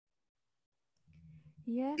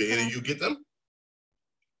Yes, Did but any of you get them?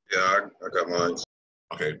 Yeah, I got mine.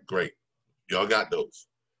 Okay, great. Y'all got those.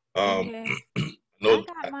 yes, I No,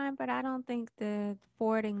 got mine, but I don't think the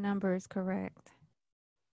forwarding number is correct.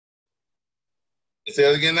 say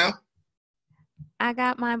that again now. I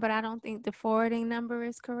got mine, but I don't think the forwarding number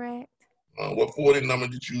is correct. What forwarding number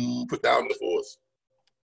did you put down for us?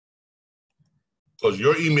 Because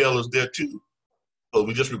your email is there too. So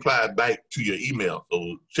we just replied back to your email.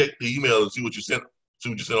 So check the email and see what you sent. See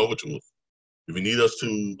what you sent over to us. If you need us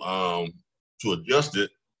to adjust it,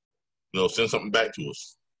 send something back to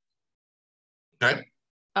us. Okay.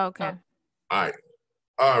 Okay. All right.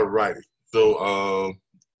 All righty. So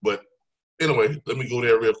but anyway, let me go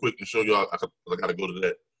there real quick and show y'all. I gotta go to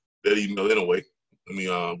that email anyway. Let me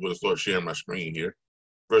we'll start sharing my screen here.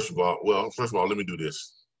 First of all, let me do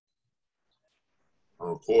this.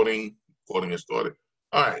 Recording is started.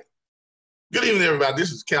 All right. Good evening, everybody.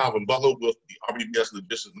 This is Calvin Butler with the Rbbs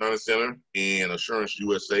Logistics Learning Center and Assurance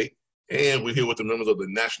USA, and we're here with the members of the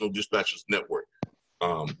National Dispatchers Network.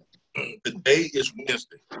 Today is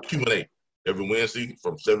Wednesday, Q&A. Every Wednesday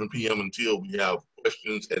from 7 p.m. until we have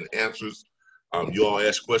questions and answers. You all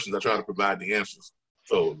ask questions, I try to provide the answers.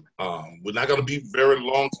 So we're not going to be very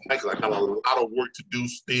long tonight because I got a lot of work to do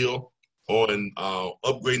still on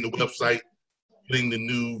upgrading the website, getting the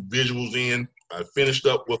new visuals in. I finished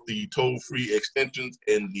up with the toll-free extensions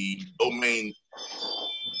and the domain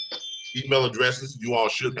email addresses. You all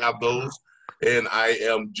should have those. And I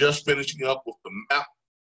am just finishing up with the map.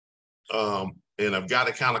 And I've got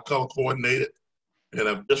it kind of color coordinated. And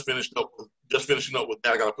I've just finishing up with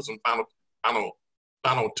that. I got to put some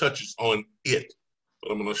final touches on it.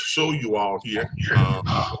 But I'm going to show you all here.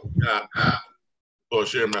 Or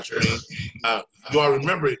share my screen. You all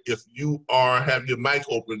remember, if you have your mic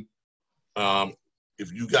open,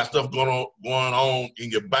 if you got stuff going on in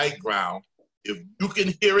your background, if you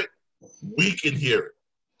can hear it, we can hear it.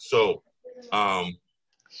 So turn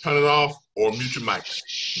it off or mute your mics.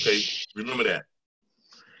 Okay, remember that.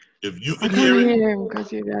 If you can hear it,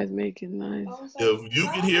 because you guys making noise. If you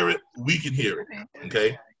can hear it, we can hear it.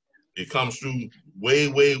 Okay, it comes through way,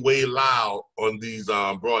 way, way loud on these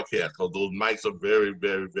broadcasts because those mics are very,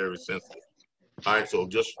 very, very sensitive. All right, so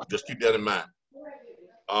just keep that in mind.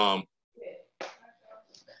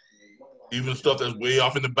 Even stuff that's way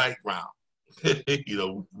off in the background,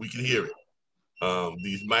 we can hear it.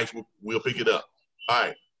 These mics will pick it up. All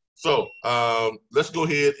right, so let's go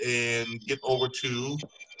ahead and get over to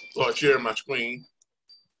start sharing my screen.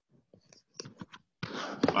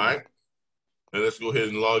 All right, and let's go ahead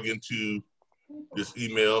and log into this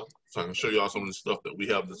email so I can show y'all some of the stuff that we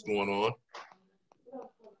have that's going on.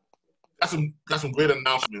 Got some great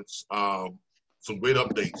announcements, some great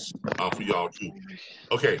updates for y'all too.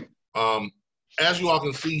 Okay, as you all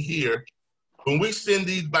can see here, when we send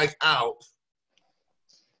these bikes out,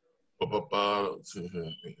 this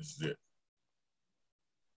is it.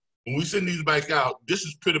 When we send these bikes out, this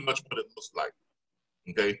is pretty much what it looks like.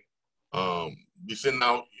 Okay, we send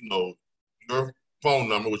out, your phone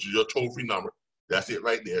number, which is your toll-free number. That's it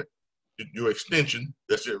right there. Your extension,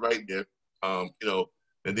 that's it right there.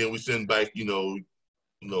 And then we send back,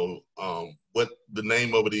 what the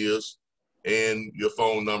name of it is, and your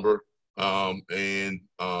phone number, and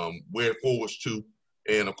where it forwards to,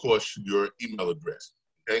 and of course your email address.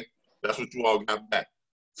 Okay, that's what you all got back.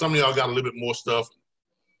 Some of y'all got a little bit more stuff,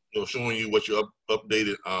 showing you what your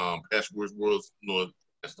updated passwords was, and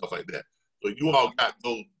stuff like that. So you all got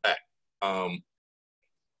those back.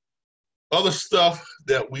 Other stuff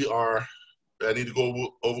that I need to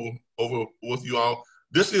go over with you all.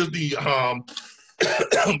 This is the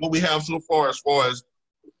what we have so far as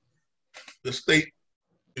the state,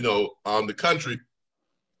 the country,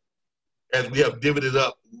 as we have divided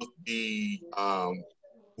up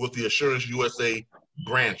with the Assurance USA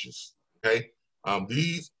branches. Okay,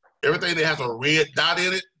 everything that has a red dot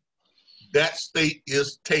in it, that state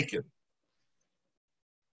is taken.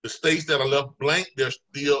 The states that are left blank, they're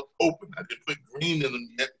still open. I didn't put green in them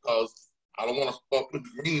yet because I don't want to start putting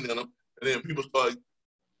green in them, and then people start,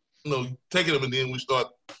 taking them, and then we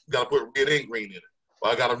got to put red and green in it.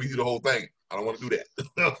 Well, I got to redo the whole thing. I don't want to do that.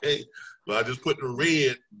 Okay, so I just put the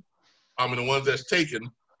red. The ones that's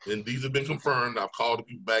taken, and these have been confirmed. I've called the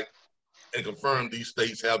people back and confirmed these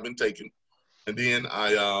states have been taken, and then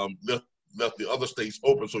I left the other states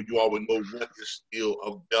open so you all would know what is still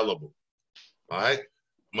available. All right.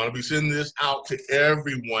 I'm going to be sending this out to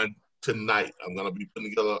everyone tonight. I'm going to be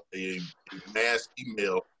putting together a mass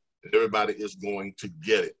email, and everybody is going to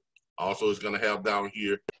get it. Also, it's going to have down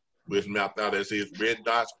here where it's mapped out as says red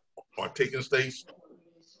dots are taken states.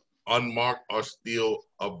 unmarked are still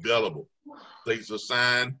available. Plates are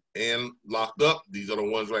signed and locked up. These are the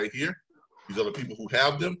ones right here. These are the people who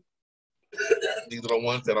have them. These are the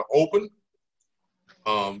ones that are open.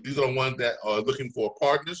 These are the ones that are looking for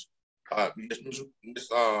partners. Ms.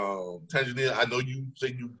 Tanginia, I know you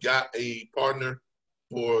said you got a partner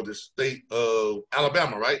for the state of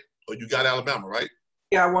Alabama, right? Or you got Alabama, right?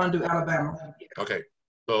 Yeah, I want to do Alabama. Okay,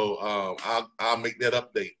 so I'll make that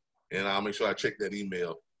update, and I'll make sure I check that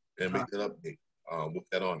email and make that update with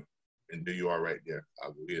that on it. And there you are right there.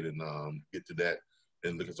 I'll go ahead and get to that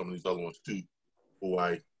and look at some of these other ones too before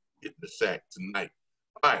I get the sack tonight.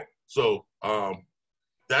 All right, so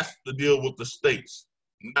that's the deal with the states.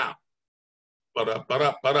 Now,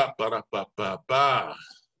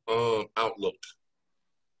 Outlook.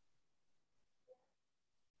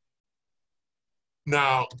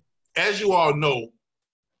 Now, as you all know,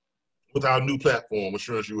 with our new platform,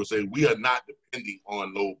 Assurance USA, we are not depending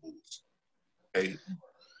on load boards. Okay,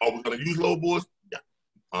 are we going to use load boards? Yeah.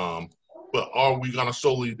 But are we going to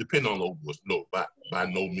solely depend on load boards? No, by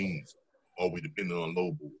no means are we dependent on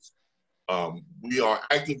load boards. We are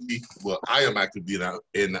actively, well, I am actively,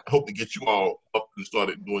 and I hope to get you all up and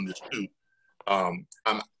started doing this too. I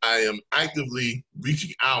am actively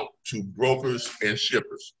reaching out to brokers and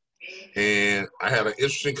shippers. And I had an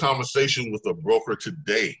interesting conversation with a broker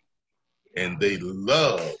today, and they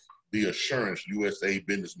love the Assurance USA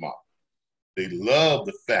business model. They love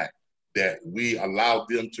the fact that we allow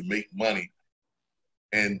them to make money,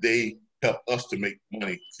 and they help us to make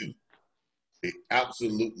money too. They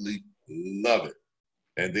absolutely love it,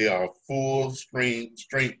 and they are full screen.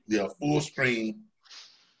 They are full screen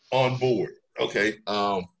on board. Okay,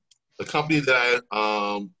 the company that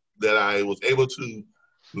I was able to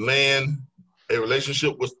land a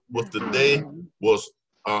relationship with today was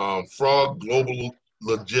Frog Global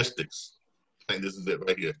Logistics. I think this is it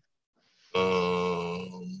right here.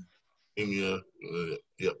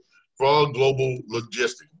 Yep. Frog Global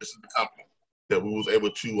Logistics. This is the company that we was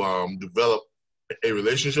able to develop a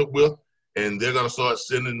relationship with, and they're gonna start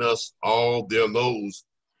sending us all their loads,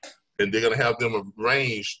 and they're gonna have them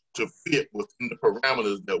arranged to fit within the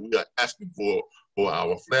parameters that we are asking for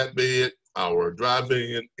our flatbed, our dry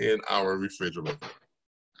van, and our refrigerator.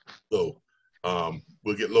 So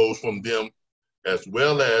we'll get loads from them, as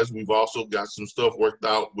well as we've also got some stuff worked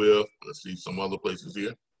out with, let's see, some other places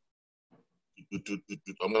here.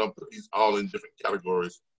 I'm gonna put these all in different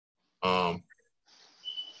categories. Well,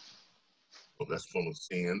 that's from a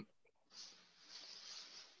send.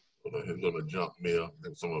 Here's gonna junk mail.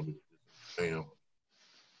 And some of it is spam.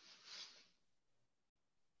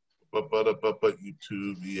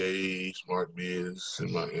 YouTube, VA, Smart Biz,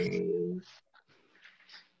 and my annual.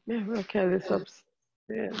 Yeah, we'll carry this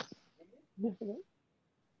upstairs.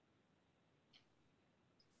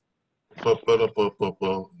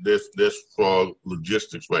 There's Frog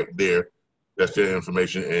Logistics right there. That's their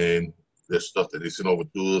information, and there's stuff that they sent over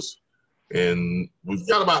to us. And we've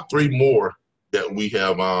got about 3 more that we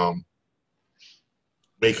have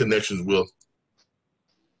made connections with.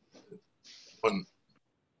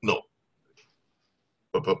 No.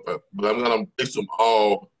 But I'm gonna place them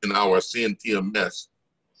all in our CNTMS,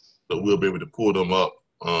 so we'll be able to pull them up.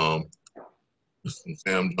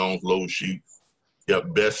 Sam Jones load sheet.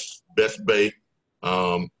 Yep, Best Bay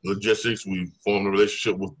Logistics. We formed a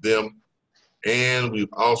relationship with them, and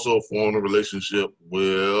we've also formed a relationship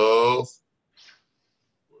with.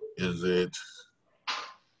 Is it?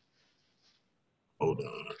 Hold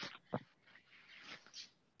on.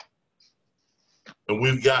 And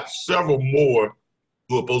we've got several more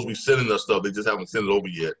who are supposed to be sending us stuff. They just haven't sent it over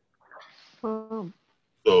yet.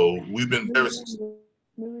 So we've been very successful.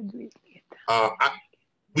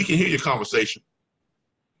 We can hear your conversation.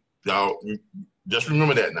 Y'all, just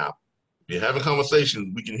remember that now. If you're having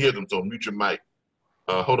conversations, we can hear them, so mute your mic.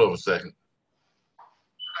 Hold on a second.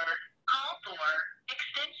 Call for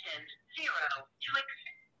extension 0 to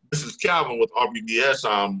This is Calvin with RBBS.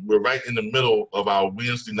 We're right in the middle of our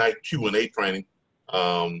Wednesday night Q&A training.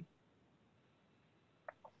 So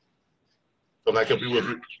I can be with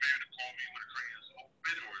you.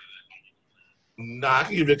 Nah, I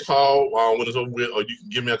can give you a call when it's over with, or you can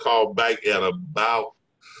give me a call back at about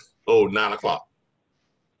 9 o'clock.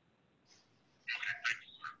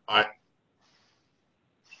 All right.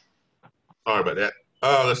 Sorry about that.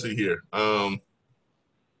 Let's see here. I'll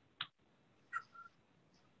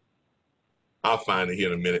find it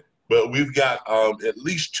here in a minute. But we've got at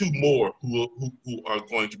least 2 more who are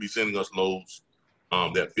going to be sending us loads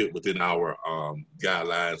that fit within our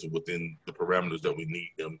guidelines and within the parameters that we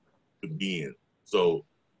need them to be in. So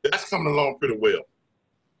that's coming along pretty well.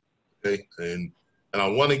 Okay, and And I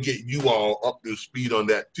want to get you all up to speed on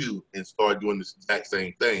that too and start doing this exact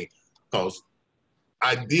same thing. Because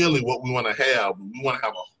ideally what we want to have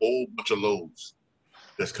a whole bunch of loads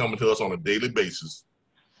that's coming to us on a daily basis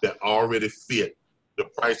that already fit the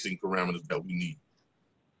pricing parameters that we need.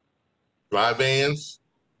 Dry vans,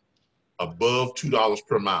 above $2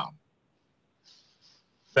 per mile.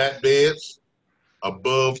 Flatbeds,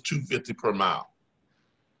 above $2.50 per mile.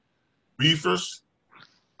 Reefers,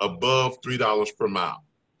 above $3 per mile.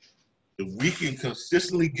 If we can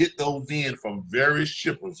consistently get those in from various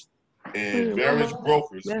shippers and various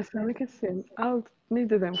brokers. Yes, we can see. I'll me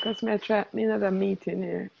do them because me try me another meeting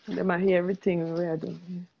here. They might hear everything we are doing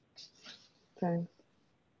here. Thanks.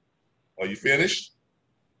 Are you finished?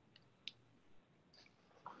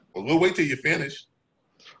 Well, we'll wait till you finish.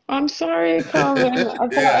 I'm sorry, Calvin.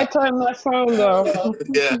 I turned my phone off.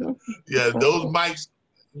 yeah. Those mics,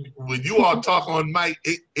 when you all talk on mic,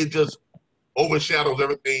 it just overshadows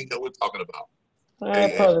everything that we're talking about. I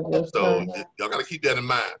apologize. So y'all got to keep that in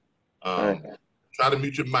mind. Try to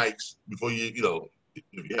mute your mics before if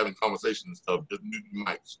you're having conversations and stuff, just mute your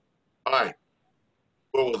mics. All right.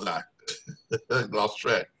 Where was I? Lost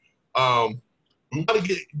track. We want to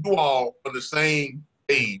get you all on the same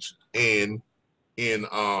page in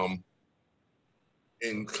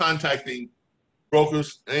contacting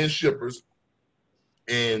brokers and shippers,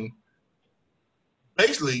 and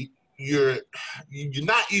basically you're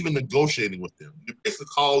not even negotiating with them. You're basically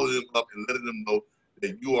calling them up and letting them know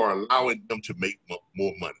that you are allowing them to make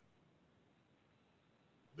more money.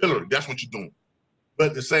 Literally, that's what you're doing. But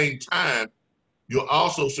at the same time, you're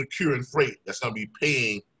also securing freight that's going to be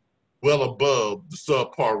paying well above the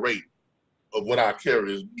subpar rate of what our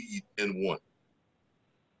carriers need and want.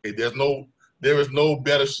 Okay, there is no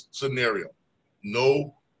better scenario.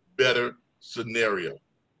 No better scenario.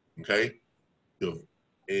 Okay?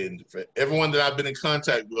 And for everyone that I've been in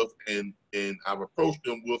contact with and I've approached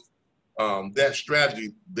them with that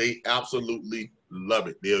strategy, they absolutely love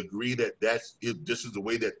it. They agree that this is the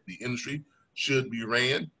way that the industry should be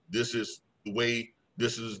ran. This is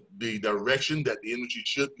the direction that the industry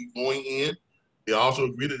should be going in. They also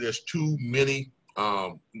agree that there's too many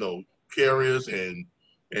carriers and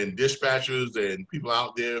dispatchers and people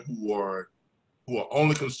out there who are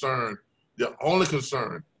only concerned. Their only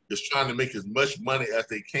concern is trying to make as much money as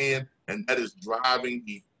they can, and that is driving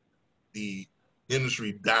the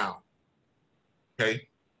industry down. Okay,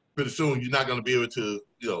 pretty soon you're not going to be able to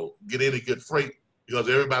get any good freight because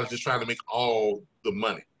everybody's just trying to make all the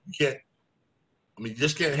money. You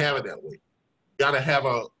just can't have it that way. You got to have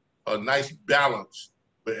a nice balance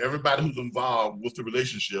where everybody who's involved with the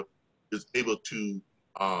relationship is able to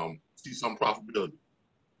see some profitability.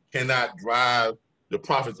 You cannot drive the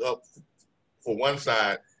profits up for one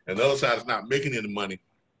side and the other side is not making any money.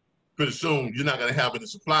 Pretty soon you're not going to have any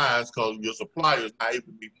suppliers because your supplier is not able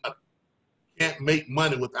to make money. You can't make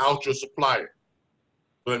money without your supplier.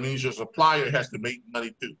 So that means your supplier has to make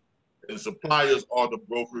money too. And the suppliers are the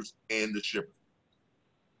brokers and the shippers.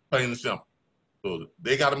 Plain and simple. So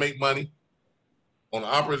they got to make money. On the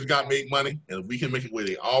operators got to make money. And if we can make it where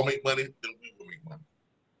they all make money, then we will make money.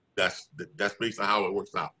 That's basically how it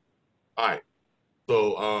works out. All right.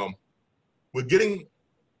 So we're getting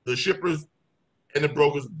the shippers and the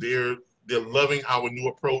brokers. They're loving our new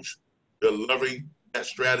approach. They're loving that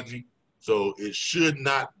strategy. So it should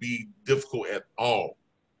not be difficult at all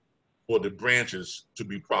for the branches to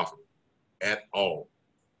be profitable at all.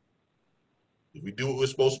 If we do what we're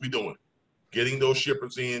supposed to be doing, getting those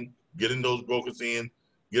shippers in, getting those brokers in,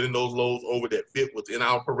 getting those loads over that fit within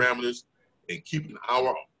our parameters, and keeping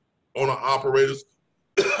our owner operators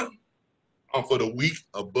for the week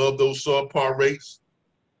above those subpar rates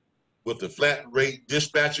with the flat rate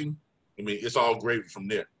dispatching, it's all great from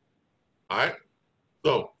there. All right.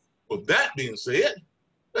 So with that being said,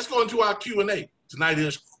 let's go into our Q&A. Tonight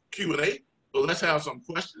is Q&A. So let's have some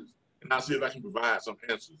questions and I'll see if I can provide some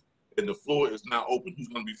answers. And the floor is now open. Who's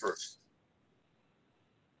going to be first?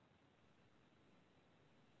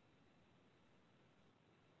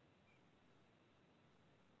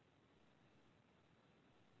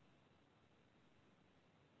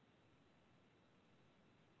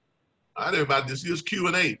 All right, everybody, this is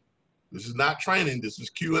Q&A. This is not training, this is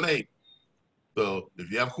Q&A. So if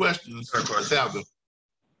you have questions, let's have them.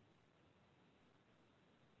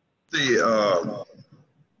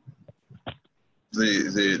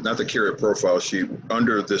 Not the carrier profile sheet,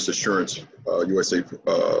 under this Assurance USA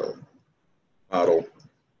model,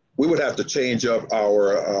 we would have to change up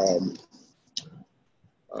our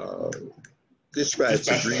dispatch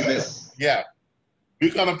agreement. Yeah,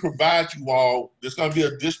 we're going to provide you all, there's going to be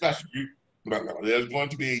a dispatch agreement. There's going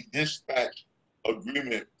to be a dispatch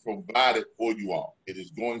agreement provided for you all. It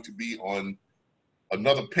is going to be on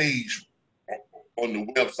another page on the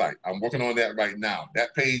website. I'm working on that right now.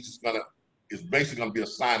 That page is basically gonna be a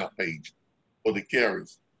sign-up page for the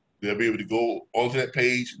carriers. They'll be able to go onto that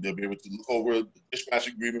page. They'll be able to look over the dispatch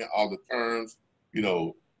agreement, all the terms, you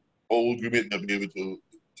know, whole agreement. They'll be able to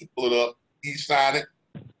pull it up, e-sign it,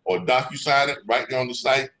 or docu-sign it right there on the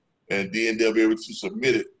site, and then they'll be able to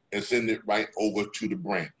submit it and send it right over to the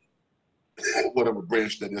branch, whatever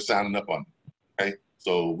branch that they're signing up on. Okay,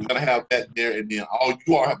 so we're gonna have that there, and then all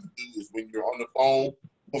you all have to do is when you're on the phone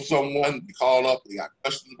with someone, you call up, they got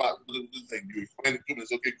questions about this, and you explain it to them.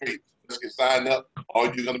 It's okay, great. Let's get signed up. All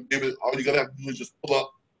you're gonna have to do is just pull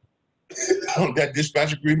up that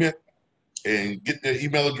dispatch agreement and get their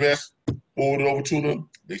email address, forward it over to them.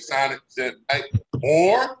 They sign it, send it back,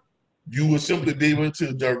 or you will simply be able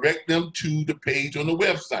to direct them to the page on the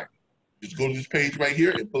website. Just go to this page right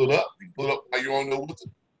here and pull it up. You pull it up while you're on there with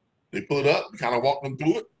them. They pull it up, you kind of walk them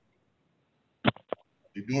through it.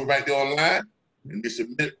 They do it right there online, and they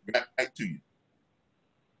submit it back to you.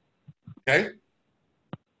 Okay?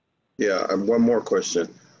 Yeah, and one more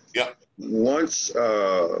question. Yeah. Once,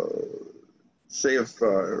 say if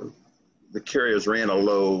the carriers ran a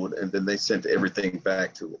load and then they sent everything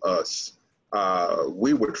back to us,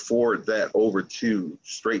 we would forward that over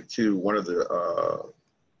straight to one of the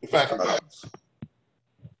factory companies.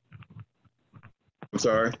 I'm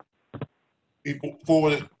sorry? People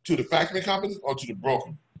forward it to the factory company or to the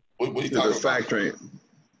broker? What are you To talking the about? factory.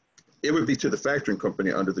 It would be to the factoring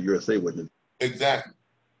company under the USA, wouldn't it? Exactly.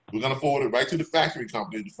 We're going to forward it right to the factory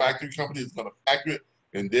company. The factory company is going to factor it,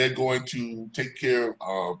 and they're going to take care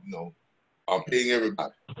of, paying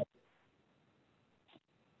everybody.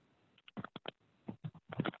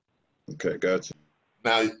 Okay, gotcha.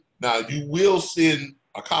 Now you will send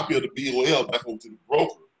a copy of the BOL back over to the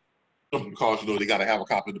broker, simply because they got to have a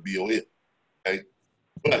copy of the BOL. Okay,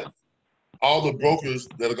 but all the brokers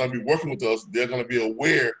that are going to be working with us, they're going to be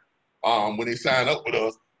aware when they sign up with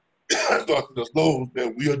us, start to loads,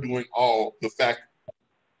 that we are doing all the factoring.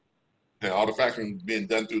 Okay, all the factoring being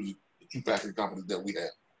done through the two factory companies that we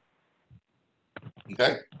have.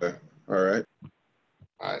 Okay. All right.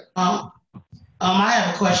 All right. I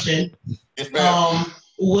have a question. Yes, ma'am.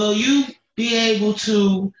 Will you be able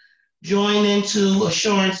to join into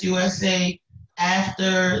Assurance USA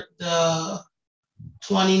after the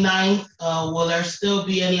 29th? Will there still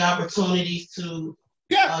be any opportunities to?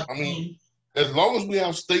 Yeah, I mean, as long as we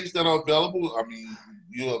have states that are available, I mean,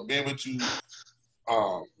 you'll be able to,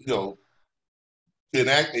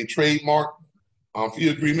 enact a trademark fee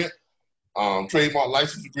agreement, trademark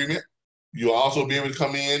license agreement. You'll also be able to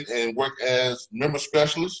come in and work as member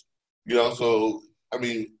specialists. So I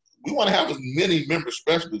mean, we want to have as many member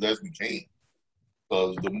specialists as we can,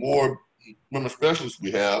 because the more member specialists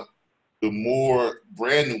we have, the more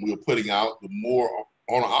branding we're putting out, the more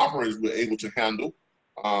owner operators we're able to handle.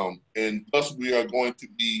 And plus, we are going to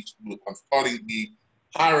be starting the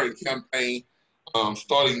hiring campaign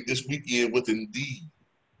starting this weekend with Indeed.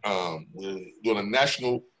 We're doing a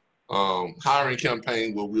national hiring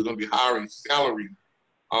campaign where we're going to be hiring salary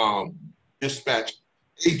dispatch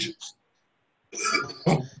agents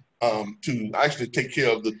to actually take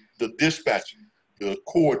care of the dispatching, the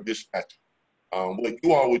core dispatching. What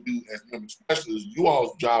you all would do as member specialists, you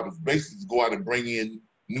all's job is basically to go out and bring in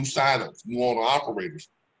new signups, new owner operators,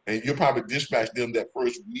 and you'll probably dispatch them that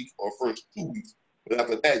first week or first 2 weeks. But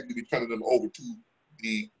after that, you'll be turning them over to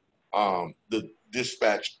the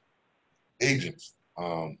dispatch agents,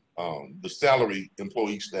 the salary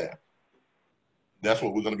employee staff. That's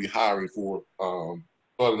what we're going to be hiring for.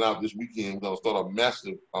 Starting out this weekend, we're going to start a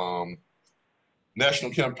massive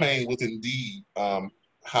national campaign with Indeed,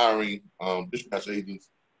 hiring dispatch agents,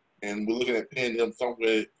 and we're looking at paying them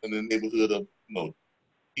somewhere in the neighborhood of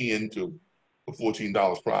 $10 to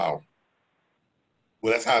 $14 per hour.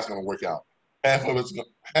 Well, that's how it's going to work out. Half of the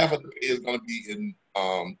pay is going to be in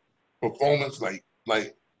performance, like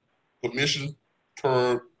commission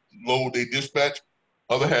per load they dispatch.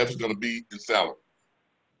 Other half is going to be in salary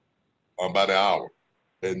by the hour,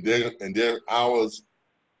 and their hours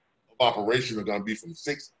of operation are going to be from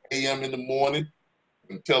 6 a.m. in the morning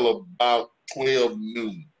until about 12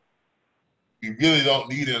 noon. You really don't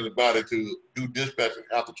need anybody to do dispatching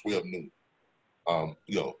after 12 noon.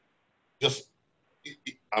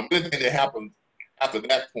 Anything that happens after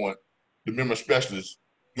that point, the member specialists,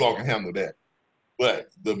 you all can handle that.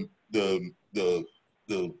 But the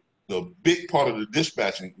big part of the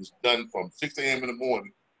dispatching is done from 6 a.m. in the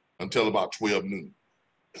morning until about 12 noon.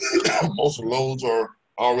 Most of the loads are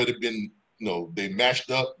already been, they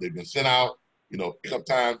matched up, they've been sent out, pickup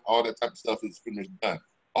time, all that type of stuff is pretty much done.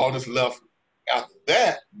 All that's left after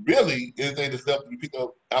that, really, anything that's left to be picked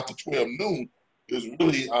up after 12 noon is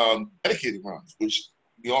really dedicated runs, which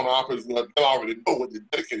the owner operators will already know what the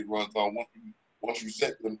dedicated runs are once you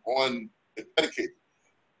set them on the dedicated.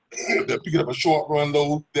 They're picking up a short run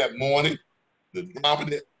load that morning, they're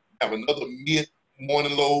dropping it, have another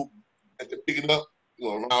mid-morning load that they're picking up,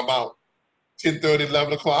 around about 10:30,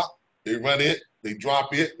 11 o'clock. They run it, they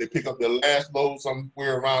drop it, they pick up their last load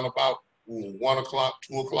somewhere around about 1 o'clock,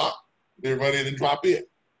 2 o'clock. They run it and drop it.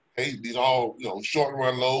 Okay, these are all short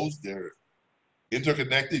run loads. They're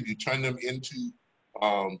interconnected. You turn them into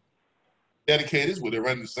dedicators where they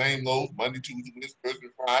run the same loads Monday, Tuesday, Wednesday, Thursday,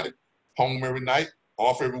 Friday, home every night,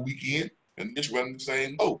 off every weekend, and just run the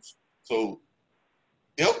same loads. So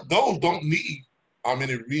those don't need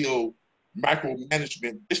any real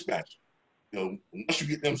micromanagement dispatch. Once you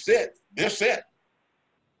get them set, they're set.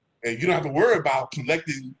 And you don't have to worry about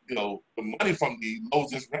collecting, the money from the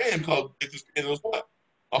loads that's ran because they just pay us what?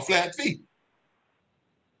 A flat fee.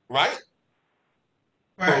 Right?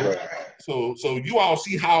 Right. So you all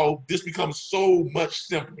see how this becomes so much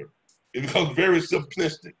simpler. It becomes very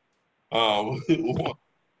simplistic.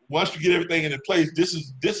 Once you get everything into place, this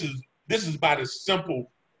is about as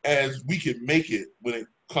simple as we can make it when it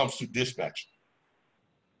comes to dispatching.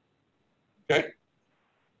 Okay.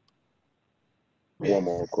 One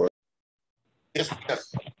more question. Yes.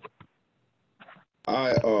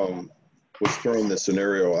 I was throwing the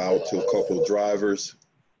scenario out to a couple of drivers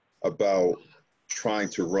about trying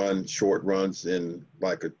to run short runs in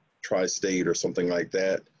like a tri-state or something like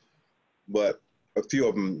that. But a few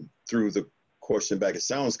of them threw the question back, it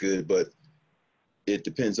sounds good, but it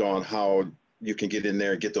depends on how you can get in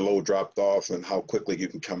there and get the load dropped off and how quickly you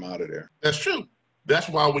can come out of there. That's true. That's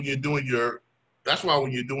why when you're doing your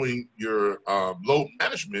load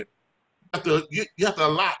management, you have to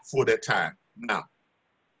allot for that time. Now,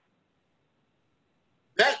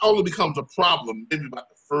 that only becomes a problem maybe about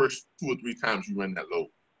the first 2 or 3 times you run that load.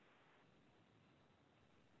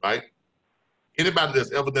 Right? Anybody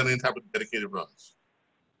that's ever done any type of dedicated runs,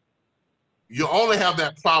 you only have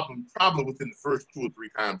that problem probably within the first 2 or 3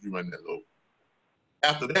 times you run that load.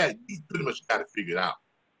 After that, you pretty much got it figured out.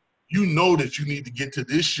 You know that you need to get to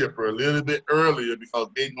this shipper a little bit earlier because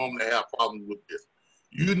they normally have problems with this.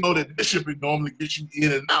 You know that this shipper normally gets you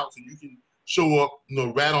in and out, so you can show up,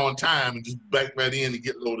 right on time and just back right in and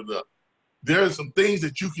get loaded up. There are some things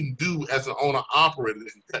that you can do as an owner operator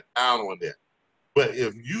that can cut down on that. But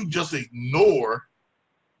if you just ignore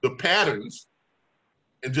the patterns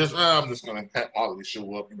and just, I'm just going to always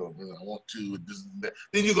show up, when I want to, and this and that,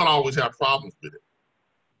 then you're going to always have problems with it.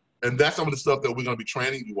 And that's some of the stuff that we're going to be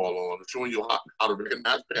training you all on, showing you how to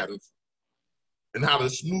recognize patterns and how to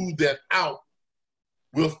smooth that out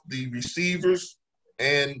with the receivers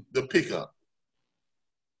and the pickup.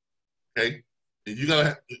 Okay? And you're going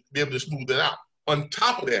to be able to smooth that out. On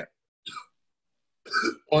top of that,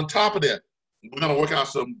 we're going to work out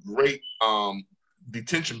some great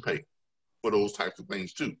detention pay for those types of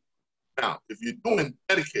things too. Now, if you're doing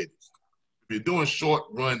dedicated, if you're doing short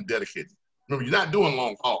run dedicated, remember, you're not doing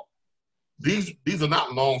long haul. These are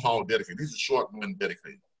not long haul dedicated. These are short run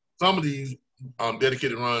dedicated. Some of these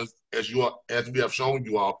dedicated runs, as we have shown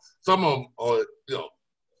you all, some of them are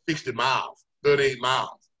 60 miles, 38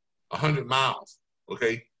 miles, 100 miles.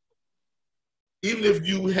 Okay. Even if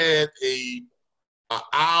you had an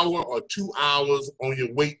hour or 2 hours on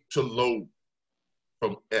your wait to load,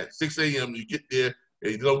 from at 6 a.m. you get there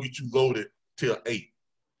and they don't get you loaded till 8.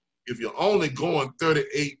 If you're only going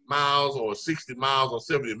 38 miles or 60 miles or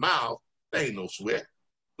 70 miles, there ain't no sweat,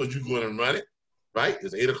 because you go in and run it, right?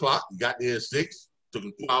 It's 8 o'clock, you got there at 6, took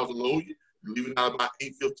them 2 hours to load you, you're leaving out about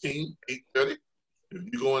 8:15, 8:30. If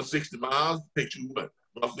you're going 60 miles, it takes you what?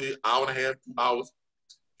 Roughly an hour and a half, 2 hours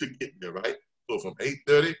to get there, right? So from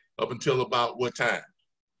 8:30 up until about what time?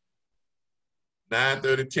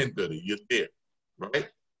 9:30, 10:30, you're there, right?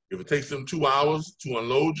 If it takes them 2 hours to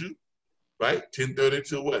unload you, right? 10:30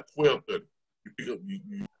 to what? 12:30. You pick up,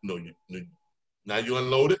 now you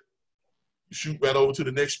unload it. You shoot right over to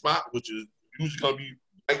the next spot, which is usually gonna be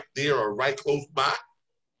right there or right close by.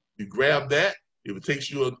 You grab that. If it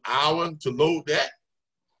takes you an hour to load that,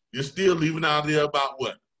 you're still leaving out there about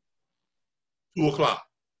what? 2 o'clock,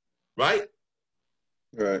 right?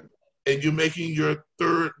 Right. And you're making your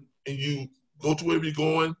third, and you go to wherever you're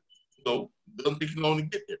going, doesn't take you long to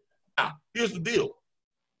get there. Now, here's the deal.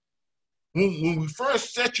 When we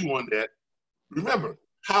first set you on that, remember,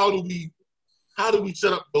 how do we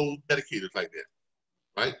set up those dedicators like that,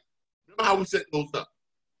 right? Remember how we set those up?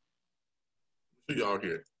 I'm sure y'all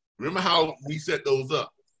here. Remember how we set those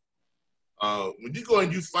up? When you go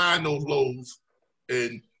and you find those loads,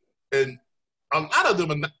 and a lot of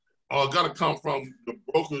them are gonna come from the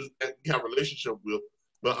brokers that you have a relationship with.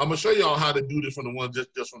 But I'm gonna show y'all how to do this from the one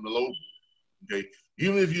just from the load. Okay,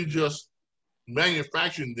 even if you just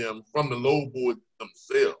manufacturing them from the load board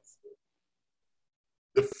themselves.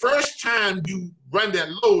 The first time you run that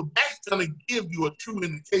load, that's gonna give you a true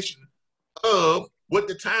indication of what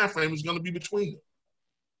the time frame is gonna be between them.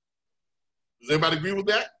 Does everybody agree with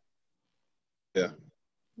that? Yeah.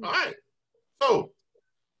 All right. So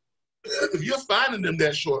if you're finding them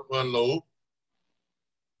that short run load,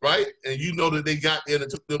 right, and you know that they got there and it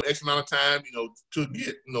took them X amount of time, to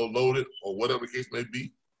get, loaded or whatever the case may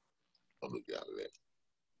be. I'll look out of that.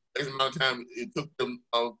 X amount of time it took them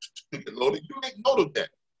to get loaded. You make note of that,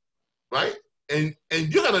 right? And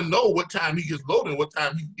you're gonna know what time he gets loaded and what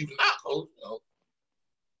time he's even out.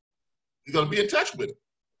 You're gonna be in touch with him,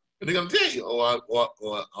 and they're gonna tell you, or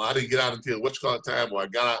I didn't get out until what's called time, or I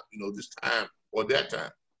got out, this time or that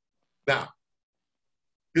time. Now,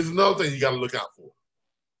 here's another thing you got to look out for.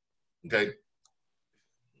 Okay.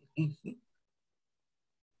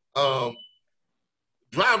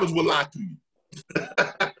 Drivers will lie to you.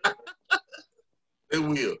 They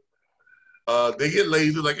will. They get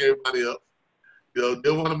lazy like everybody else.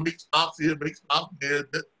 They want to make stops here, make stops there.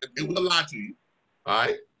 They will lie to you. All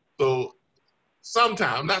right. So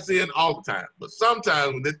sometimes, I'm not saying all the time, but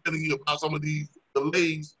sometimes when they're telling you about some of these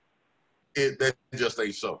delays, that just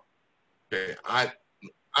ain't so. Okay. I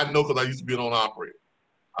know because I used to be an owner operator.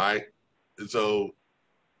 All right. And so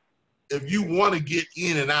if you want to get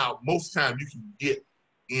in and out, most times you can get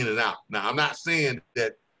in and out. Now, I'm not saying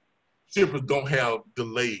that shippers don't have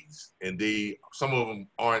delays and some of them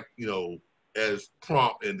aren't, as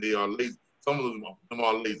prompt and they are lazy. Some of them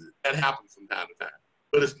are lazy. That happens from time to time.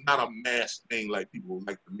 But it's not a mass thing like people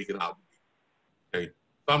like to make it out to be. Okay.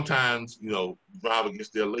 Sometimes, the driver gets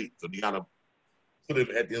there late, so they gotta put him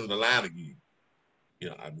at the end of the line again.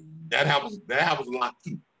 That happens a lot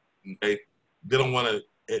too. Okay. They don't want to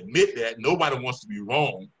admit that. Nobody wants to be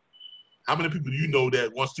wrong. How many people do you know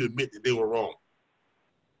that wants to admit that they were wrong?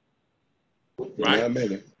 Right? Not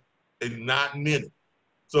many. And not many.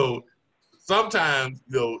 So sometimes,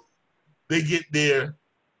 they get there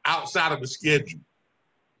outside of the schedule.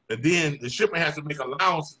 And then the shipper has to make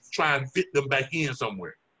allowances to try and fit them back in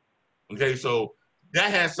somewhere. Okay, so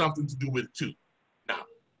that has something to do with it too. Now,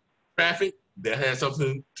 traffic, that has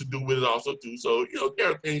something to do with it also too. So,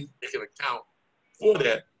 there are things that can account for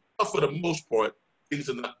that. But for the most part, things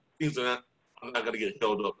are not going to get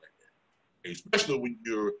held up like that. Okay? Especially when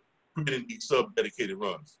you're creating these sub-dedicated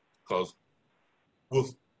runs. Because when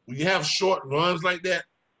you have short runs like that,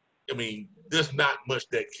 there's not much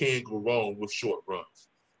that can go wrong with short runs.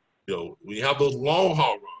 When you have those long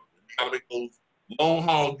haul runs, you got to make those long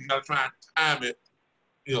hauls, you got to try and time it,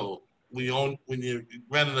 when you're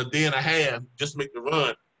running a day and a half, just make the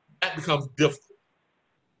run, that becomes difficult.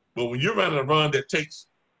 But when you're running a run that takes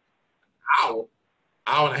an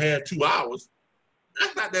hour and a half, 2 hours,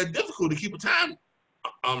 that's not that difficult to keep a time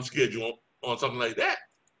schedule on something like that.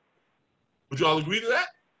 Would you all agree to that?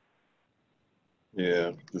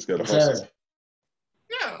 Yeah, just got to hustle.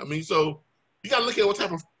 Yeah, so you got to look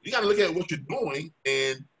at you got to look at what you're doing,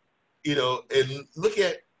 and and look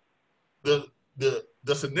at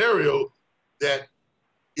the scenario that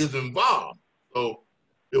is involved. So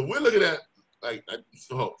if we're looking at I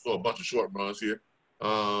saw a bunch of short runs here.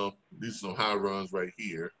 These are some high runs right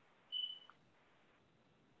here.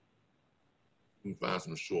 You can find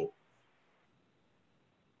some short.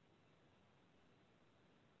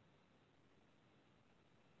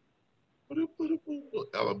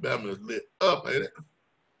 Alabama is lit up, ain't it?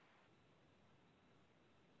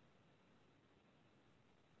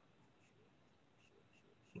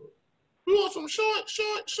 We want some short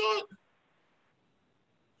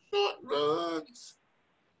runs.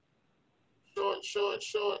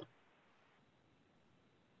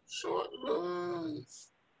 Short runs.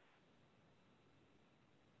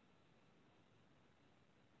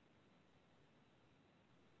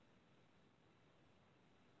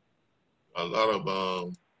 A lot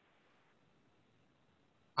of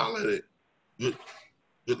highlighted good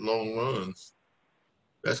long runs.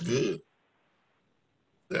 That's good.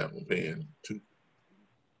 That one paying $2.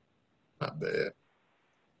 Not bad.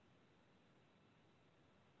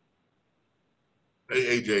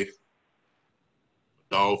 Hey AJ,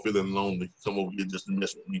 dog feeling lonely. Come over here just to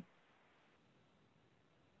mess with me.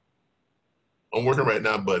 I'm working right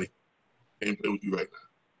now, buddy. Can't play with you right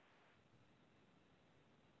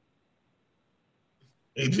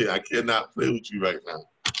now. AJ, I cannot play with you right now.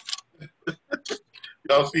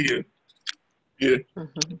 Y'all see it? Yeah.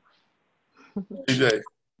 DJ,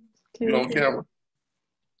 you on camera?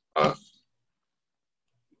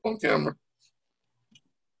 On camera?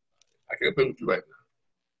 I can't play with you right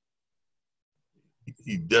now.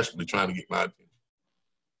 He's desperately trying to get my attention.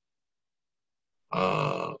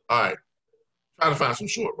 All right. Trying to find some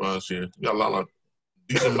short runs here. We got a lot of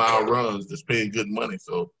decent mile runs that's paying good money,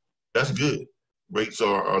 so that's good. Rates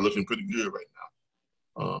are looking pretty good right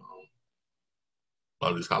now.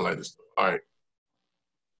 I'll just highlight this stuff. All right.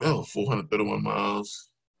 Oh, 431 miles.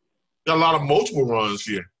 Got a lot of multiple runs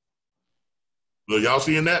here. Look, y'all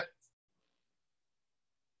seeing that?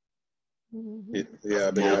 Yeah,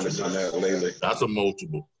 I've been noticing that lately. That's a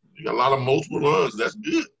multiple. You got a lot of multiple runs. That's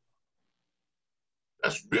good.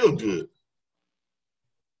 That's real good.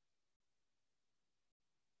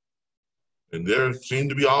 And there seem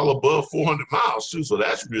to be all above 400 miles too, so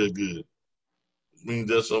that's real good. It means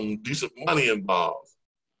there's some decent money involved.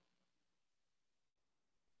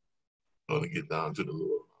 I'm gonna get down to the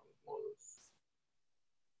lower ones.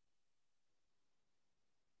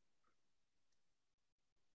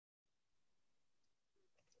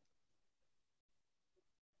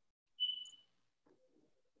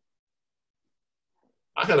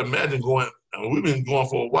 I can imagine going, we've been going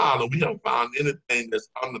for a while and we haven't found anything that's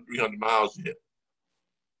under 300 miles yet.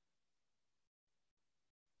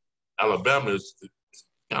 Alabama is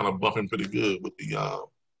kind of bumping pretty good with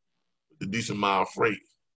the decent mile freight.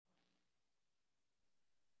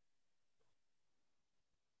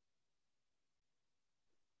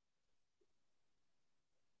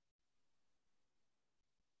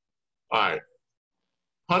 All right,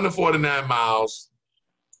 149 miles,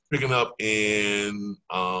 picking up in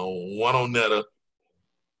one Onetta,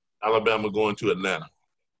 Alabama going to Atlanta.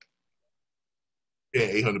 Yeah,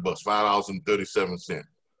 $800, $5.37.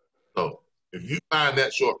 So if you find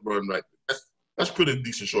that short run right, that's pretty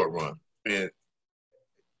decent short run. And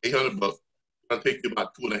 $800, gonna take you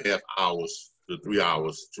about 2.5 hours to 3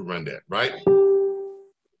 hours to run that, right?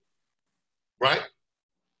 Right?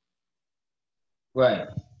 Right.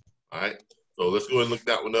 All right. So let's go and look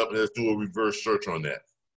that one up and let's do a reverse search on that.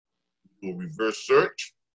 Do a reverse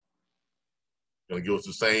search. Gonna give us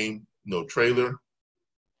the same, trailer.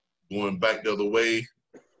 Going back the other way,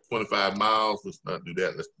 25 miles. Let's not do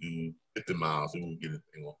that. Let's do 50 miles. See if we get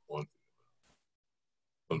anything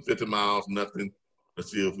on 50 miles, nothing.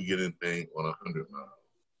 Let's see if we get anything on 100 miles.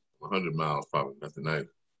 100 miles, probably nothing either.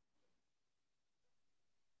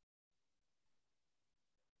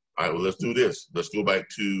 All right, well, let's do this. Let's go back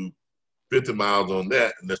to 50 miles on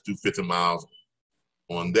that, and let's do 50 miles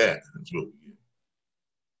on that. That's what we get.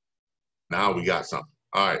 Now we got something.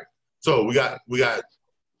 All right, so we got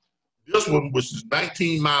this one, which is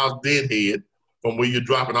 19 miles deadhead from where you're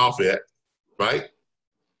dropping off at, right?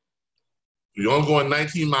 So you're only going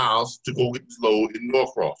 19 miles to go get this load in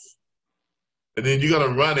Norcross. And then you're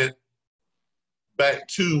gonna run it back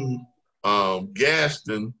to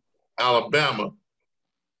Gaston, Alabama,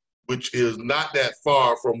 which is not that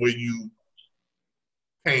far from where you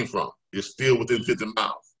came from. It's still within 50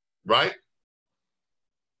 miles, right?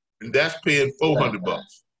 And that's paying $400.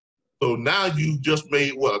 So now you just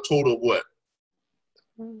made what, a total of what?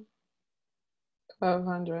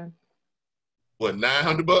 1,200. What,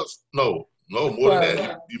 $900? No, more than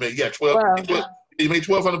that. You made 12. You made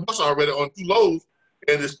 $1,200 already on 2 loads,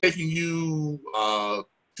 and it's taking you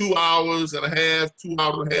 2 hours and a half, 2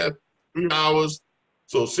 hours and a half, 3 hours.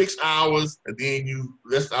 So 6 hours, and then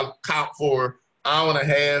let's count for an hour and a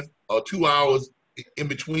half or 2 hours in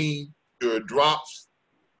between your drops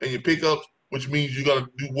and your pickups, which means you're gonna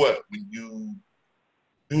do what? When you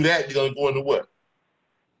do that, you're gonna go into what?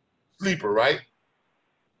 Sleeper, right?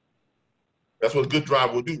 That's what a good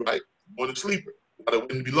driver would do, right? Go into sleeper. But it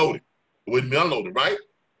wouldn't be loaded. It wouldn't be unloaded, right?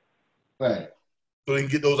 Right. So they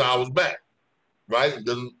can get those hours back, right? It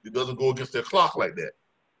doesn't go against their clock like that.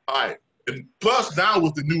 All right. And plus now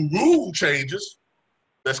with the new rule changes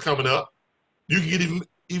that's coming up, you can get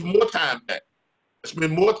even more time back.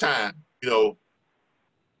 Spend more time,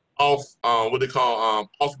 off what they call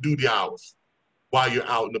off duty hours while you're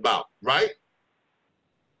out and about, right?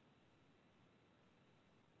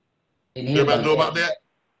 Everybody know about that?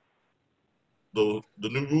 The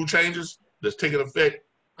new rule changes that's taking effect,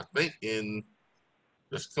 I think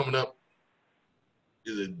that's coming up.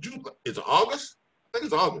 Is it June? Is it August? I think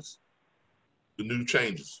it's August. The new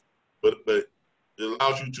changes, but it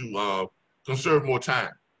allows you to conserve more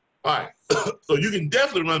time. All right, so you can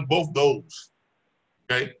definitely run both those,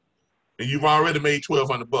 okay? And you've already made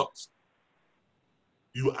 $1,200.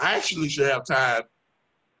 You actually should have time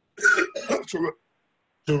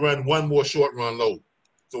to run one more short run load.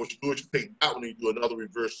 So what you do is you take that one and you do another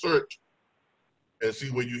reverse search, and see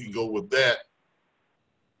where you can go with that.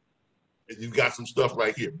 And you've got some stuff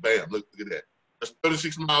right here. Bam, look at that. That's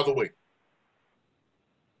 36 miles away.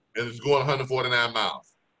 And it's going 149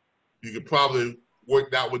 miles. You could probably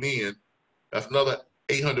work that one in. That's another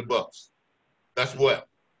 $800. That's what?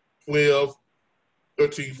 12,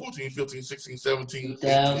 13, 14, 15, 16, 17,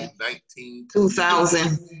 18, 19,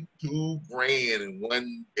 2,000. $2,000 in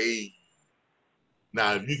one day.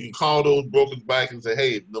 Now, if you can call those brokers back and say,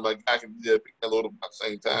 hey, my guy can be there, pick that load up at the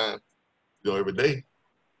same time, every day.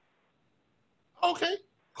 Okay.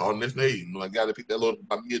 Call the next day. My guy to pick that load up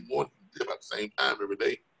by mid-morning, about the same time every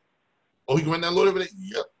day. Oh, he can run that load every day?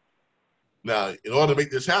 Yep. Now, in order to make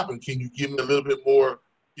this happen, can you give me a little bit more,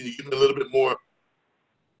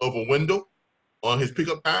 of a window on his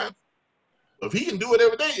pickup time? If he can do it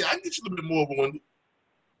every day, I can get you a little bit more of a window.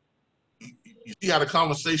 You see how the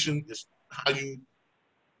conversation is, how you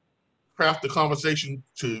craft the conversation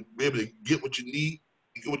to be able to get what you need,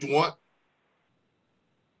 and get what you want,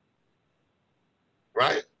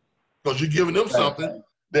 right? Because you're giving them something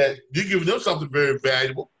very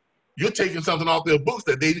valuable. You're taking something off their books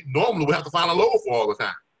that they normally would have to find a load for all the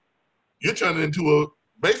time. You're turning into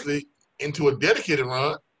basically into a dedicated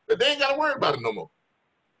run that they ain't got to worry about it no more.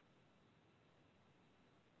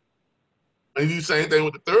 And you do the same thing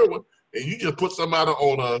with the third one, and you just put somebody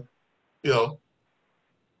on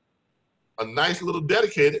a nice little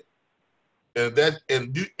dedicated, and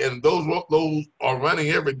those loads are running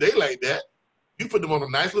every day like that. You put them on a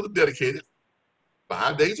nice little dedicated,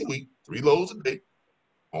 5 days a week, 3 loads a day,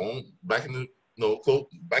 back in the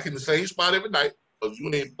same spot every night, because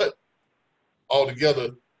you ain't but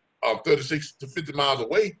altogether 36 to 50 miles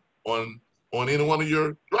away on any one of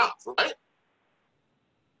your drops, right?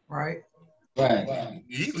 Right.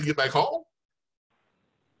 You easily get back home.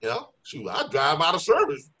 Shoot, I drive out of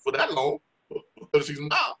service for that long, for 36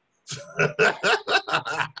 miles.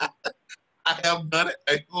 I have done it,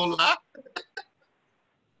 ain't gonna lie.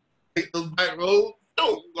 Take those back roads,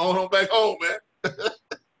 going home back home, man.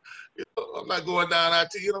 I'm not going down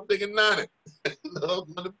IT, I'm thinking 90. I'm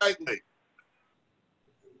going the bike way.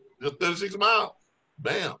 Just 36 miles.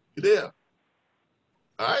 Bam, you're there.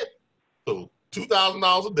 All right? So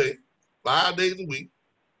 $2,000 a day, 5 days a week,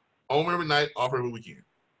 home every night, off every weekend.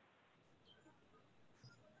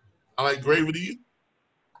 I like gravy to you?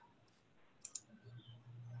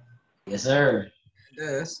 Yes, sir.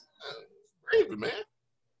 Yes. Gravy, man.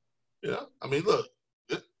 I mean, look,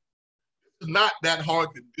 it's not that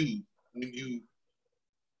hard to do when you're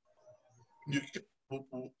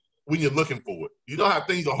looking for it. You know how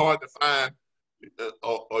things are hard to find,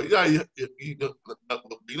 or you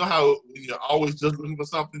know how when you're always just looking for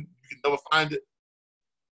something, you can never find it.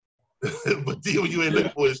 But then when you ain't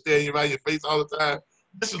looking for it, standing around your face all the time.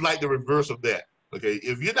 This is like the reverse of that. Okay,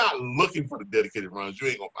 if you're not looking for the dedicated runs, you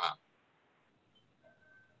ain't gonna find them,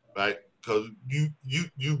 right? Because you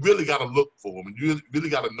really got to look for them, and you really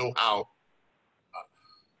got to know how.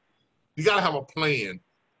 You got to have a plan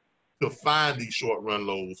to find these short run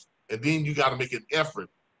loads, and then you got to make an effort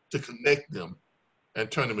to connect them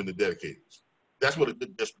and turn them into dedicateds. That's what a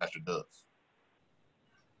good dispatcher does.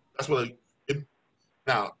 That's what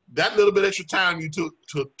now that little bit extra time you took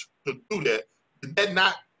to do that, did that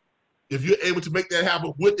not, if you're able to make that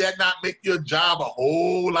happen, would that not make your job a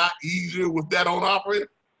whole lot easier with that owner operator?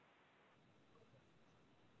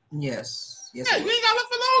 Yes. Yes. Yeah, you ain't got to look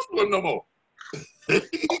for loads for him no more.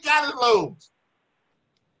 He got his loads.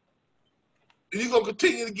 And you're going to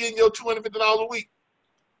continue to get your $250 a week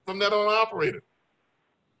from that owner operator.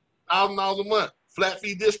 $1,000 a month, flat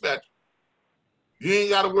fee dispatcher. You ain't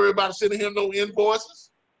got to worry about sending him no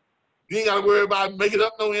invoices. You ain't got to worry about making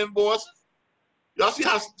up no invoices. Y'all see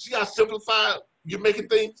how simplified you're making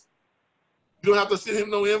things? You don't have to send him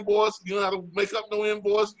no invoice. You don't have to make up no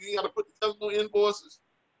invoice. You ain't got to put together no invoices.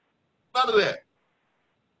 None of that.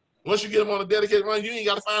 Once you get him on a dedicated run, you ain't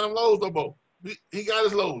got to find him loads no more. He got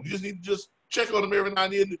his loads. You just need to just check on him every now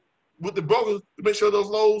and then with the brokers to make sure those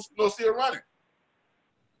loads still running.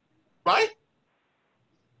 Right?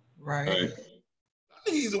 Right. That's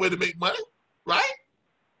an easy way to make money. Right?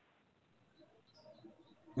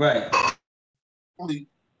 Right.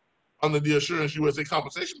 Under the Assurance USA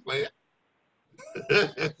compensation plan.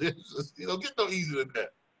 Get no easier than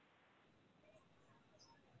that.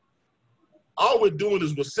 All we're doing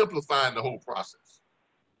is we're simplifying the whole process.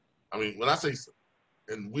 I mean, when I say,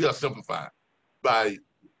 and we are simplifying by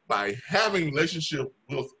having relationship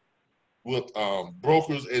with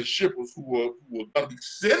brokers and shippers who are going to be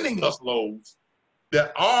sending us loads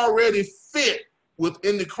that already fit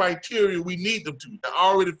within the criteria we need them to, that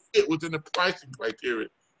already fit within the pricing criteria.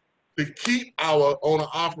 to keep our owner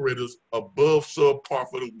operators above subpar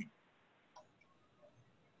for the week.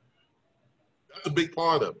 That's a big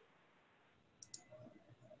part of it.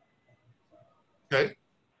 Okay.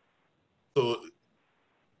 So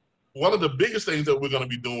one of the biggest things that we're going to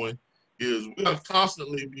be doing is we're going to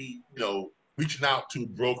constantly be, reaching out to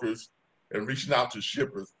brokers and reaching out to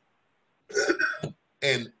shippers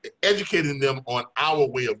and educating them on our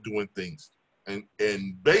way of doing things,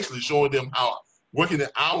 and basically showing them how working in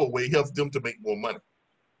our way helps them to make more money,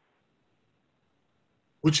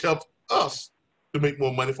 which helps us to make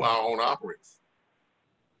more money for our own operators.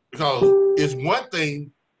 Because it's one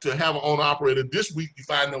thing to have an owner operator. This week you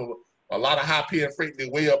find them a lot of high paying freight, they're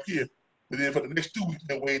way up here, but then for the next 2 weeks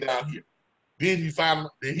they're way down here. Then you find them,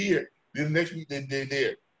 they're here, then the next week they're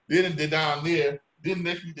there, then they're down there, then the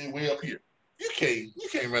next week they're way up here. You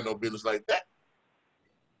can't run no business like that,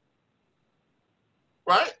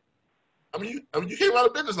 right? I mean, you can't run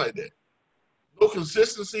a business like that. No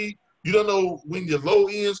consistency. You don't know when your low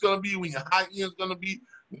end is gonna be, when your high end is gonna be.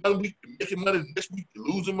 1 week you're making money, the next week you're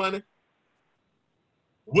losing money.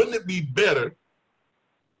 Wouldn't it be better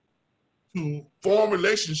to form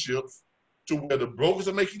relationships to where the brokers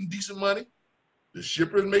are making decent money, the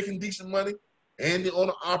shipper is making decent money, and the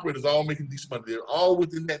owner operators all making decent money? They're all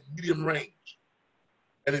within that medium range,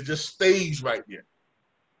 and it just stays right there.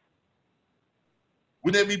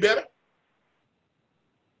 Wouldn't that be better?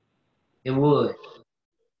 It would.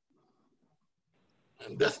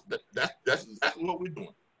 And that's exactly what we're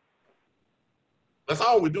doing. That's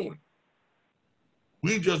all we're doing.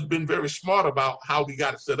 We've just been very smart about how we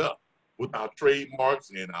got it set up with our trademarks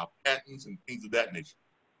and our patents and things of that nature.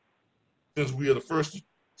 Since we are the first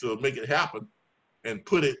to make it happen and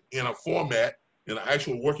put it in a format, in an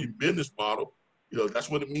actual working business model, that's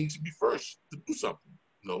what it means to be first, to do something,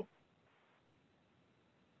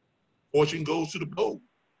 Fortune goes to the bold,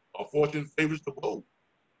 or fortune favors the bold.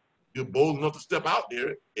 You're bold enough to step out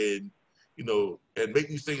there and, and make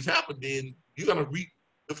these things happen, then you're gonna reap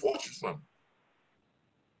the fortunes from it.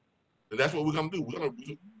 And that's what we're gonna do. We're gonna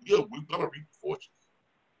reap the fortunes.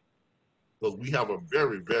 Because we have a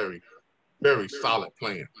very, very, very solid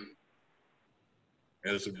plan.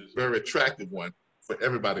 And it's a very attractive one for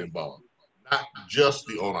everybody involved. Not just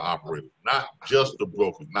the owner operator, not just the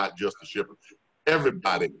broker, not just the shipper.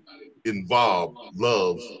 Everybody involved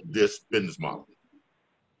loves this business model.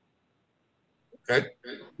 Okay?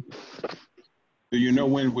 Do you know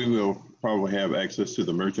when we will probably have access to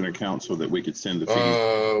the merchant account so that we could send the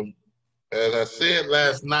fees? As I said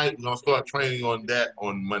last night, we're gonna start training on that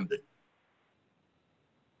on Monday.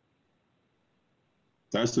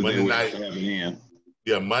 That's the day we have to have it in.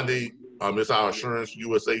 Yeah, Monday. It's our Assurance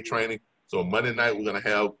USA training. So Monday night we're gonna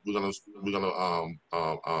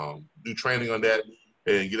do training on that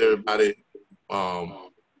and get everybody so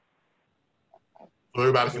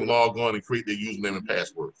everybody can log on and create their username and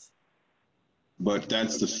passwords. But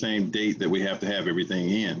that's the same date that we have to have everything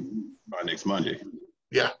in by next Monday.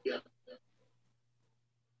 Yeah.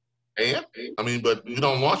 And but we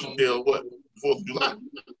don't launch until what? 4th of July.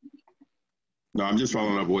 No, I'm just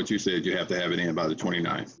following up what you said. You have to have it in by the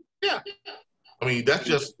 29th. Yeah. That's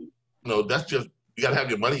just, you gotta have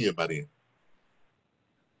your money in by then.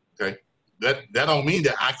 Okay. That don't mean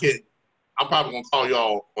that I can't. I'm probably gonna call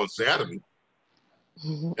y'all on Saturday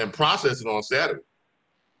and process it on Saturday.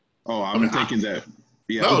 Oh, I'm thinking that.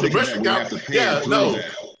 Yeah, no, I'm the thinking merchant account.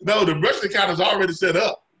 No, the merchant account is already set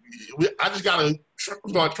up. I just gotta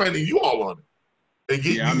start training you all on it and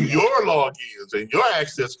get you your logins and your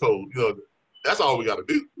access code. That's all we gotta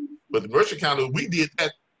do. But the merchant account, we did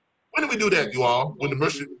that. When did we do that, you all? When the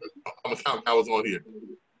merchant account I was on here.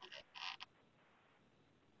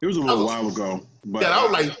 It was a little while ago. But yeah, that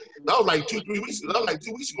was like 2 weeks. That was like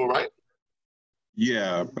 2 weeks ago, right?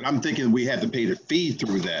 Yeah, but I'm thinking we had to pay the fee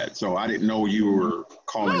through that, so I didn't know you were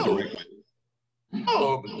calling directly.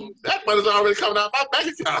 Oh, that money's already coming out of my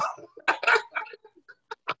bank account.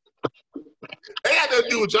 They had nothing to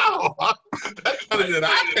do with y'all. That's money that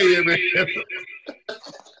I pay every.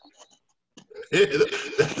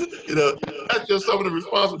 That's just some of the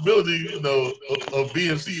responsibility, of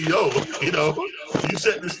being CEO. You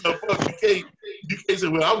set this stuff up. You can't say,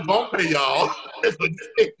 well, I'm gonna pay y'all.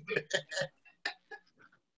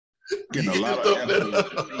 Getting a lot of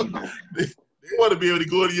they want to be able to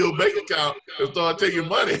go to your bank account and start taking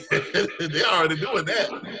money. They're already doing that.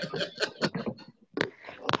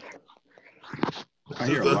 I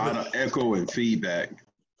hear a lot of echo and feedback.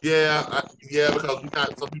 Yeah, because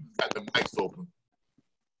some people got the mics open,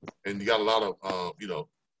 and you got a lot of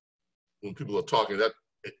when people are talking.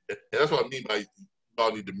 That's what I mean by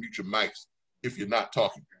y'all need to mute your mics if you're not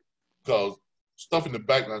talking, because stuff in the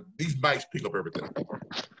background. These mics pick up everything.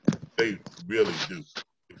 They really do.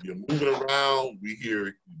 If you're moving around, we hear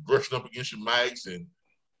you brushing up against your mics and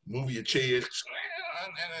moving your chairs.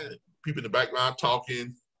 People in the background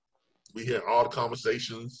talking. We hear all the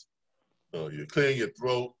conversations. You're clearing your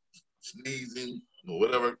throat, sneezing, or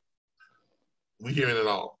whatever. We hearing it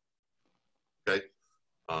all. Okay,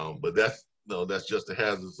 but that's that's just the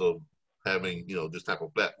hazards of having this type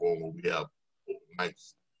of platform where we have open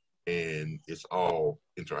mics and it's all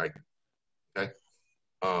interactive. Okay,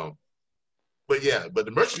 but yeah, but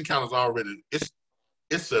the merchant account is already it's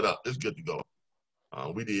set up. It's good to go.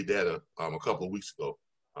 We did that a couple of weeks ago.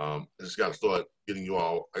 I just got to start getting you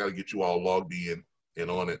all. I got to get you all logged in and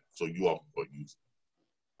on it so you all can start using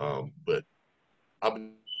it. But I'll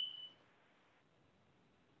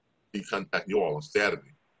be contacting you all on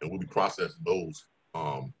Saturday, and we'll be processing those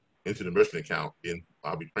into the merchant account. And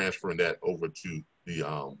I'll be transferring that over to the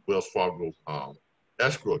Wells Fargo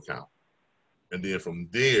escrow account, and then from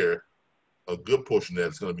there, a good portion of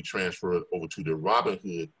that is going to be transferred over to the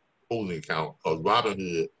Robinhood holding account, because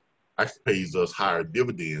Robinhood actually pays us higher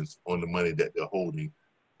dividends on the money that they're holding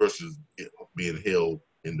versus it being held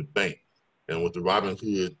in the bank. And with the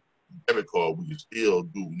Robinhood debit card, we can still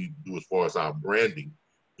do what we need to do as far as our branding,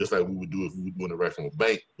 just like we would do if we were doing it right from a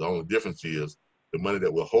bank. The only difference is the money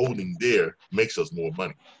that we're holding there makes us more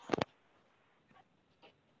money.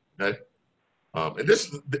 Okay? And that's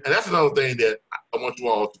another thing that I want you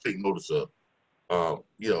all to take notice of.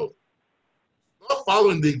 Start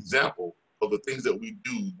following the example of the things that we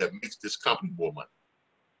do that makes this company more money.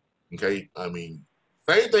 Okay? I mean,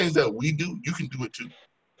 same things that we do, you can do it too.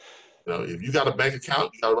 If you got a bank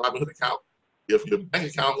account, you got a Robinhood account. If your bank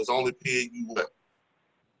account is only paying you what,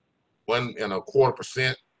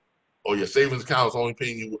 1.25%, or your savings account is only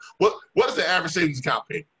paying you what does the average savings account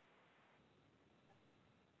pay?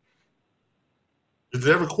 Is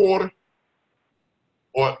it every quarter?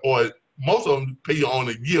 Or most of them pay you on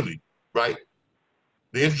a yearly, right?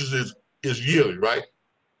 The interest is yearly, right?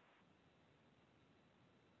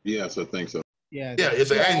 Yes, I think so. Yeah. Yeah,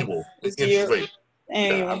 it's an annual interest rate.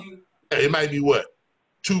 Annual. Yeah, it might be what?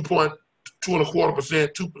 2.25%,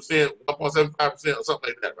 2%, 1.75%, or something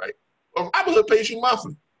like that, right? Well, Robinhood pays you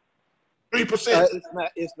monthly. 3%.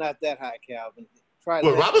 It's not that high, Calvin. Try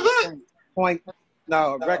What, Robinhood?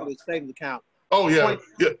 No, regular savings account. Oh yeah,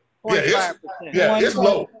 yeah. 0.5%. Yeah, it's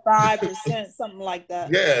low. 5%, something like that.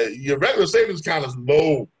 Yeah, your regular savings account is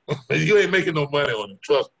low. You ain't making no money on it,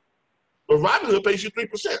 trust me. But Robinhood pays you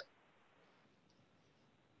 3%.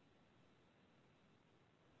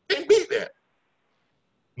 Can't beat that.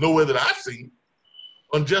 Nowhere that I've seen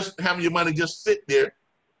on just having your money just sit there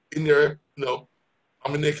in your,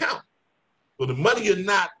 in the account. So the money you're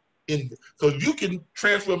not in, so you can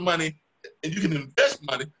transfer money and you can invest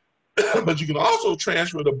money, but you can also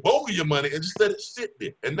transfer the bulk of your money and just let it sit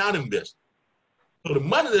there and not invest. So the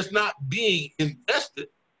money that's not being invested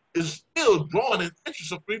is still drawing an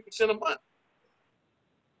interest of 3% a month.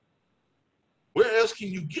 Where else can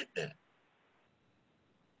you get that?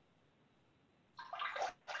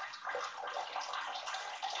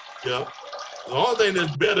 Yeah. The only thing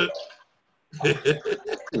that's better.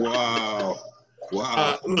 Wow.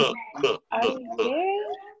 Look.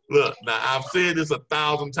 Now I've said this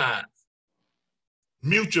 1,000 times.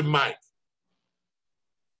 Mute your mic.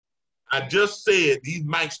 I just said these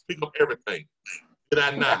mics pick up everything. Did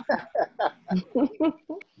I not?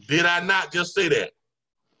 Did I not just say that?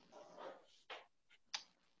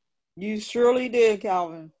 You surely did,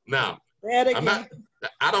 Calvin. Now,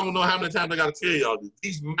 I don't know how many times I got to tell y'all this.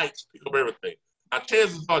 These mics pick up everything. Now,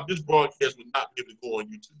 chances are this broadcast will not be able to go on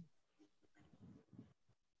YouTube.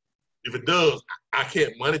 If it does, I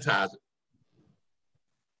can't monetize it.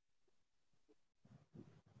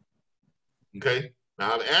 Okay?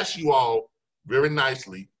 Now, I've asked you all very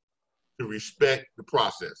nicely to respect the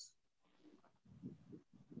process.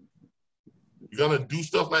 You're going to do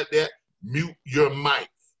stuff like that, mute your mic.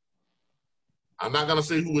 I'm not going to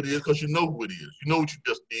say who it is because you know who it is. You know what you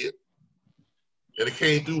just did. And it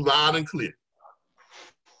came through loud and clear.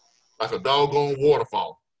 Like a doggone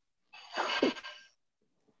waterfall.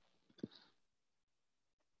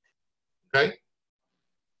 Okay?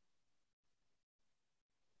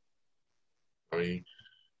 I mean,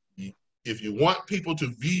 if you want people to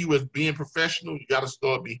view you as being professional, you got to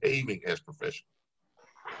start behaving as professional.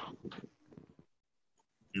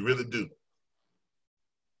 You really do.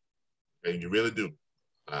 And you really do.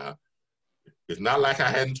 It's not like I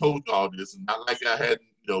hadn't told you all this. It's not like I hadn't,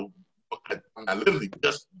 I literally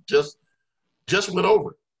just went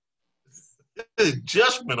over it.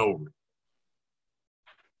 Just went over it.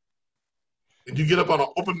 and you get up on an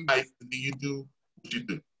open mic, and then you do what you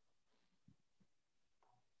do.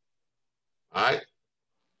 All right.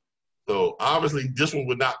 So obviously, this one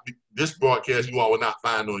would not be, this broadcast you all will not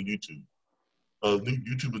find on YouTube.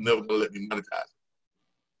 YouTube is never going to let me monetize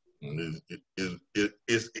it.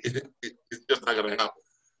 It's just not going to happen.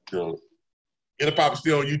 So it'll probably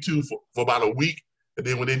stay on YouTube for about a week, and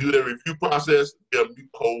then when they do their review process, they'll mute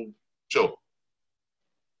the whole show.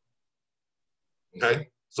 Okay?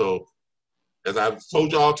 So as I've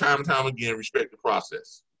told y'all time and time again, respect the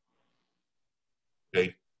process.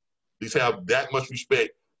 Okay? Please have that much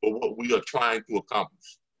respect for what we are trying to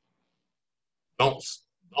accomplish. Don't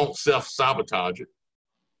self-sabotage it.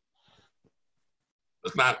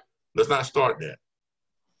 Let's not start that. I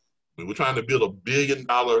mean, we're trying to build $1 billion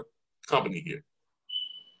company here.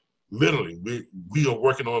 Literally, we are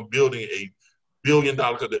working on building $1 billion.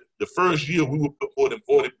 The first year we would put more than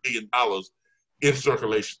 $40 billion in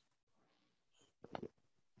circulation.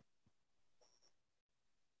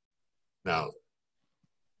 Now,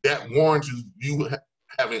 that warrants you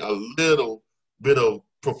having a little bit of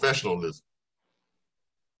professionalism.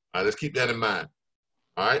 All right, let's keep that in mind.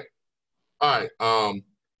 All right. All right.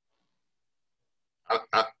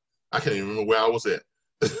 I can't even remember where I was at.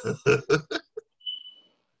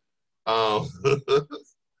 I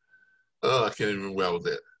can't even remember where I was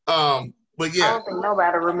at. But yeah. I don't think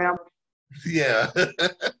nobody remember. Yeah.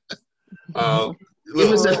 It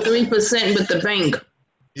was a 3% with the bank.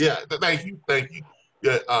 Yeah. Thank you.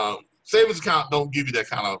 Yeah. Savings account don't give you that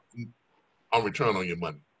kind of return on your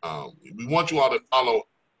money. We want you all to follow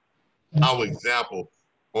our example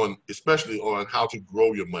on, especially on how to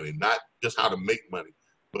grow your money, not just how to make money,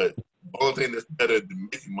 but the only thing that's better than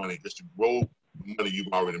making money is to grow the money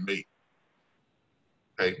you've already made.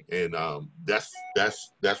 Okay, and that's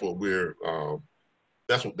what we're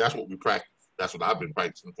that's what we practice. That's what I've been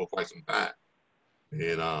practicing for quite some time.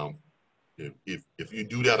 And if you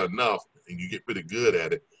do that enough and you get pretty good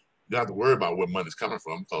at it, you don't have to worry about where money's coming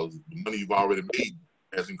from, because the money you've already made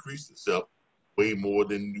has increased itself way more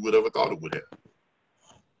than you would ever thought it would have.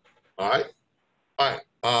 All right. All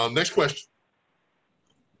right. Next question.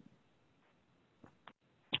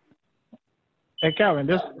 Hey, Calvin,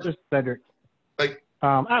 this is Cedric. Hey.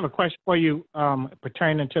 I have a question for you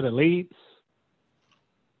pertaining to the leads.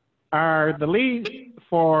 Are the leads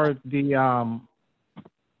for the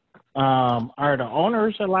are the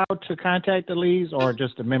owners allowed to contact the leads, or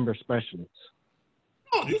just the member specialists?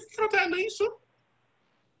 Oh, you can contact leads too.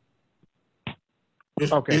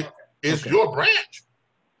 Okay. It's your branch.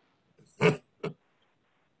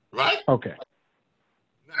 Right? Okay.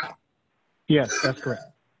 Now, yes, that's correct.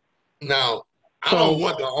 Now, I don't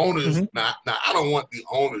want the owners. Now, I don't want the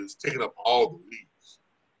owners taking up all the leads.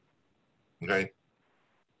 Okay.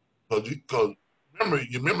 Because remember,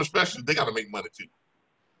 your member specialists, they got to make money too.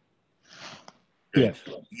 Okay? Yes.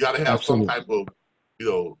 You got to have Absolutely. some type of,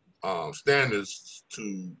 standards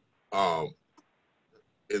to,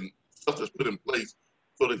 and stuff that's put in place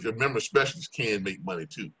so that your member specialists can make money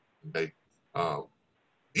too. Okay.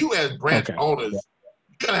 You as branch owners, you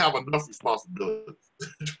gotta have enough responsibility.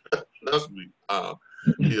 Trust me.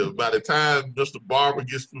 By the time Mr. Barber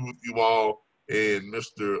gets through with you all and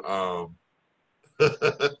Mr.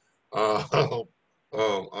 Mr.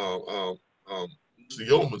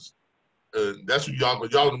 Yeomans, that's who y'all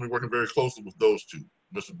gonna be working very closely with those two.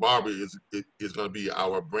 Mr. Barber is gonna be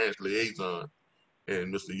our branch liaison,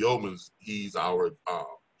 and Mr. Yeomans, he's our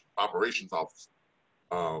operations officer.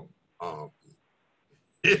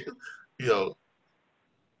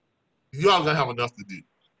 Y'all gonna have enough to do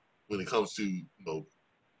when it comes to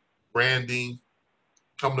branding,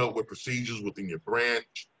 coming up with procedures within your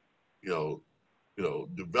branch,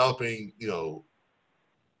 developing your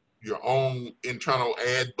own internal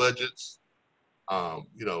ad budgets,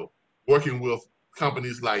 working with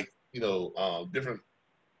companies like different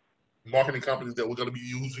marketing companies that we're gonna be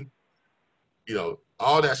using,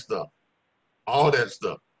 all that stuff.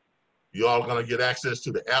 You all are going to get access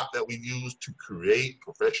to the app that we use to create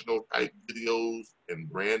professional type videos and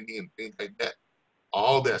branding and things like that.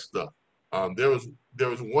 All that stuff. There was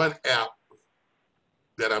one app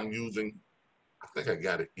that I'm using. I think I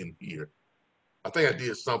got it in here. I think I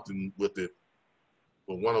did something with it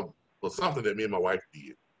for something that me and my wife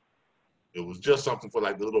did. It was just something for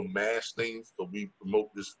like the little mask things. So we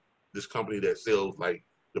promote this company that sells like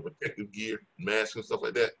the protective gear, masks and stuff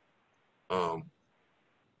like that.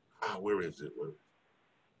 Where is it?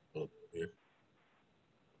 Here.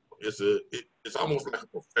 It's almost like a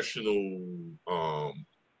professional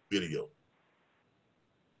video.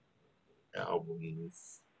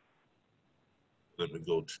 Albums. Let me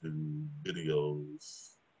go to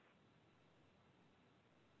videos.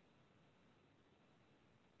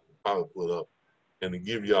 I'll pull it up and to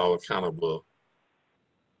give y'all a kind of a, I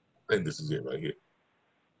think this is it right here.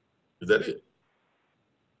 Is that it?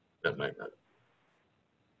 That might not.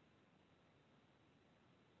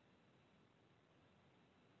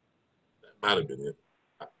 That might have been it.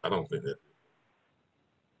 I don't think that's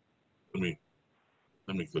it.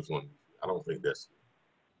 Let me click on. I don't think that's it.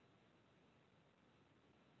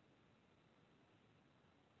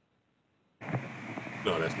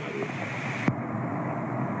 No, that's not it.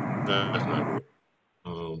 That's not it.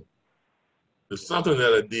 There's something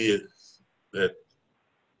that I did that,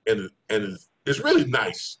 and it's really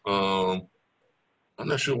nice. I'm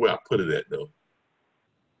not sure where I put it at though.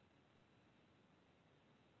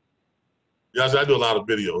 Guys, I do a lot of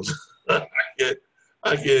videos.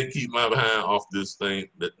 I can't keep my behind off this thing.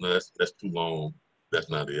 No, that's too long. That's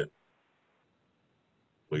not it.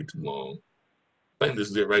 Way too long. I think this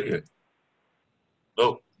is it right here.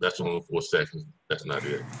 Nope, that's only 4 seconds. That's not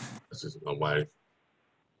it. That's just my wife.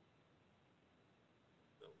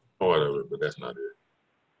 Part of it, but that's not it.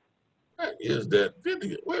 Where is that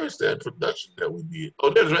video? Where is that production that we did? Oh,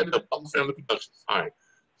 there's right there, Butler Family Productions. All right.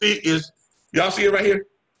 See, y'all see it right here?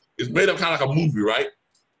 It's made up kind of like a movie, right?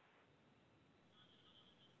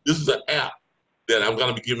 This is an app that I'm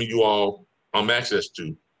going to be giving you all access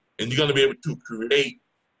to. And you're going to be able to create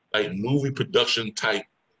like movie production type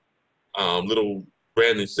little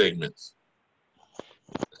branding segments.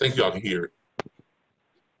 I think y'all can hear it.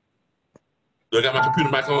 Do I got my computer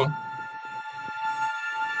mic on?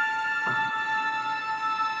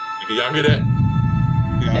 Can y'all hear that?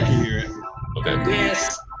 Yeah, I can hear it. Okay.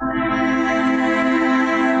 Yes.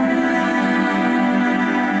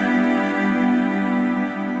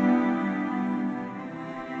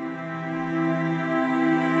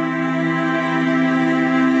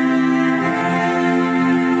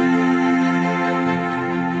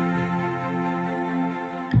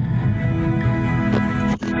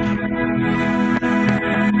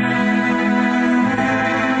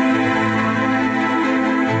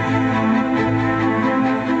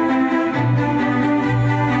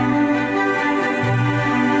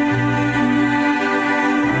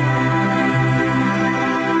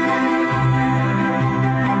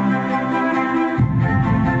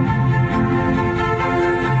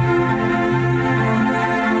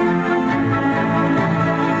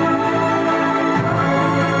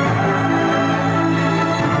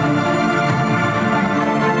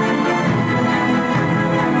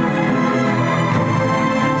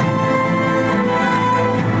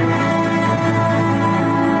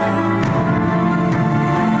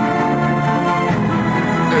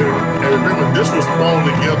 This was thrown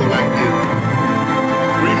together like in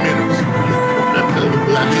 3 minutes. I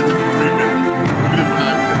did this in 3 minutes. We did 5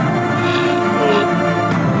 minutes. So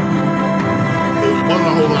there wasn't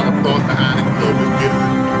a whole lot of thought behind it. Just get it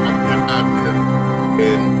in 5 minutes.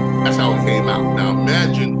 And that's how it came out. Now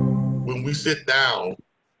imagine when we sit down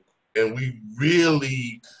and we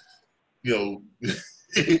really,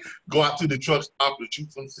 go out to the truck stop and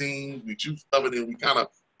shoot some scenes, we shoot stuff, and then we kind of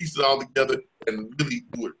piece it all together and really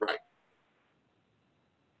do it right.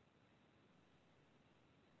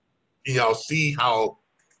 Can y'all see how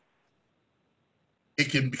it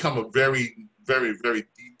can become a very, very, very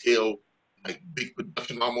detailed, like big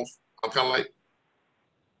production almost? I'm kind of like,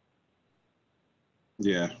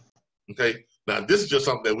 yeah. Okay. Now this is just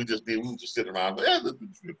something that we just did. We were just sitting around, let's do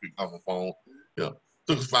this real quick on the phone.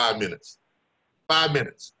 Took us 5 minutes. 5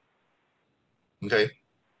 minutes. Okay.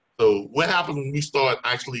 So what happens when we start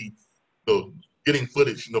actually, getting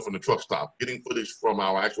footage, from the truck stop, getting footage from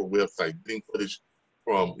our actual website, getting footage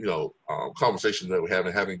from conversations that we're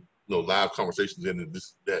having live conversations in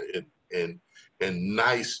this, that, and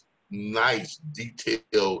nice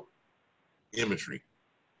detailed imagery.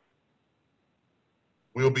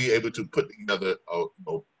 We'll be able to put together a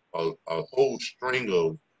whole string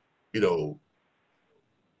of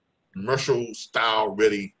commercial style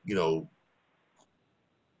ready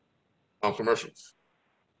commercials,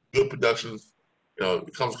 good productions.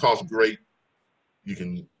 It comes across great. You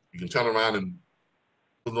can turn around and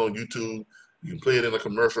put it on YouTube. You can play it in a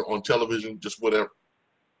commercial on television, just whatever.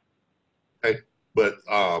 Okay, but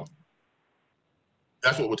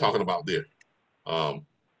that's what we're talking about there. And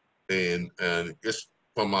it's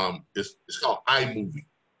from it's called iMovie.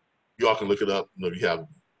 Y'all can look it up. If you have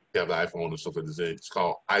the iPhone or something, it's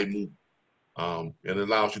called iMovie. And it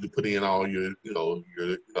allows you to put in all your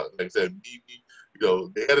like I said,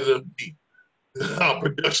 the editor me,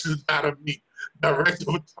 production designer me, director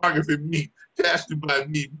of photography me, casting by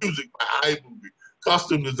me, music by iMovie,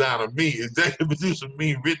 costume designer me, executive producer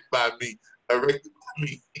me, written by me, directed by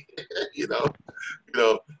me.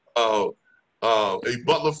 A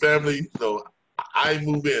Butler Family, I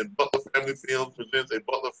Move In. Butler Family Films presents a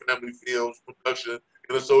Butler Family Films production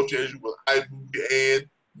in association with I Move In and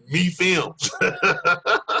Me Films.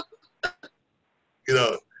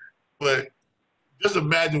 But just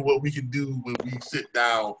imagine what we can do when we sit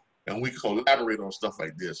down and we collaborate on stuff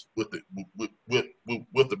like this with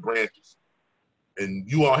the branches. And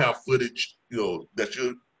you all have footage, that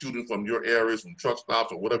you're shooting from your areas, from truck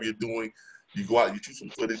stops or whatever you're doing. You go out, you shoot some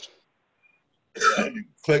footage, you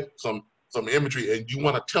click some imagery, and you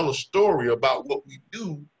want to tell a story about what we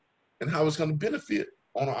do and how it's going to benefit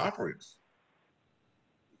on our operators.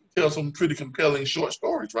 Tell some pretty compelling short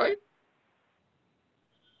stories, right?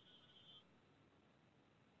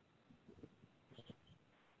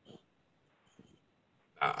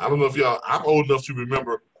 I don't know if y'all, I'm old enough to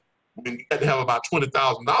remember when you had to have about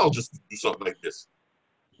 $20,000 just to do something like this.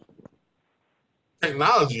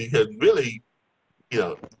 Technology has really,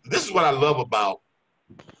 this is what I love about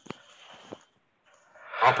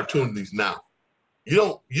opportunities now.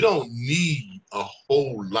 You don't need a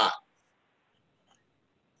whole lot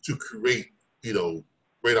to create,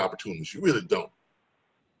 great opportunities. You really don't.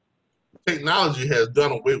 Technology has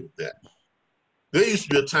done away with that. There used to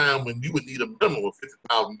be a time when you would need a minimum of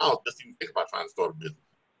 $50,000 just to even think about trying to start a business.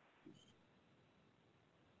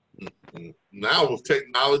 Now with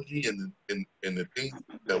technology and the things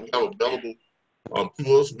that we have available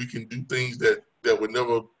to us, we can do things that were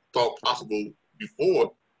never thought possible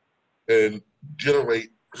before and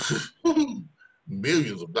generate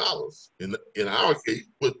millions of dollars. In our case,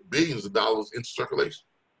 put billions of dollars into circulation.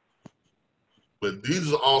 But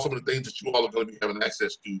these are all some of the things that you all are going to be having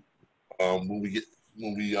access to when we get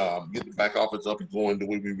the back office up and going the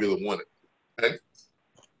way we really want it. Okay.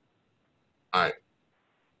 All right.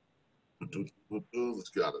 Let's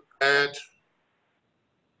get out of that.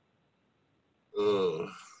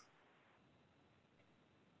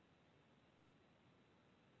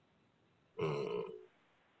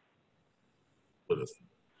 What is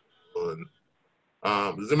fun?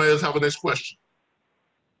 Does anybody else have a next question?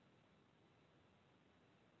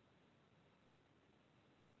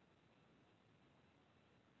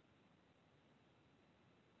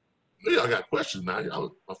 Y'all got questions now.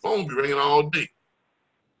 My phone be ringing all day.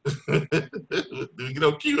 Do we get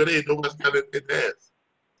on Q A? Nobody's got it in their ass.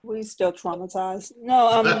 We still traumatized.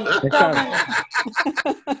 No, Calvin.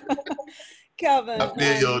 Calvin. I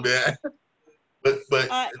feel you on that. But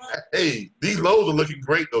hey, these lows are looking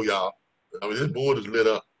great though, y'all. I mean, this board is lit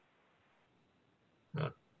up.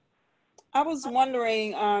 I was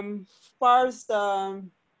wondering, as far as the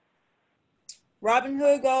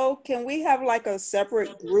Robinhood go, can we have like a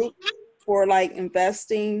separate group for like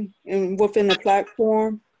investing within the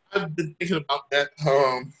platform? I've been thinking about that.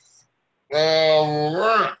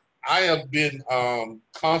 I have been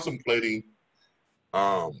contemplating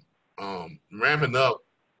ramping up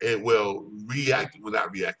and without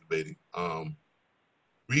reactivating,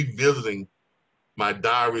 revisiting my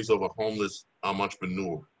Diaries of a Homeless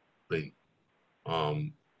Entrepreneur thing.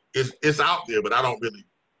 It's out there, but I don't really,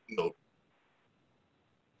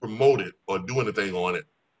 promote it or do anything on it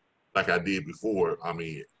like I did before. I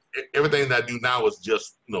mean, everything that I do now is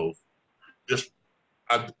just,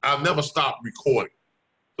 I've never stopped recording.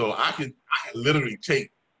 So I can literally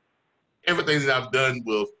take everything that I've done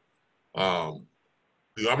with the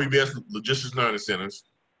Rbbs Logistics Learning Centers,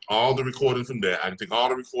 all the recordings from that. I can take all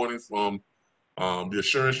the recordings from the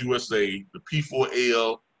Assurance USA, the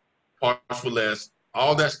P4L, Parts for Less,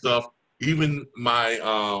 all that stuff. Even my,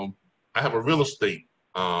 I have a real estate.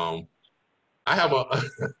 I have a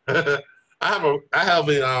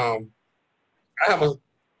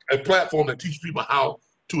platform that teaches people how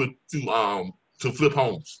to flip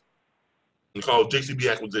homes. It's called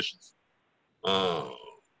JCB Acquisitions.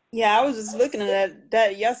 Yeah, I was just looking at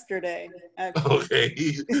that yesterday. Actually. Okay.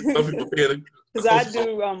 Some people pay because I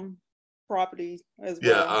do property as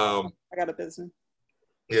well. Yeah. I got a business.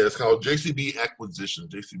 Yeah, it's called JCB Acquisitions.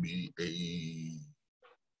 JCB.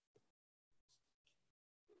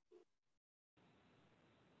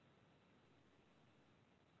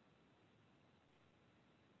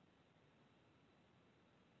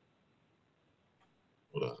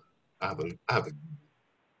 Hold on. I have to,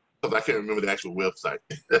 because I can't remember the actual website.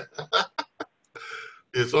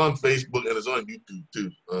 It's on Facebook and it's on YouTube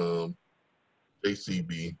too.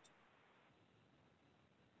 JCB.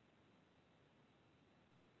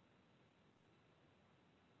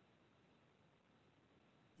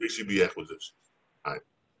 JCB Acquisitions. All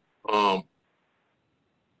right.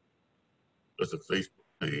 That's a Facebook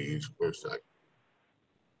page, website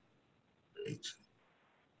page.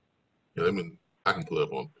 Yeah, I can pull it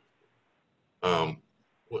up on Facebook.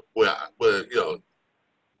 well, you know,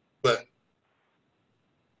 but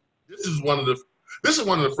this is one of the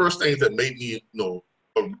first things that made me, you know,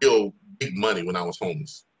 a real big money when I was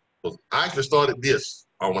homeless. So I actually started this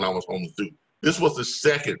when I was homeless too. This was the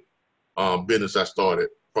second business I started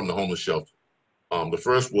from the homeless shelter. The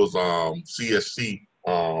first was CSC,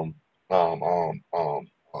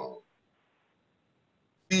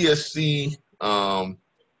 CSC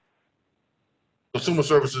Consumer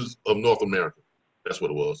Services of North America. That's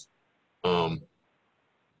what it was.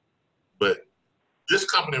 But this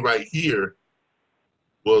company right here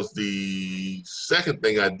was the second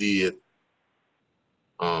thing I did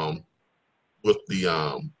with the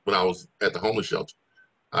when I was at the homeless shelter.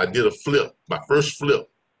 I did a flip. My first flip,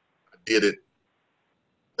 I did it.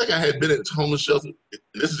 I think I had been at the homeless shelter.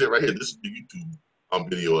 This is it right here. This is the YouTube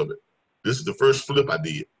video of it. This is the first flip I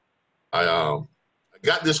did. I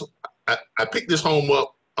got this. I picked this home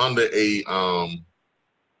up under an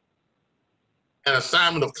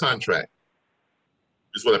assignment of contract.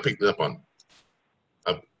 Is what I picked it up on.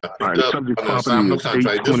 I picked it up on an assignment of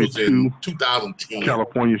contract. This was in 2010.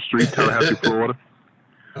 California Street, Tallahassee, Florida.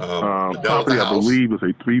 Property, I believe, is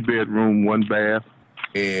a 3-bedroom, 1-bath,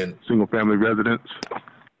 and single-family residence.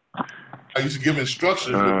 I used to give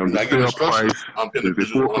instructions. The sale price is a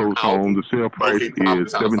foreclosed home. The sale price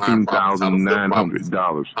is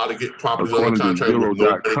 $17,900. According to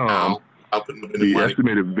Zillow.com, the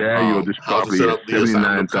estimated value of this property is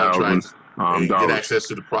 $79,000. Get access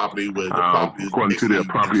to the property with the property according to their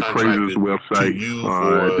property appraiser's website,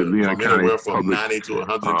 at the Leon County Public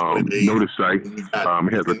Notice site,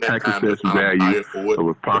 it has a tax assessed value of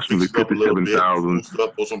approximately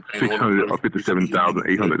 $57,600 or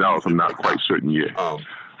 $57,800. I'm not quite certain yet.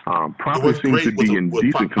 Property seems to be in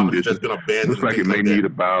decent condition. Looks like it may need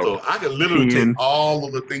about so I can literally take all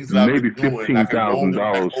of the things that maybe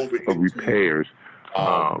 $15,000 of repairs.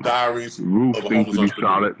 Diaries. Roof seems to be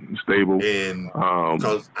solid and stable. And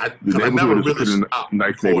the neighborhood is in a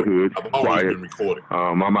nice neighborhood, quiet.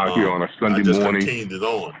 I'm out here on a Sunday morning.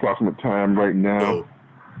 Approximate time right now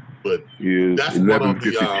is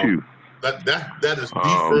 11:52. That is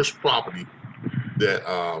the first property that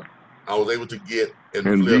I was able to get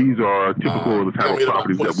and flip. These are typical of the type of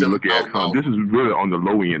properties that we look at. This is really on the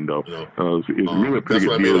low end though. It's really a pretty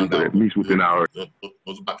good deal, but it meets within our. It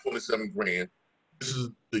was about 27 grand. This is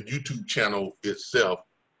the YouTube channel itself.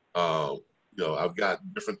 You know, I've got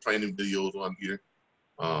different training videos on here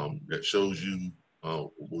that shows you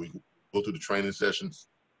we go through the training sessions.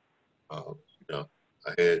 You know,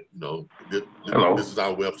 I had, you know, this is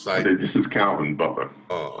our website. This is Calvin Butler,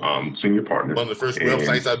 senior partner. One of the first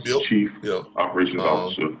websites I built. Chief Operations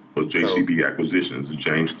Officer for JCB Acquisitions,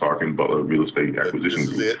 James Clark and Butler Real Estate Acquisition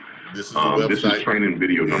Group. This is the website. This is training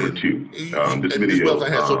video number 2. This video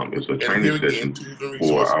is a training session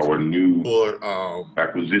for our new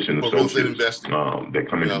acquisition associates that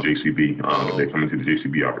come into JCB. That come into the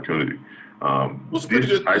JCB opportunity. This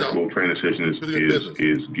actual training session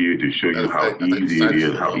is geared to show you how easy it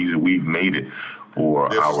is, how easy we've made it for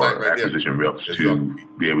our acquisition reps to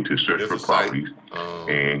be able to search for properties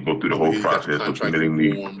and go through the whole process of submitting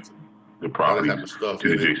the properties to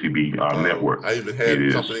the JCB network. I even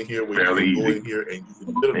had something in here where fairly you can go easy. in here and you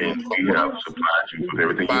can literally And we have supplied you with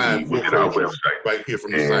everything you need within our website. Right here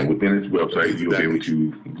from the and site. within this website, you'll be able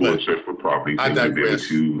to go and search for properties. And you'll be able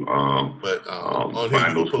to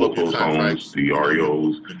find those foreclosed homes, the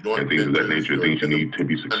REOs, and things of that nature, things you need to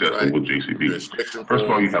be successful with JCB. First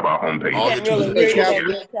of all, you have our homepage.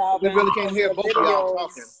 We really can't hear both of y'all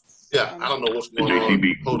talking. Yeah, I don't know what's going on.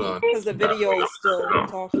 Hold on. Because the video is still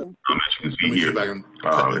talking. As you can see here, and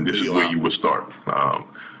this is where you will start.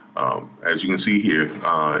 As you can see here,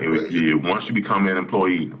 once you become an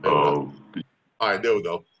employee of... All right, there we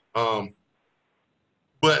go.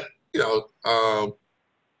 But, you know,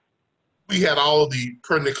 we had all of the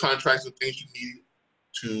pertinent contracts and things you needed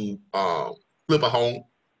to flip a home,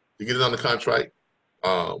 to get it on the contract.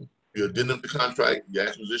 Your addendum to contract, your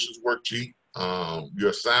acquisitions worksheet,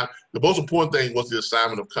 your assignment. The most important thing was the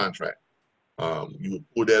assignment of contract. You would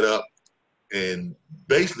pull that up, and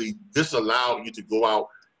basically this allowed you to go out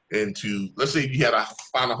and to, let's say you had to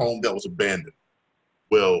find a home that was abandoned.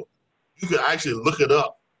 Well, you could actually look it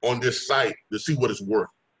up on this site to see what it's worth.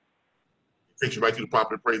 It takes you right to the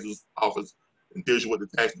property appraiser's office and tells you what the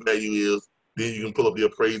tax value is. Then you can pull up the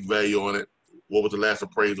appraised value on it. What was the last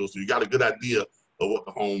appraisal? So you got a good idea of what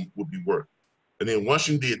the home would be worth. And then once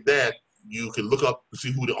you did that, you can look up to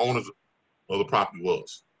see who the owners of the property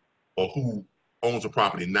was, or who owns the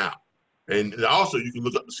property now. And also you can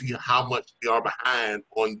look up to see how much they are behind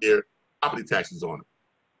on their property taxes on it.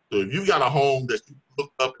 So if you got a home that you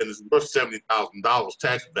looked up and is worth $70,000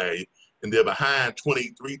 tax value, and they're behind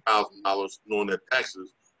 $23,000 on their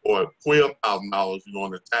taxes, or $12,000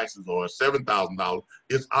 on their taxes, or $7,000,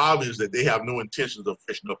 it's obvious that they have no intentions of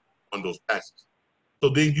catching up on those taxes. So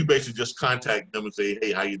then you basically just contact them and say,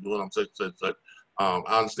 hey, how you doing? I'm such and such. I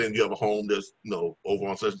understand you have a home that's over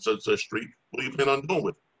on such and such street. What do you plan on doing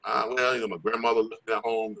with it? Well, my grandmother left that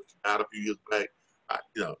home. She died a few years back. I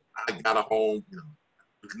got a home.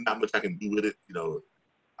 There's not much I can do with it.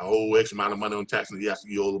 I owe X amount of money on taxes. Yes,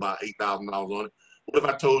 you owe about $8,000 on it. What if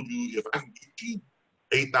I told you if I can get you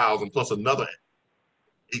 $8,000 plus another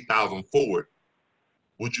 $8,000 forward,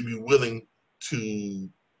 would you be willing to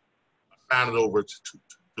sign it over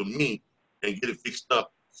to me and get it fixed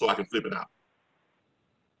up so I can flip it out?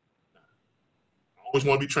 I always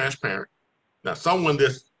want to be transparent. Now, someone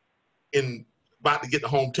that's about to get the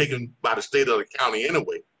home taken by the state or the county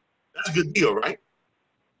anyway, that's a good deal, right?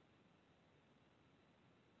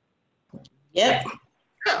 Yep.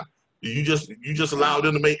 Yeah. You just allow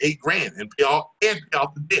them to make $8,000 and pay off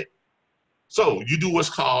the debt. So you do what's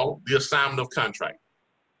called the assignment of contract.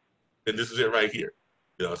 And this is it right here.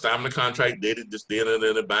 Assignment of contract dated this then and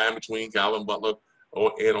then by and between Calvin Butler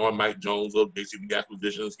or Mike Jones of JCB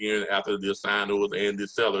Acquisitions here and after the assignors and the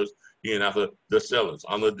sellers here and after the sellers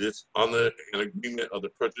under an agreement of the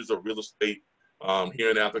purchase of real estate here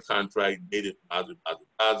and after contract dated by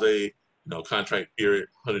the contract period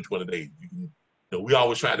 120 days. We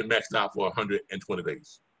always try to max out for 120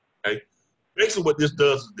 days. Okay. Basically, what this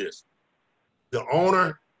does is this: the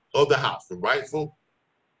owner of the house, the rightful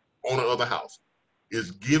owner of the house,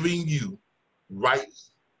 is giving you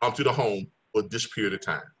rights onto the home for this period of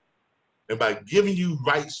time. And by giving you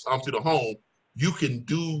rights onto the home, you can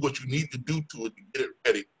do what you need to do to it to get it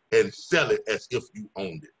ready and sell it as if you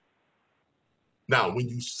owned it. Now, when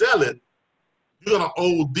you sell it, you're going to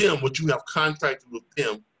owe them what you have contracted with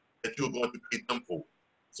them that you're going to pay them for.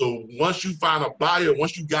 So once you find a buyer,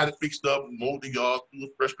 once you got it fixed up, mowed the yard, do a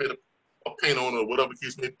fresh paint on it, or whatever the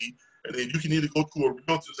case may be, and then you can either go to a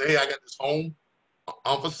realtor and say, hey, I got this home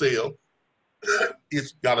on for sale.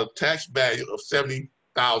 It's got a tax value of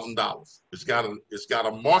 $70,000. It's got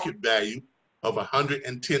a market value of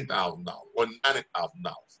 $110,000 or $90,000.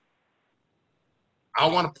 I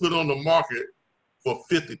want to put on the market for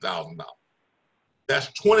 $50,000.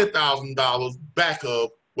 That's $20,000 back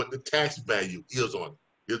of what the tax value is on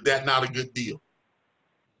it. Is that not a good deal?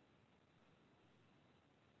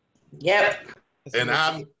 Yep. And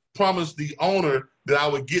I promised the owner that I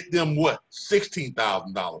would get them what?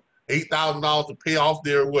 $16,000. $8,000 to pay off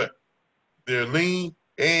their what? Their lien,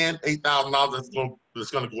 and $8,000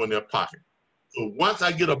 that's going to go in their pocket. So once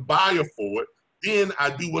I get a buyer for it, then I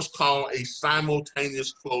do what's called a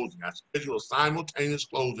simultaneous closing. I schedule a simultaneous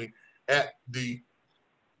closing at the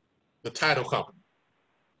title company,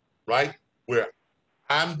 right? Where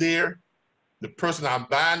I'm there, the person I'm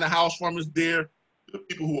buying the house from is there, the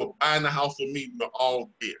people who are buying the house from me are all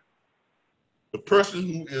there. The person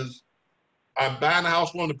who is I'm buying the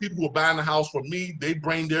house from, the people who are buying the house from me, they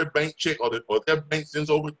bring their bank check or their bank sends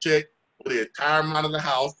over a check for the entire amount of the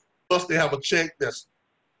house. Plus they have a check it's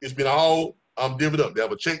been all divvied up. They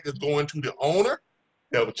have a check that's going to the owner.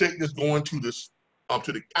 They have a check that's going to the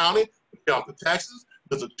county to pay off the taxes.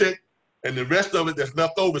 There's a check, and the rest of it that's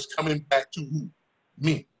left over is coming back to who?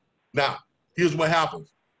 Me. Now, here's what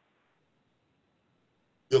happens.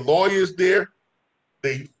 The lawyer is there.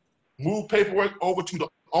 They move paperwork over to the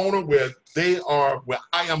owner where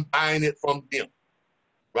I am buying it from them,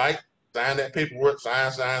 right? Sign that paperwork, sign.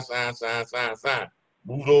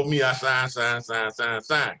 Move it over me, I sign.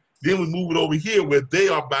 Then we move it over here where they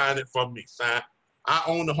are buying it from me, sign. I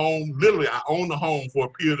own the home, literally I own the home for a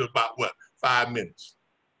period of about what, 5 minutes.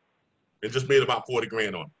 It just made about 40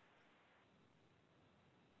 grand on it.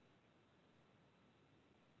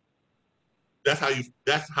 That's how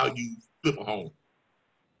you flip a home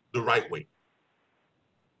the right way.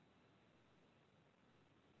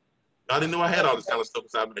 I didn't know I had all this kind of stuff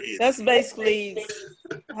inside my head. That's basically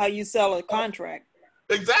how you sell a contract.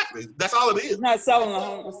 Exactly. That's all it is. It's not selling a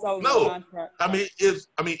home, it's selling a contract. It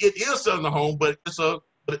is selling a home, but it's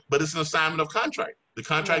an assignment of contract. The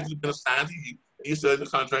contract has been assigned to you, and you sell the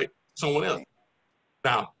contract to someone else.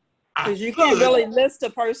 Now, because you can't really list a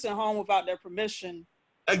person home without their permission.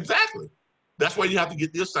 Exactly. That's why you have to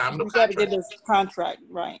get the assignment of contract. You got to get this contract,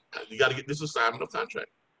 right. You got to get this assignment of contract.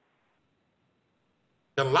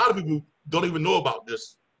 And a lot of people don't even know about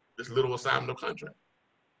this little assignment of contract.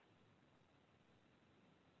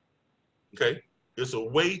 Okay? It's a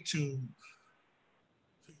way to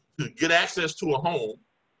get access to a home,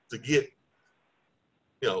 to get,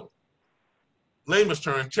 layman's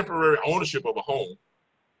terms, temporary ownership of a home.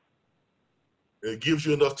 And it gives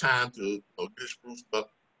you enough time to get it spruced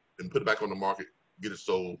up and put it back on the market, get it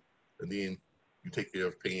sold, and then you take care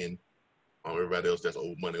of paying everybody else that's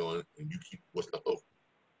owed money on it, and you keep what's left over.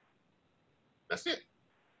 That's it.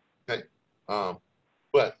 Okay.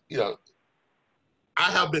 But I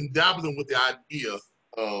have been dabbling with the idea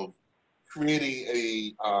of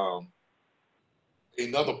creating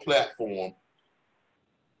another platform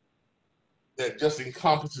that just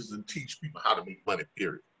encompasses and teach people how to make money,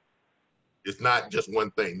 period. It's not just one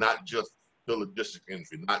thing, not just the logistics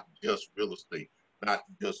industry, not just real estate, not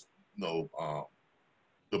just the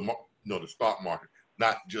stock market,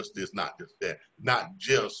 not just this, not just that, not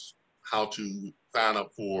just how to sign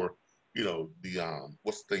up for the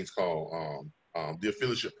what's the things called the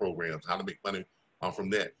affiliate programs, how to make money from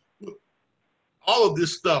that. But all of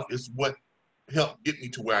this stuff is what helped get me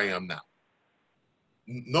to where I am now.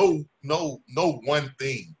 No one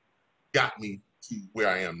thing got me to where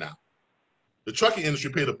I am now. The trucking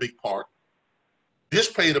industry played a big part. This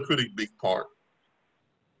played a pretty big part,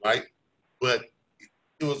 right? But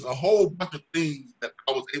it was a whole bunch of things that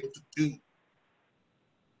I was able to do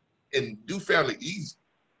and do fairly easy,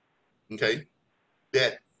 okay,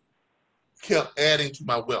 that kept adding to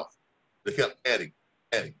my wealth. They kept adding.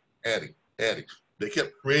 They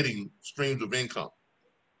kept creating streams of income.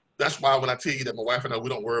 That's why when I tell you that my wife and I, we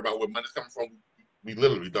don't worry about where money's coming from, we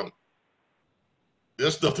literally don't.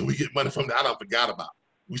 There's stuff that we get money from that I don't forgot about.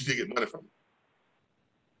 We still get money from it.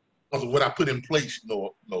 Because of what I put in place,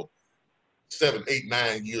 7, 8,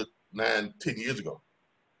 9 years, 10 years ago.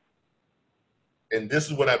 And this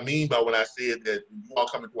is what I mean by when I said that when you all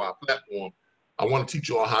come into our platform, I want to teach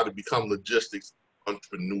you all how to become logistics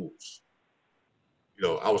entrepreneurs.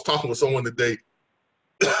 I was talking with someone today,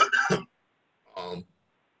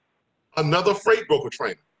 another freight broker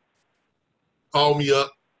trainer called me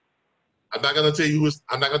up. I'm not gonna tell you his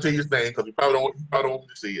name because you probably don't want me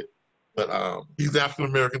to see it. But he's African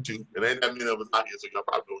American too. It ain't that many of us out here, so y'all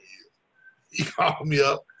probably know who he is. He called me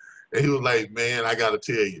up and he was like, "Man, I gotta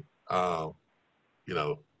tell you, I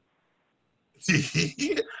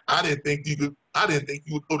didn't think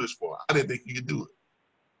you would go this far. I didn't think you could do it.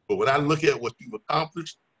 But when I look at what you've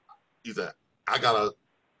accomplished," he said, I gotta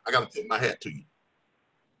tip my hat to you.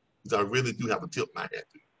 He said, "I really do have to tip my hat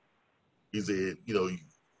to you." He said,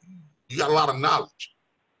 you got a lot of knowledge,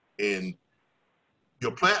 and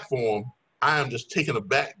your platform, I am just taken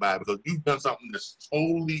aback by it because you've done something that's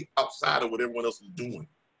totally outside of what everyone else is doing,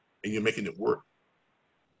 and you're making it work.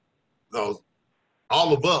 Because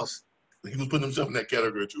all of us, he was putting himself in that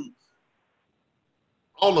category too,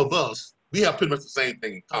 all of us, we have pretty much the same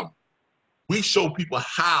thing in common. We show people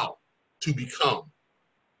how to become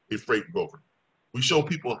a freight broker. We show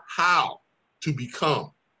people how to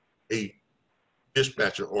become a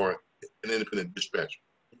dispatcher or an independent dispatcher.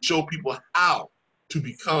 We show people how to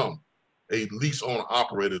become a lease owner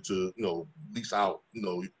operator to lease out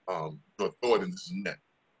your authority and this and that.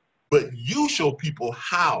 But you show people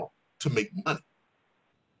how to make money.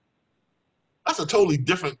 That's a totally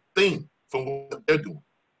different thing from what they're doing.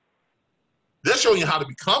 They're showing you how to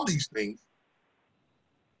become these things,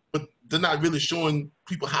 but they're not really showing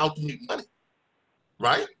people how to make money,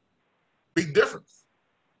 right? Big difference.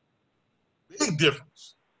 Big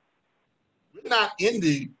difference. We're not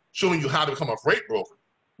into showing you how to become a freight broker.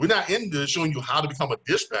 We're not into showing you how to become a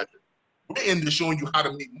dispatcher. We're into showing you how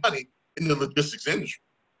to make money in the logistics industry.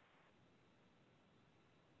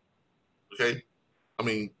 Okay? I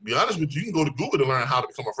mean, to be honest with you, you can go to Google to learn how to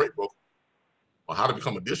become a freight broker or how to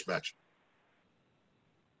become a dispatcher.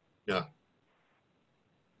 Yeah.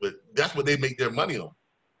 But that's what they make their money on.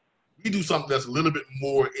 We do something that's a little bit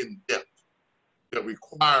more in depth, that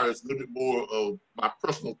requires a little bit more of my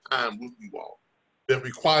personal time with you all, that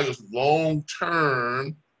requires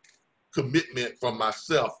long-term commitment from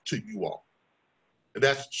myself to you all. And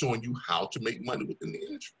that's showing you how to make money within the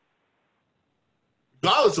industry.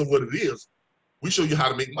 Regardless of what it is, we show you how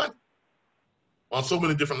to make money on so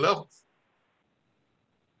many different levels.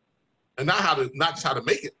 And not just how to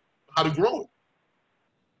make it, but how to grow it,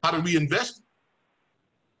 how to reinvest it,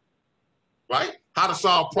 right? How to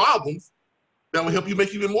solve problems that will help you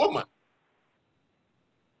make even more money.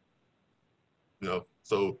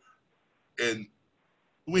 So, and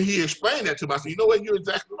when he explained that to me, I said, you know what, you're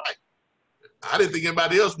exactly right. I didn't think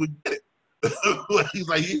anybody else would get it. He's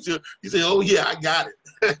like, he said, oh yeah, I got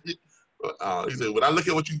it. He said, when I look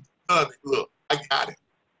at what you've done, look, I got it.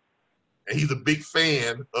 And he's a big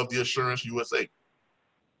fan of the Assurance USA.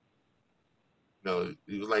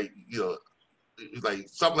 He was like, it's like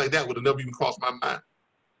something like that would have never even crossed my mind.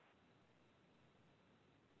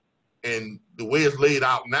 the way it's laid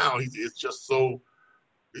out now, it's just so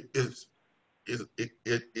it's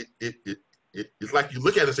like you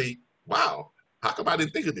look at it and say, wow, how come I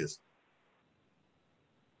didn't think of this?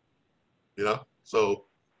 You know, so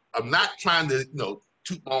I'm not trying to,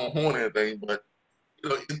 toot my own horn or anything, but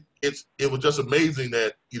it was just amazing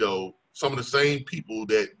that, some of the same people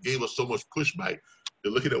that gave us so much pushback,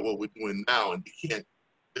 they're looking at what we're doing now, and they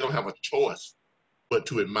don't have a choice but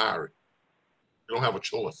to admire it. They don't have a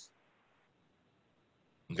choice.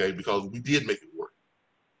 Okay, because we did make it work.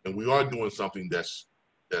 And we are doing something that's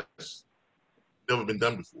never been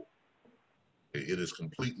done before. It is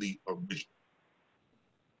completely original.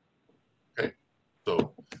 Okay,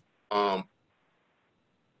 so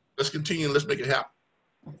let's continue and let's make it happen.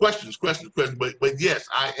 Questions. But yes,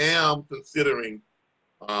 I am considering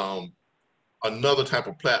another type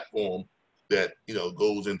of platform that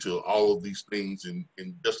goes into all of these things and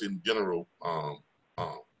just in general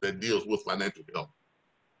that deals with financial health.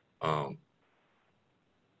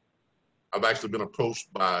 I've actually been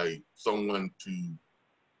approached by someone to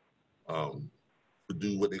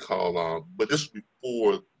do what they call, but this was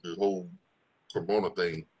before the whole Corona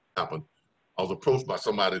thing happened. I was approached by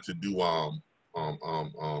somebody to do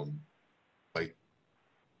like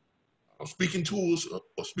speaking tours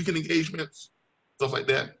or speaking engagements, stuff like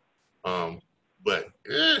that. But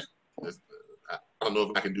I don't know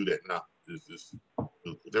if I can do that now.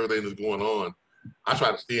 With everything that's going on, I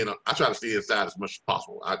try to stay inside as much as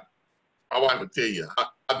possible. My wife would tell you,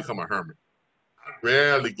 I become a hermit. I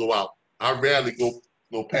rarely go out. I rarely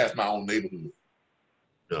go past my own neighborhood.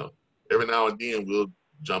 Every now and then we'll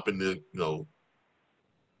jump in the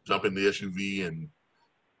SUV and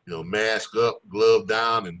mask up, glove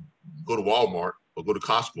down, and go to Walmart or go to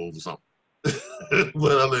Costco or something.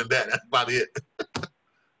 But other than that, that's about it. That's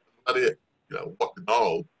about it. Walk the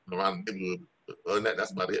dog around the neighborhood. Other than that,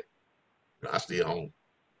 that's about it. I stay at home.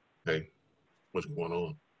 Okay, what's going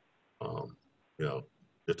on?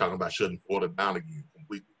 They're talking about shutting Florida down again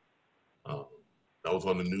completely. That was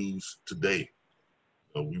on the news today.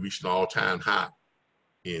 We reached an all-time high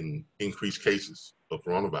in increased cases of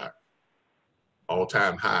coronavirus.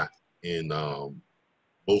 All-time high in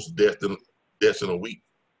most deaths in a week,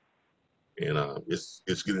 and it's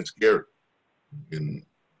getting scary. And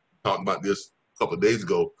talking about this a couple of days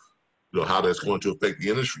ago, how that's going to affect the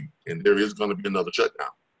industry, and there is going to be another shutdown.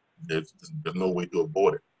 There's no way to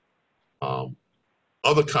avoid it.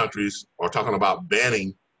 Other countries are talking about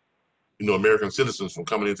banning, American citizens from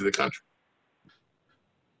coming into the country.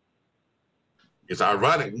 It's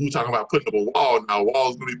ironic. We were talking about putting up a wall. Now, a wall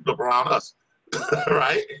is going to be put up around us,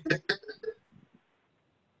 right?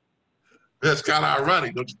 That's kind of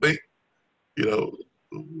ironic, don't you think?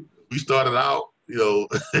 We started out,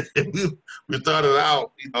 we started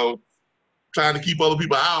out, trying to keep other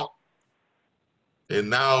people out, and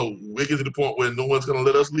now we're getting to the point where no one's going to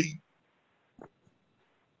let us leave.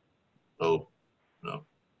 So,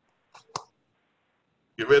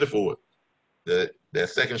 get ready for it. That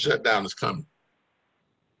second shutdown is coming.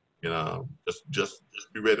 Just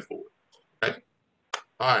be ready for it. Okay.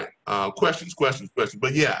 All right. Questions.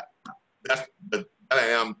 But yeah, that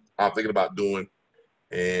I'm thinking about doing.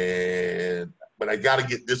 But I got to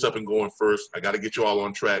get this up and going first. I got to get you all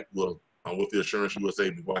on track with the Assurance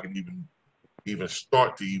USA before I can even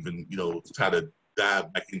start to try to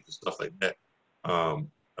dive back into stuff like that.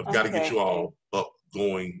 I've got to get you all up,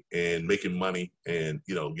 going, and making money, and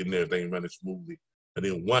getting everything running smoothly. And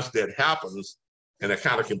then once that happens, and I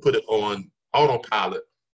kind of can put it on autopilot,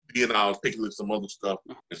 then I'll take a look at some other stuff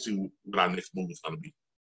and see what our next move is going to be.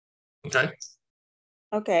 Okay.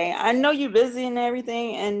 Okay, I know you're busy and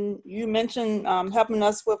everything, and you mentioned helping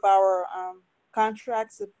us with our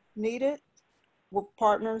contracts if needed with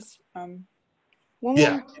partners.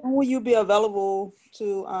 When will you be available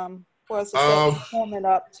to for us to set appointment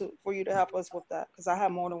up for you to help us with that? Because I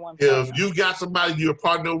have more than one partner. If you got somebody you're a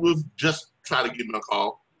partner with, just try to give me a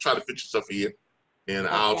call. Try to fit yourself in, and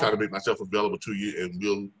I'll try to make myself available to you, and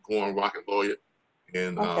we'll go on Rocket Lawyer.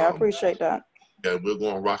 And I appreciate that. Yeah, we'll go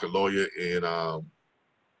on Rocket Lawyer, and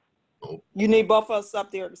you need both of us up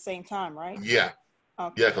there at the same time, right? Yeah.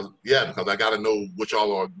 Okay. Because I got to know what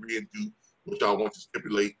y'all are agreeing to, what y'all want to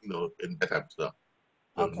stipulate, and that type of stuff.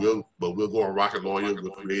 But we'll go on Rocket Lawyer.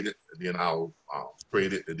 We'll create it, and then I'll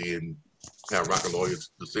create it, and then have Rocket Lawyer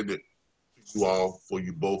to send it to you all for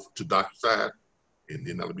you both to DocuSign, and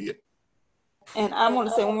then that'll be it. And I want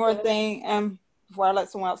to say one more thing before I let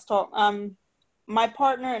someone else talk. My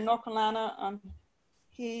partner in North Carolina,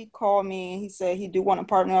 he called me and he said he do want to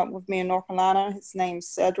partner up with me in North Carolina. His name's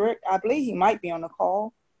Cedric. I believe he might be on the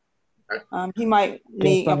call. He might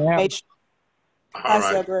need information. Hi,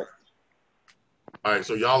 Cedric. All right,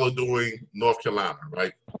 so y'all are doing North Carolina,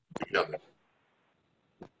 right? Together.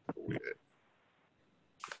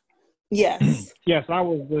 Yes. Yes, I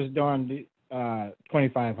was just doing the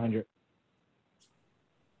 2,500.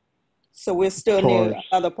 So we're still need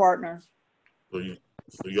another partner. So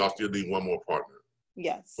y'all still need one more partner.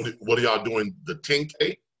 Yes. What are y'all doing? The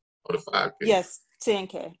 10K or the 5K? Yes,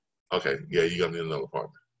 10K. Okay, yeah, you're gonna need another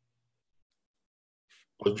partner.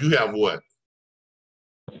 But you have what?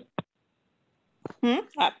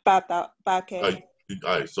 5K.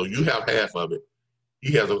 All right, so you have half of it.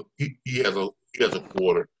 He has a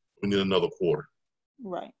quarter. We need another quarter.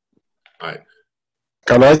 Right. All right.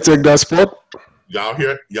 Can I take that spot? Y'all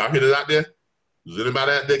hear that out there? Does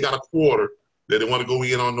anybody out there got a quarter that they want to go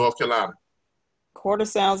in on North Carolina? Quarter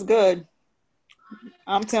sounds good.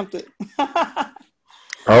 I'm tempted. All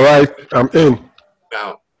right, I'm in.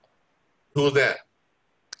 Now, who's that?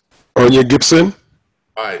 Onya Gibson.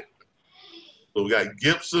 All right. So we got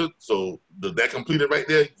Gibson. So does that complete it right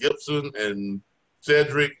there? Gibson and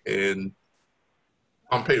Cedric and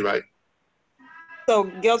Pompey, right? So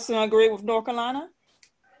Gibson agree with North Carolina?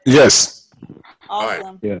 Yes. Awesome. All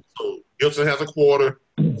right. Yeah. So Gibson has a quarter,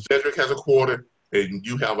 Cedric has a quarter, and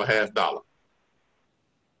you have a $50.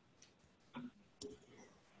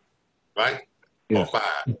 Right? Yeah. Or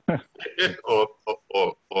five. or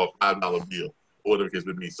 $5 bill, or whatever it is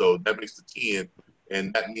with me. So that makes the 10,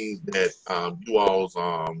 and that means that you all's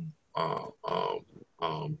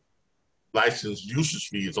license usage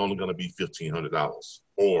fee is only going to be $1,500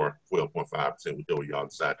 or 12.5%, whichever y'all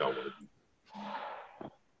decide y'all want to do.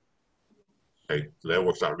 Okay, so that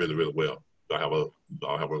works out really, really well.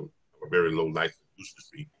 Y'all have a very low license usage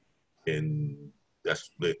fee, and that's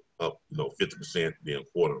split up, 50%, then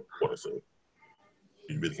quarter. So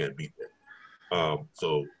you really can't beat that.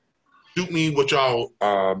 So shoot me what y'all,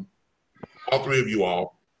 all three of you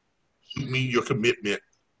all, shoot me your commitment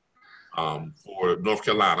for North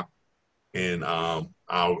Carolina, and I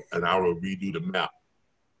will redo the map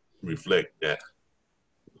to reflect that.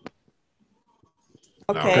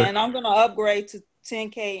 Okay, and I'm gonna upgrade to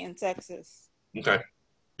 10K in Texas. Okay.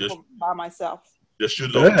 Just by myself. Just shoot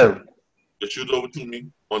it over. Just shoot it over to me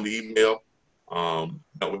on the email.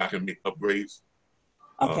 That way I can make upgrades.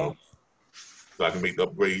 Okay. So I can make the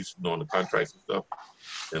upgrades, on the contracts and stuff,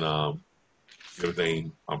 and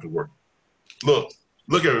everything to work. Look,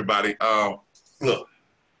 everybody. Look,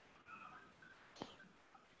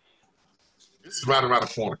 this is right around the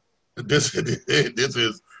corner. This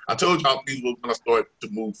is. I told y'all things were going to start to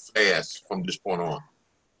move fast from this point on,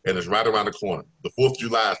 and it's right around the corner. The 4th of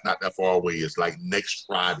July is not that far away. It's like next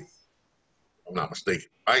Friday, if I'm not mistaken.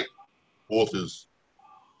 Right? 4th is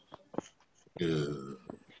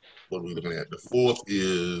what are we looking at? The 4th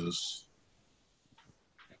is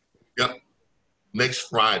next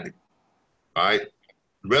Friday. All right.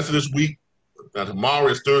 The rest of this week, tomorrow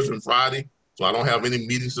is Thursday and Friday, so I don't have any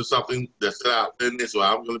meetings or something that's set out in there. So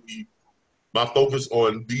I'm going to be my focus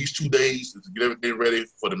on these 2 days is to get everything ready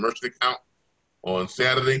for the merchant account on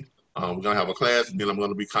Saturday. We're going to have a class, and then I'm going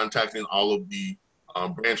to be contacting all of the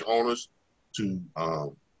branch owners to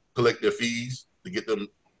collect their fees to get them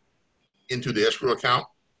into the escrow account.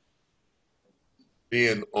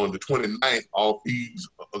 Then on the 29th, all fees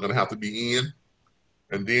are going to have to be in.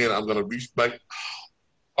 And then I'm going to reach back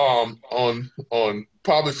on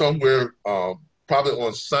probably somewhere, probably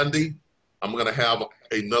on Sunday, I'm going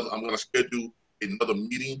to schedule another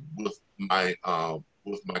meeting with my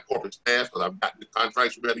corporate staff, because I've got the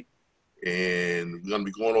contracts ready, and we're going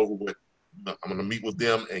to be going over I'm going to meet with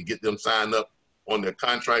them and get them signed up on their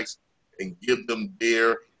contracts and give them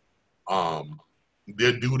their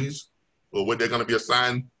duties or what they're going to be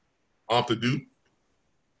assigned to do,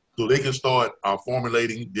 so they can start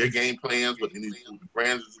formulating their game plans, what they need to do with the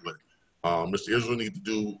branches, what Mr. Israel needs to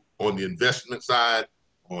do on the investment side,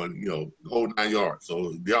 on the whole 9 yards.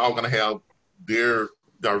 So they're all going to have their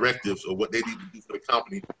directives of what they need to do for the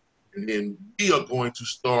company, and then we are going to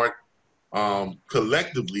start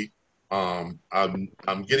collectively. I'm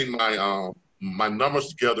getting my numbers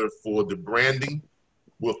together for the branding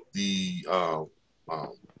with the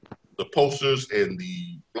posters and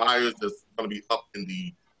the flyers that's going to be up in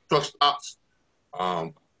the truck stops.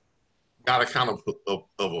 Got a kind of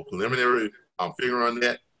a preliminary figure on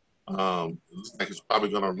that. It looks like it's probably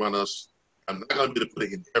going to run us. I'm not going to be able to put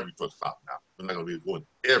it in every truck stop now. We're not going to be going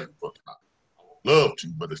to every truck stop. I would love to,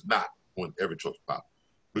 but it's not going to every truck stop.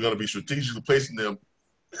 We're going to be strategically placing them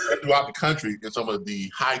throughout the country in some of the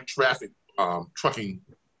high traffic trucking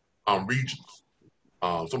regions.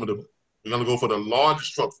 We're going to go for the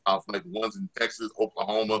largest truck stops, like the ones in Texas,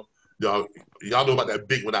 Oklahoma. Y'all know about that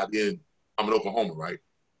big one out there in Oklahoma, right?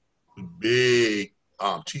 big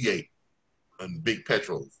TA and big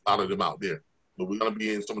petros, a lot of them out there. But we're gonna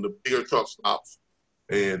be in some of the bigger truck stops,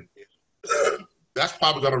 and that's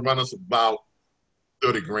probably gonna run us about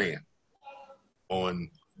 30 grand on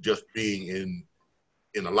just being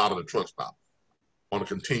in a lot of the truck stops on a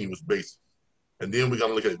continuous basis. And then we're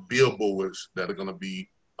gonna look at billboards that are gonna be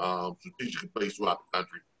strategically placed throughout the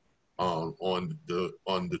country on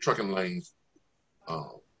the trucking lanes,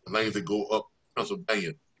 the lanes that go up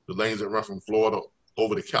Pennsylvania, the lanes that run from Florida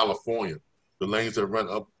over to California, the lanes that run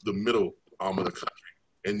up the middle of the country,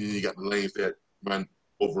 and then you got the lanes that run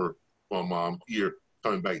over from here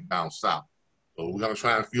coming back down south. So we're gonna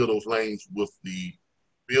try and fill those lanes with the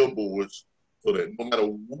billboards so that no matter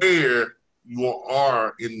where you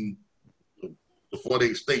are in the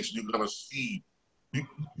 48 states, you're gonna see, you're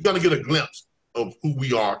gonna get a glimpse of who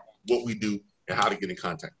we are, what we do, and how to get in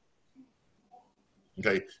contact.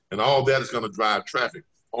 Okay, and all that is gonna drive traffic.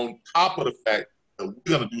 On top of the fact that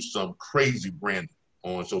we're gonna do some crazy branding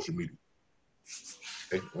on social media.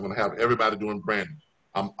 Okay, I'm gonna have everybody doing branding.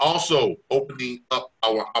 I'm also opening up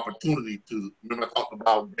our opportunity to, remember I talked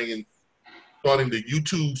about starting the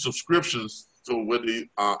YouTube subscriptions. So with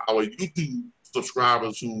our YouTube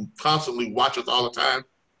subscribers who constantly watch us all the time,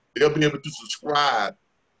 they'll be able to subscribe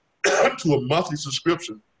to a monthly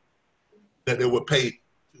subscription that they would pay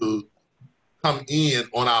to come in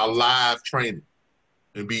on our live training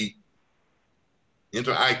and be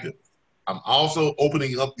interactive. I'm also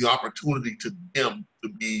opening up the opportunity to them to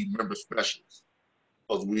be member specialists,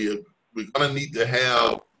 because we're gonna need to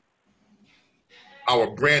have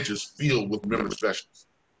our branches filled with member specialists.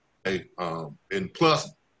 Okay? And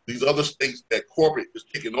plus, these other states that corporate is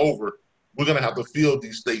taking over, we're gonna have to fill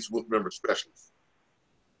these states with member specialists.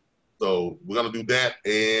 So we're gonna do that,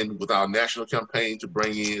 and with our national campaign to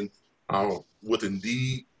bring in with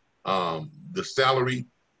Indeed, the salary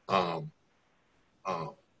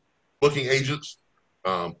booking agents,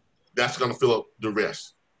 that's gonna fill up the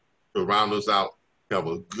rest to round us out, have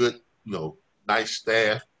a good, nice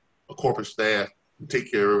staff, a corporate staff, and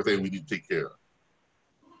take care of everything we need to take care of.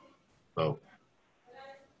 So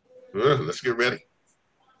let's get ready.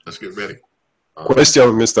 Let's get ready. Question,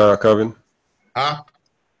 Mr. Kevin. Huh?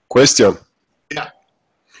 Question. Yeah.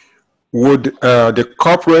 Would the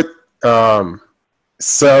corporate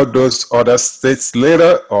sell those other states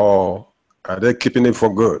later, or are they keeping it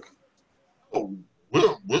for good? Oh,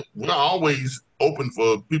 we're always open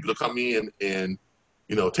for people to come in and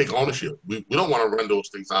take ownership. We don't want to run those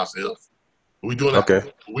states ourselves. We do it.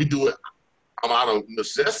 Okay. We do it out of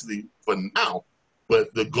necessity for now,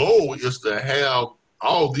 but the goal is to have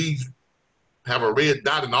all these have a red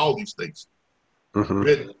dot in all these states. Mm-hmm.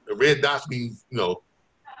 The red dots means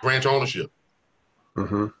branch ownership.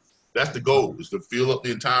 Mm-hmm. That's the goal, is to fill up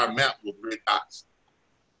the entire map with red dots.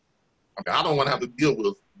 I mean, I don't want to have to deal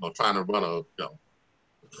with trying to run a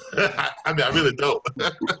I mean, I really don't.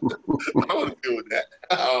 I don't want to deal with that.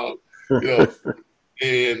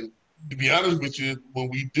 And to be honest with you, when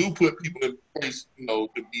we do put people in place, to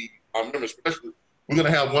be our member specialists, we're gonna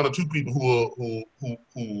have one or two people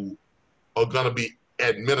who are gonna be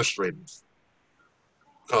administrators,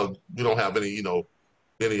 because we don't have any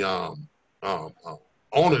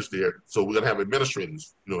owners there, so we're gonna have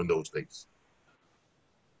administrators in those states.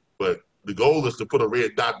 But the goal is to put a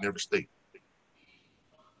red dot in every state.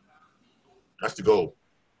 That's the goal.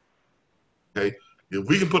 Okay, if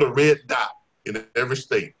we can put a red dot in every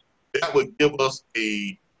state, that would give us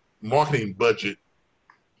a marketing budget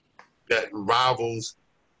that rivals,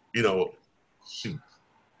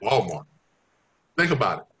 Walmart. Think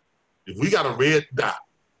about it. If we got a red dot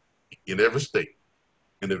in every state,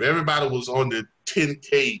 and if everybody was on the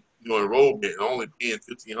 10K enrollment and only paying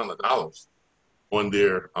 $1,500 on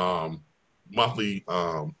their monthly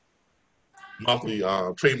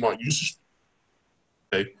trademark usage,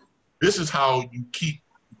 okay, this is how you keep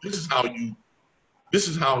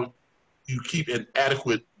an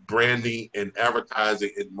adequate branding and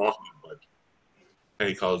advertising and marketing budget.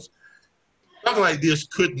 Okay, because something like this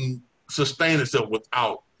couldn't sustain itself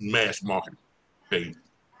without mass marketing. Okay,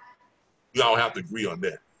 we all have to agree on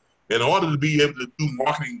that. In order to be able to do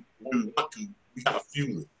marketing when we want to, we gotta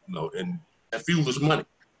fuel it, and fuel is money.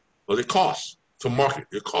 But it costs to market,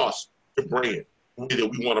 it costs to brand the way that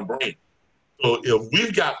we want to brand. So if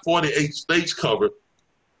we've got 48 states covered,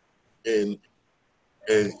 and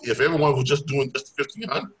if everyone was just doing just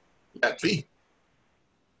 1,500, that fee,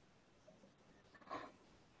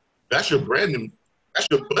 that's your branding, that's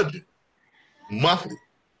your budget monthly.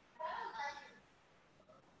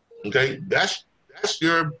 Okay, that's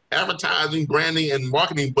your advertising, branding, and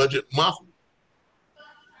marketing budget monthly.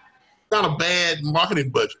 not a bad marketing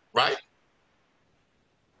budget, right?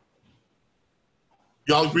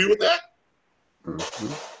 Y'all agree with that?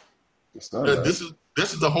 Mm-hmm. It's not And bad. this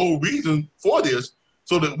is the whole reason for this,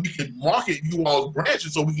 so that we can market you all's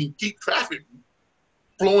branches, so we can keep traffic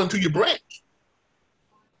flowing to your branch.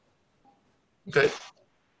 Okay,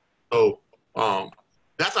 so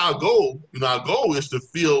that's our goal. Our goal is to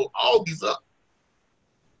fill all these up.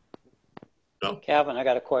 Calvin, I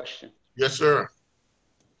got a question. Yes, sir.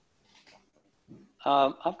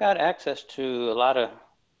 I've got access to a lot of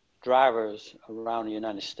drivers around the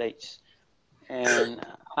United States, and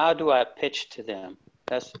how do I pitch to them?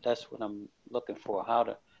 That's what I'm looking for. How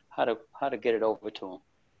to get it over to them.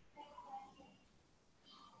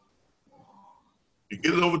 You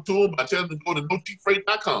get it over to them by telling them to go to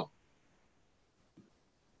nocheapfreight.com.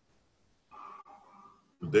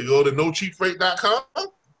 They go to nocheapfreight.com.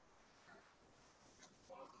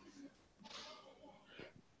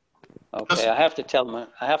 Okay, I have to tell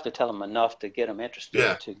them enough to get them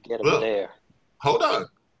interested, to get them there. Hold on.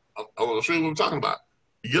 I'll show you what I'm talking about.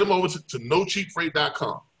 You get them over to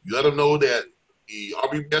nocheapfreight.com. You let them know that the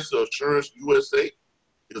Rbbs Assurance USA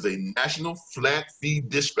is a national flat fee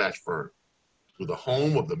dispatch firm with a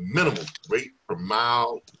home of the minimum rate per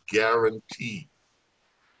mile guarantee.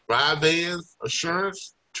 Dry vans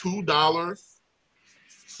assurance, $2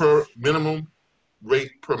 per minimum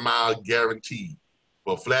rate per mile guarantee.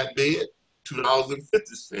 For flatbed,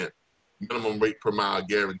 $2.50 minimum rate per mile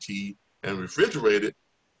guarantee, and refrigerated,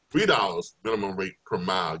 $3 minimum rate per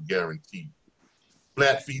mile guarantee.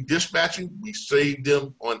 Flat fee dispatching, we save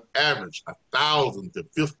them on average $1,000 to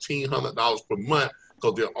 $1,500 per month,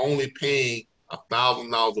 because they're only paying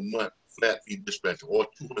 $1,000 a month flat fee dispatching, or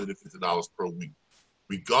 $250 per week.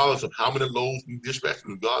 Regardless of how many loads we dispatch,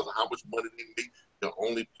 regardless of how much money they make, they're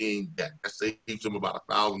only paying that. That saves them about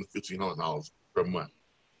 $1,000 to $1,500 per month.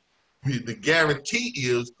 The guarantee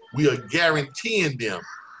is we are guaranteeing them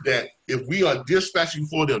that if we are dispatching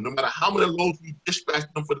for them, no matter how many loads we dispatch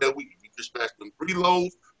them for that week, if we dispatch them 3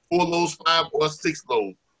 loads, 4 loads, 5 or 6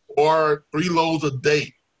 loads, or 3 loads a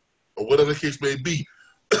day, or whatever the case may be,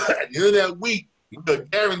 at the end of that week, we are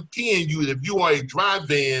guaranteeing you that if you are a dry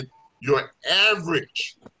van, your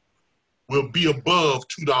average will be above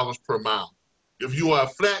 $2 per mile. If you are a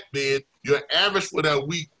flatbed, your average for that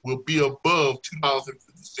week will be above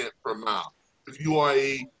 $2.50 per mile. If you are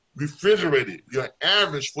a refrigerated, your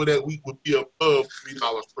average for that week will be above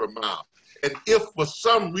 $3 per mile. And if for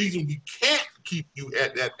some reason we can't keep you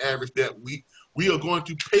at that average that week, we are going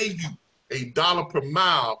to pay you $1 per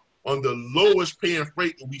mile on the lowest paying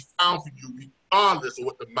freight that we found for you, regardless of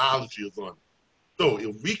what the mileage is on it. So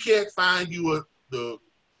if we can't find you the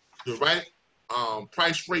right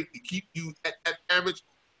price rate to keep you at that average,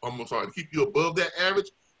 to keep you above that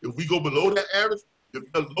average, if we go below that average,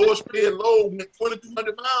 if the lowest paying load went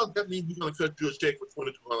 2,200 miles, that means we're going to cut you a check for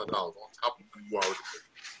 $2,200 on top of what you already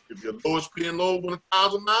paid. If your lowest paying load went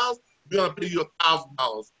 1,000 miles, we're going to pay you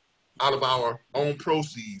 $1,000 out of our own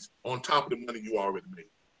proceeds on top of the money you already made.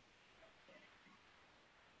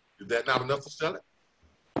 Is that not enough to sell it?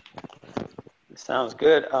 It sounds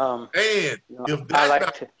good. And if that's not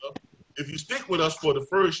enough, if you stick with us for the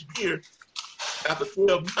first year, after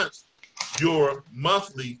 12 months, your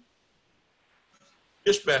monthly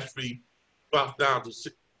dispatch fee drops down to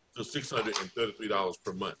 $633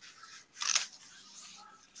 per month.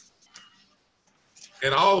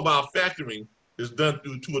 And all of our factoring is done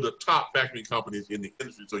through 2 of the top factoring companies in the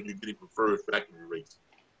industry, so you're getting preferred factoring rates.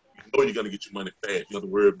 You know you're going to get your money fast. You don't have to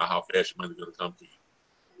worry about how fast your money is going to come to you.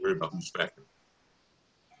 You worry about who's factoring.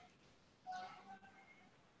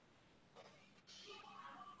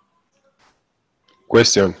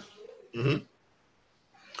 Question.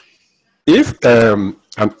 If an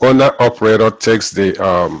owner-operator takes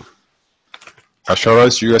the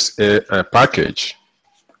Assurance USA package,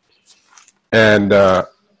 and are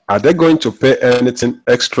they going to pay anything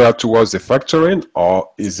extra towards the factoring, or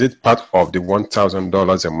is it part of the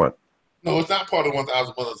 $1,000 a month? No, it's not part of $1,000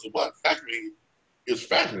 a month. Factoring is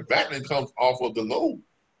factoring. Factoring comes off of the load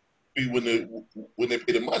fee when they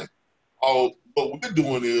pay the money. All what we're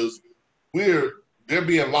doing is they're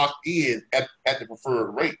being locked in at the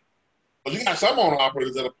preferred rate. But you got some owner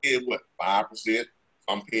operators that are paying what, 5%?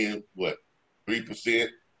 I'm paying what, 3%,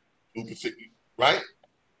 2%, right?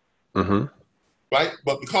 Mm-hmm. Right?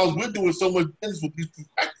 But because we're doing so much business with these 2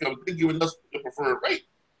 factories, they're giving us the preferred rate.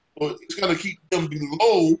 So it's going to keep them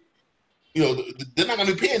below. You know, they're not going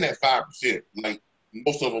to be paying that 5% like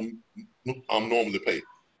most of them normally pay.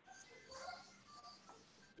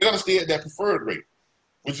 They're going to stay at that preferred rate,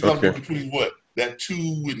 which is going to be between what? That 2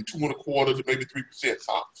 and 2 1/4 to maybe 3%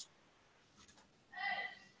 tops.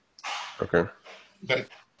 Okay. Okay.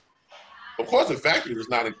 Of course, the factory is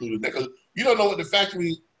not included because you don't know what the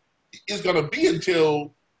factory is going to be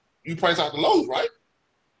until you price out the loads, right?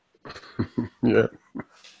 Yeah.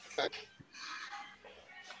 Okay.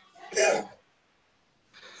 Yeah.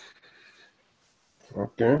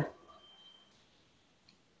 Okay.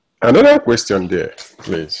 Another question there,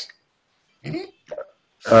 please.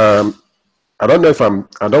 Mm-hmm. I don't know if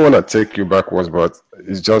I don't want to take you backwards, but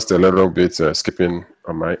it's just a little bit skipping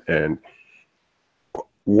on my end.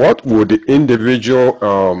 What would the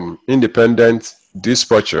individual independent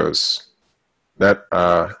dispatchers that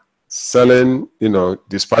are selling,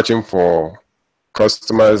 dispatching for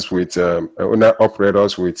customers with owner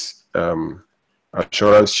operators with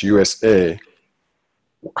Assurance USA,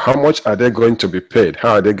 how much are they going to be paid?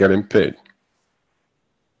 How are they getting paid?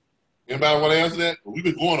 Anybody want to answer that? We've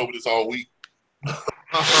been going over this all week.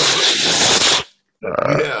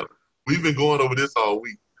 We've been going over this all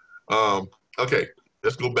week. Okay,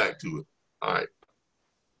 let's go back to it. All right.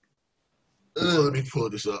 Let me pull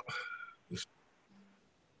this up. Just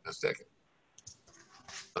a second.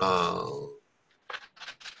 Oh,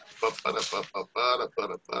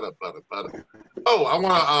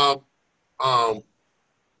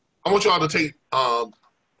 I want y'all to take. I'm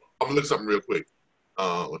gonna look something real quick.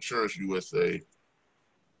 Assurance USA.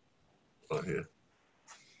 Right here.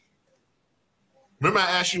 Remember,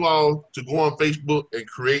 I asked you all to go on Facebook and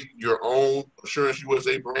create your own Assurance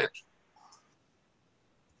USA branch.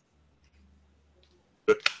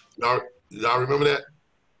 Y'all remember that?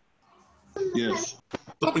 Yes.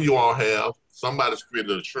 Some of you all have. Somebody's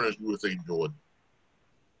created Assurance USA Georgia.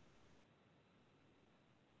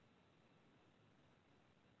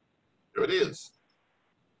 There it is.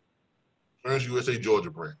 Assurance USA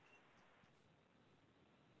Georgia branch.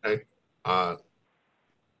 Okay.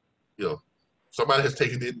 Somebody has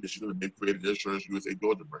taken the initiative and they created the Assurance USA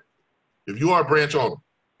Georgia branch. If you are a branch owner,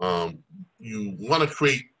 you want to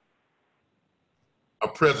create a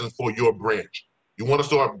presence for your branch. You want to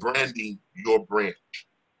start branding your branch,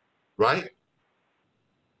 right?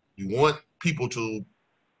 You want people to,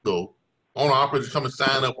 owner operators come and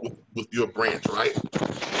sign up with your branch, right?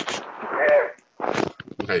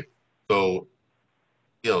 Okay, so,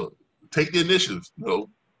 take the initiatives,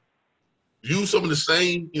 use some of the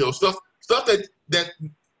same, stuff that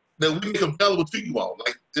we make available to you all,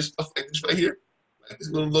 like this stuff like this right here, like this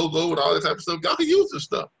little logo and all that type of stuff. Y'all can use this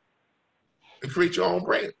stuff and create your own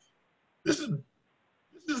brand. This is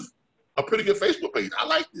a pretty good Facebook page. I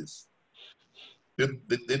like this.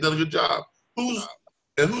 They've done a good job. Whose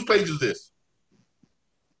page is this?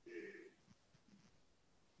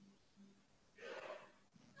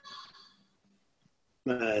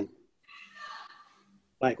 Mine.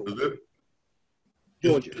 Michael. Is it?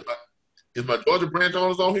 Georgia. Is my Georgia branch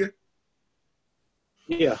owners on here?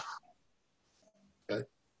 Yeah. Okay.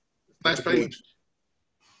 Nice page.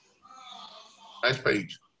 Nice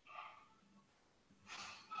page.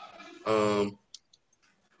 All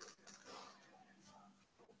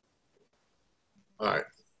right.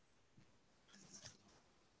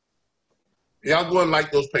 Y'all go and like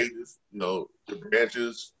those pages, the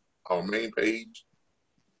branches, our main page,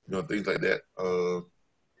 things like that. All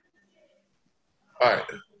right,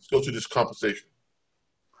 let's go to this compensation.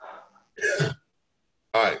 All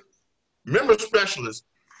right. Member specialists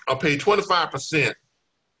are paid 25%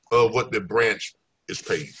 of what the branch is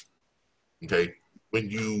paid. Okay.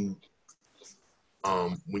 When you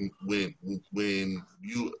when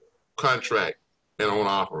you contract and owner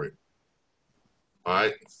operator. All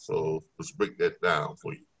right, so let's break that down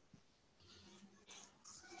for you.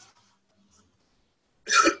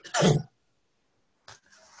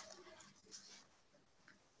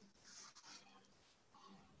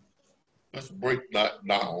 Let's break that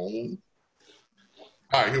down. All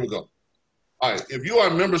right, here we go. All right, if you are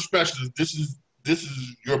a member specialist, this is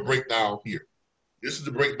your breakdown here. This is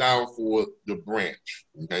the breakdown for the branch.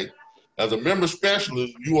 Okay, as a member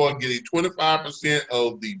specialist, you are getting 25%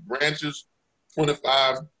 of the branch's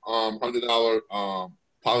 $2,500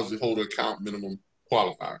 policyholder account minimum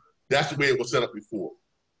qualifier. That's the way it was set up before.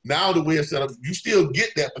 Now the way it's set up, you still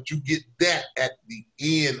get that, but you get that at the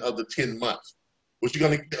end of the 10 months. What you're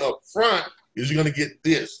gonna get up front is you're gonna get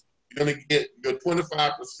this. You're gonna get your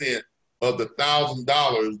 25% of the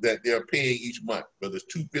 $1,000 that they're paying each month, whether it's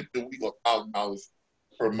 $250 a week or $1,000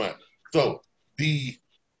 per month. So let's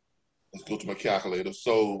go to my calculator.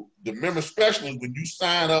 So the member specialist, when you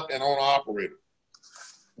sign up an owner operator,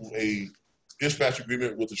 a dispatch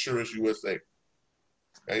agreement with Assurance USA,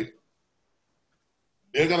 okay?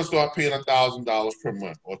 They're gonna start paying $1,000 per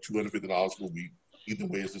month or $250 per week. Either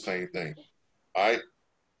way, it's the same thing. All right.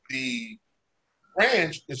 The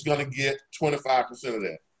branch is going to get 25% of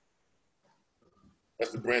that.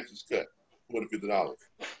 That's the branch's cut, $250.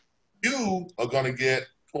 You are going to get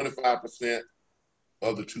 25%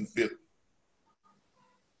 of the $250.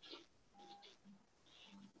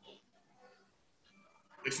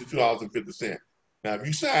 $62.50. Now, if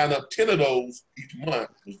you sign up 10 of those each month,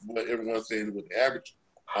 which is what everyone's saying what the average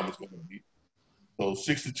is going to be, so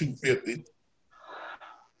 $62.50.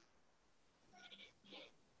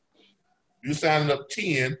 You're signing up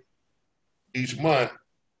 10 each month.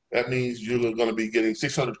 That means you're going to be getting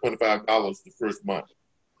 $625 the first month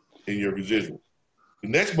in your residual. The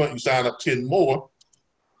next month you sign up 10 more.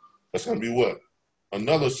 That's going to be what?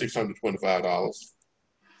 Another $625.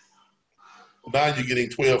 Now you're getting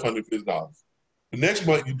 $1,250. The next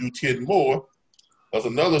month you do 10 more. That's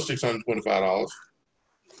another $625.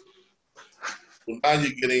 So now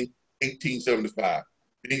you're getting $1,875.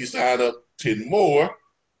 Then you sign up 10 more.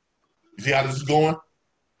 You see how this is going?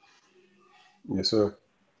 Yes, sir.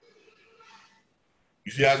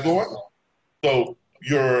 You see how it's going? So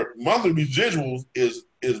your monthly residuals is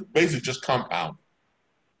basically just compound,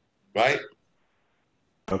 right?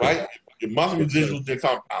 Okay. Right? Your monthly residuals are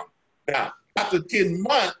compound. Now, after 10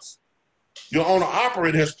 months, your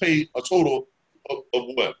owner-operator has paid a total of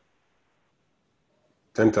what?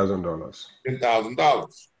 $10,000.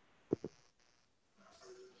 $10,000.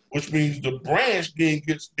 Which means the branch then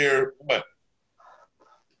gets their what?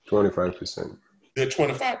 25%. They're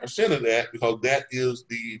 25% of that because that is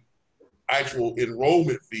the actual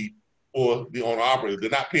enrollment fee for the owner-operator. They're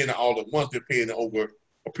not paying it all at once. They're paying it over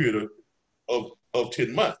a period of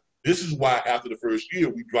 10 months. This is why after the first year,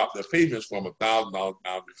 we dropped their payments from $1,000 down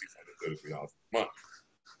to $633 a month,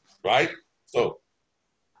 right? So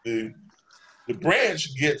the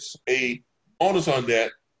branch gets a bonus on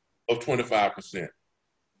that of 25%.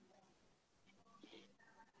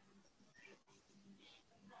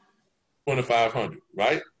 $2,500,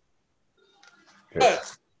 right?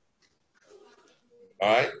 But, all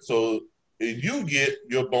right, so you get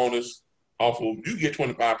your bonus off of, you get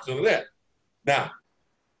 25% of that. Now,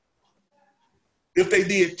 if they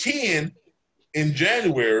did 10 in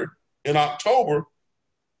January, in October,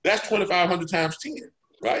 that's 2,500 times 10,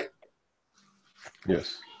 right?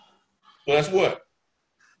 Yes. So that's what?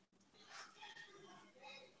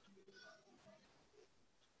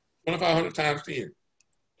 2,500 times 10.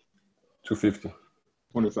 250.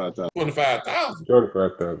 25,000. 25,000.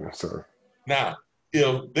 25,000. Sorry. Now,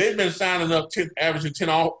 if they've been signing up averaging 10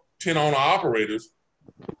 owner operators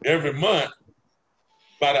every month,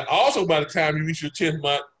 by the time you reach your 10th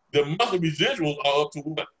month, the monthly residuals are up to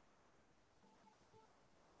what?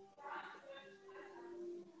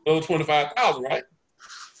 Another 25,000, right?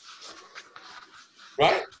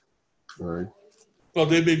 Right? Right. So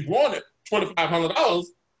they've been growing at $2,500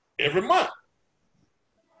 every month.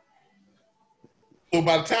 So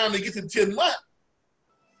by the time they get to the 10th month,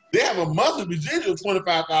 they have a monthly residual of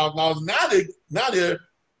 $25,000. Now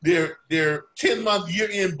their 10-month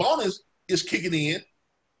year-end bonus is kicking in,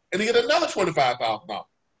 and they get another $25,000.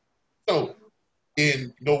 So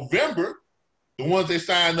in November, the ones they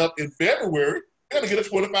signed up in February, they're gonna get a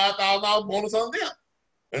 $25,000 bonus on them.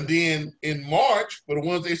 And then in March, for the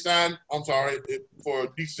ones they signed, for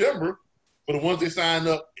December, for the ones they signed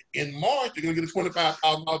up in March, they're gonna get a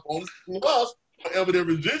 $25,000 bonus plus whatever their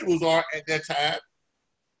residuals are at that time,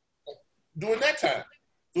 during that time.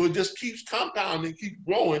 So it just keeps compounding, keeps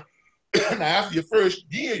growing. Now after your first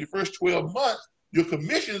year, your first 12 months, your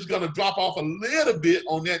commission is gonna drop off a little bit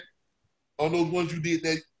on those ones you did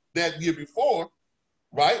that year before,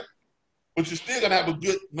 right? But you're still gonna have a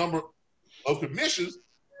good number of commissions.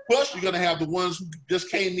 Plus, you're gonna have the ones who just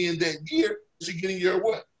came in that year. So you're getting your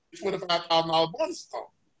what? $25,000 bonus on.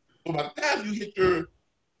 So by the time you hit your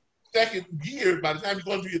second year, by the time you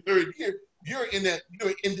go into your third year, you're in this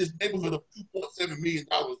neighborhood of $2.7 million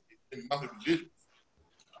in monthly residuals.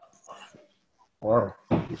 Wow.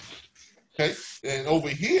 Okay, and over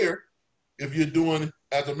here, if you're doing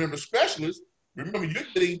as a member specialist, remember you're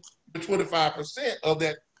getting the 25% of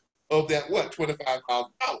that what?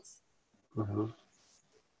 $25,000. Mm-hmm.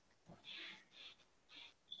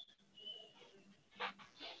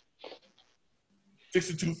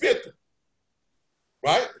 $6,250,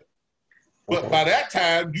 right? But by that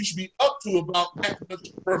time, you should be up to about that much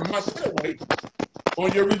per month anyway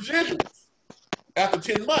on your residuals after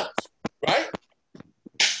 10 months, right?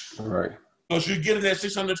 All right. Because you're getting that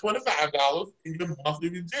 $625 in your monthly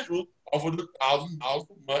residuals off of the $1,000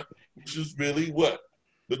 per month, which is really what?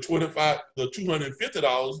 The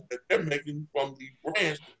 $250 that they're making from the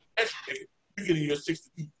branch. You're getting your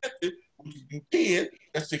 $6,250, which you do 10,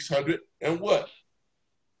 that's $600 and what?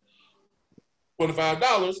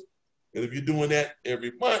 $25. And if you're doing that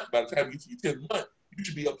every month, by the time you get to your 10th month, you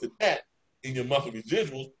should be up to that in your monthly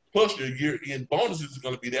residuals, plus your year-end bonuses is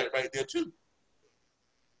going to be that right there too.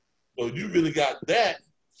 So you really got that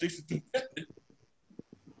 $6,250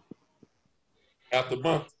 after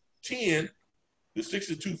month 10. The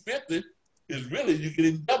 $6,250 is really you're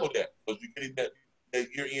getting double that because you're getting that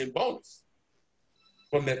year-end bonus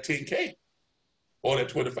from that 10K or that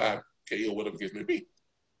 25K or whatever the case may be,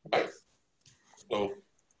 right? So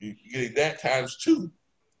you're getting that times 2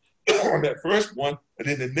 on that first one, and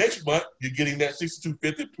then the next month you're getting that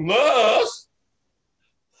 $6,250 plus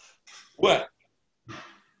what?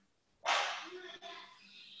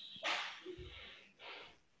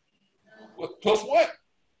 Plus what?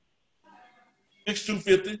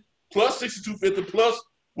 $6,250 plus $6,250 plus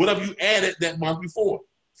whatever you added that month before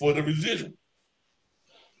for the residual.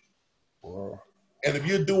 Wow. And if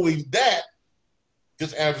you're doing that,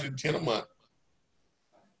 just averaging 10 a month,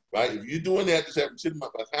 right? If you're doing that, just averaging 10 a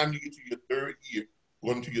month, by the time you get to your third year,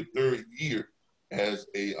 going to your third year as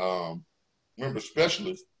a member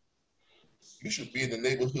specialist, you should be in the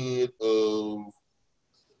neighborhood of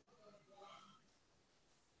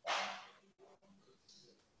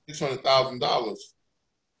 $600,000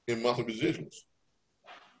 in monthly residuals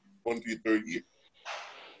going to your third year.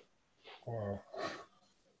 Wow.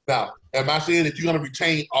 Now, am I saying that you're going to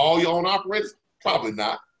retain all your own operators? Probably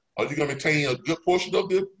not. Are you going to retain a good portion of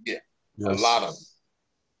them? Yeah, yes. A lot of them.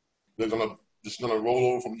 They're just going to roll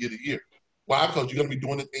over from year to year. Why? Because you're going to be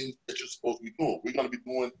doing the things that you're supposed to be doing. We're going to be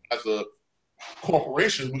doing, as a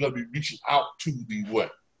corporation, we're going to be reaching out to the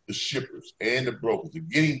what? The shippers and the brokers and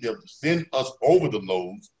getting them to send us over the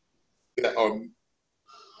loads that are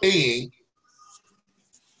paying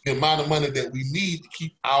the amount of money that we need to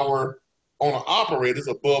keep our owner-operators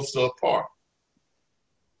above subpar.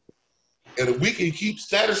 And if we can keep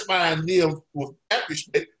satisfying them with that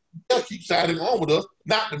respect, they'll keep signing on with us,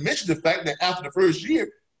 not to mention the fact that after the first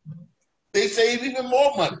year, they save even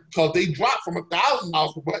more money because they drop from $1,000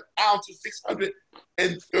 per month down to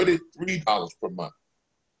 $633 per month.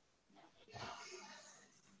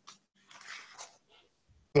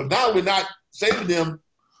 So now we're not saving them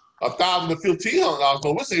 $1,000 to $1,500,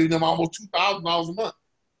 but we're saving them almost $2,000 a month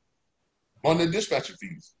on their dispatcher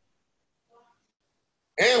fees.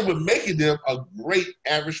 And we're making them a great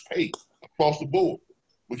average pay across the board.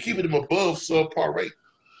 We're keeping them above subpar rate,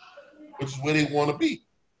 which is where they want to be.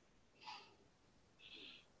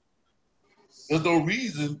 There's no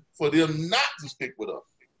reason for them not to stick with us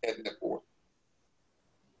at that point.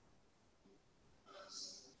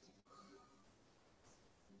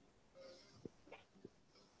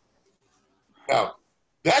 Now,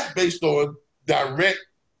 that's based on direct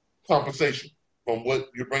compensation from what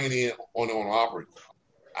you're bringing in on the operator.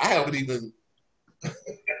 I haven't even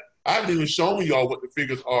shown y'all what the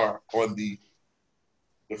figures are on the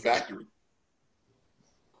factory.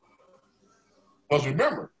 Because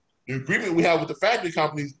remember, the agreement we have with the factory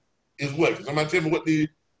companies is what? Can somebody tell me what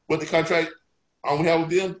the contract we have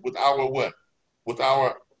with them? With our what? With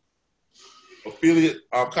our affiliate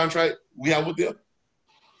contract we have with them?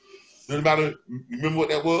 Does anybody remember what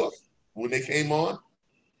that was when they came on?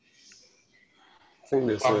 I think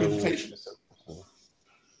they presentation.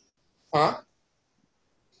 Huh?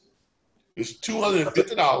 It's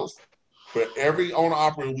 $250 for every owner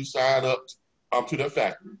operator we sign up to their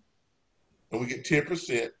factory, and we get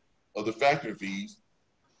 10% of the factory fees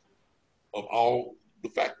of all the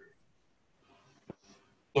factory.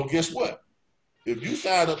 So guess what? If you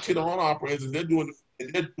sign up 10 owner operators and they're doing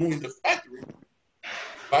the factory,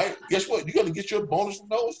 right? Guess what? You're gonna get your bonus from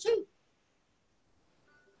those too.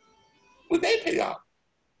 When they pay out.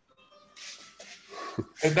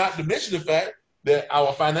 And not to mention the fact that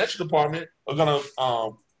our financial department are gonna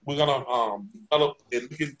develop and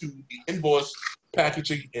look into the invoice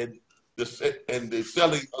packaging and the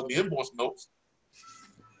selling of the invoice notes.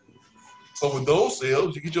 So with those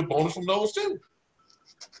sales, you get your bonus from those too.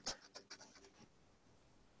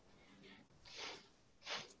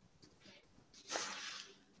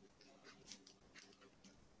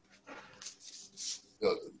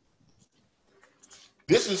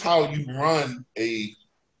 This is how you run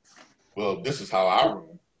this is how I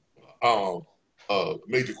run a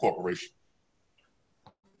major corporation.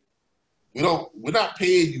 We're not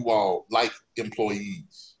paying you all like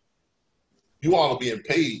employees. You all are being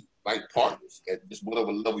paid like partners at just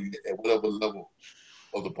whatever level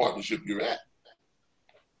of the partnership you're at.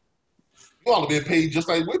 You all are being paid just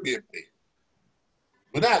like we're being paid.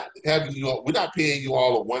 We're not paying you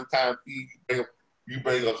all a one-time fee. You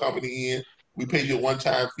bring a company in, we pay you a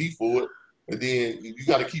one-time fee for it, and then you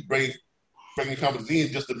got to keep bringing bringing companies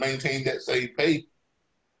in just to maintain that same pay,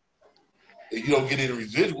 and you don't get any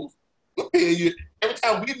residuals. We're paying you every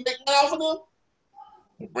time we make money off of them.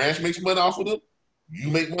 The branch makes money off of them. You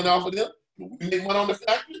make money off of them. We make money on the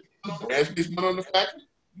factory. The branch makes money on the factory.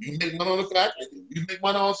 You make money on the factory. You make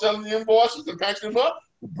money on selling the invoices and packaging them up.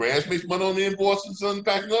 The branch makes money on the invoices and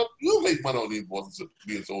packaging up. You make money on the invoices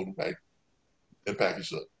being sold and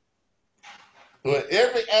packaged up. So in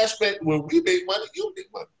every aspect where we make money, you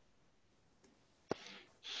make money.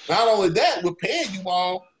 Not only that, we're paying you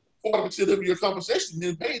all 40% of your compensation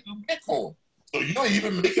being paid through Bitcoin. So you're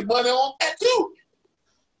even making money on that too.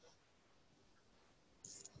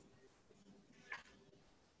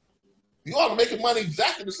 You are making money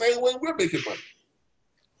exactly the same way we're making money.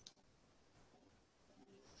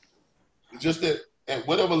 It's just that at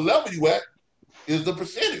whatever level you at is the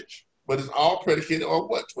percentage, but it's all predicated on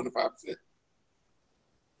what, 25%?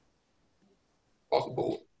 Off the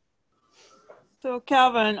board. So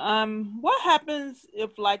Calvin, what happens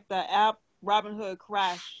if like the app Robinhood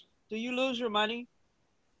crash? Do you lose your money?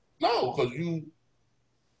 No, because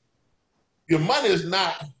your money is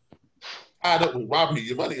not tied up with Robinhood.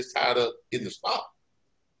 Your money is tied up in the stock.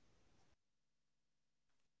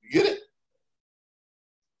 You get it?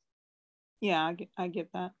 Yeah, I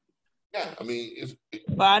get that. Yeah, I mean,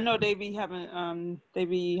 but I know they be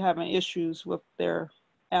having issues with their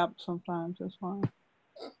app sometimes. That's fine.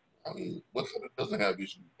 I mean, what kind of doesn't have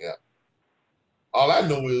issues with the app? All I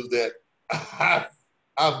know is that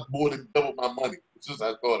I've more than doubled my money since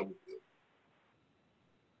I started with it.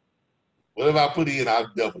 Whatever I put in,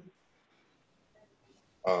 I've doubled it.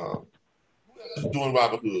 Who else is doing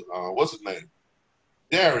Robinhood? What's his name?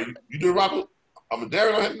 Darren, you doing Robinhood? I'm a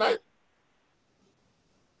Darren on here tonight.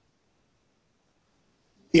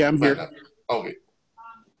 Yeah, I'm here. Okay.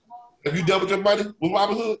 Have you doubled your money with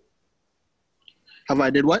Robinhood? Have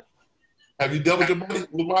I did what? Have you doubled your money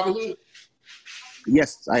with Robinhood?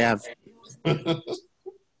 Yes, I have. 2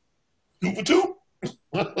 for 2?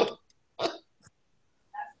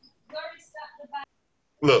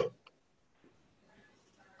 Look,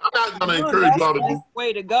 I'm not going to encourage y'all to do.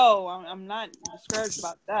 Way to go. I'm not discouraged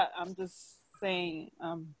about that. I'm just saying,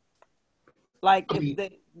 like if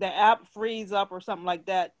the app frees up or something like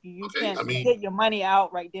that, you can't get your money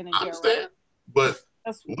out right then and there. I understand, right? but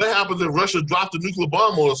what happens if Russia drops a nuclear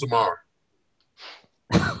bomb on us tomorrow?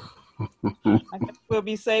 I guess we'll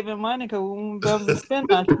be saving money because we won't be able to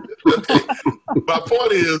spend on it. Okay. My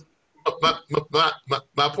point is,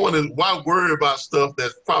 my point is, why worry about stuff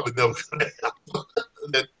that's probably never going to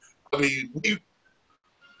happen? I mean,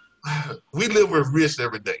 we live with risk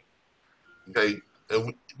every day. Okay,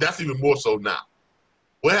 and that's even more so now.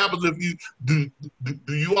 What happens if you do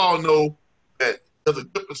you all know that there's a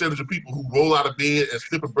good percentage of people who roll out of bed and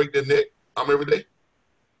slip and break their neck every day?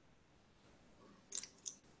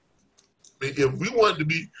 I mean, if we wanted to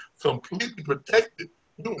be completely protected,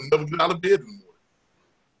 we would never get out of bed anymore.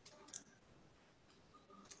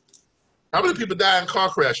 How many people die in car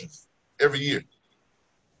crashes every year?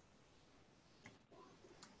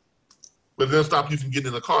 But it doesn't stop you from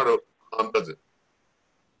getting in a car, though, does it?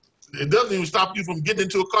 It doesn't even stop you from getting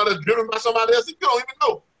into a car that's driven by somebody else that you don't even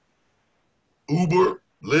know. Uber,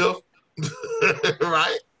 Lyft,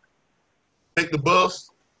 right? Take the bus,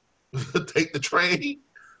 take the train.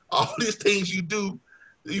 All these things you do,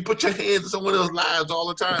 you put your hands in someone else's lives all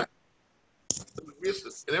the time.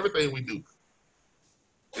 And everything we do.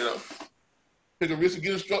 You know, take a risk of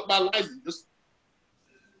getting struck by lightning. Just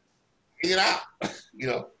get it out, you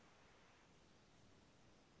know.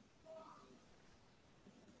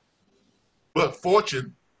 But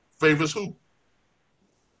fortune favors who?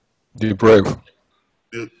 The brave.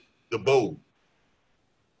 The bold.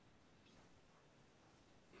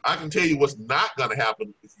 I can tell you what's not going to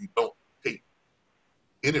happen if you don't take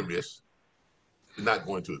any risk. You're not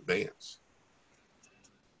going to advance.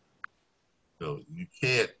 You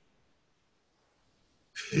can't.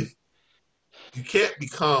 You can't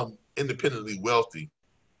become independently wealthy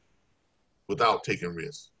without taking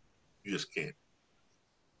risks. You just can't.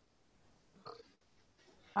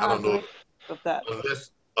 I don't know with that.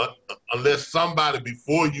 Unless somebody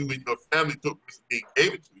before you in your family took risk and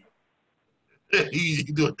gave it to you. You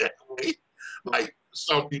can do it that way, like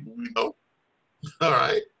some people we know. All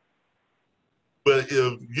right. But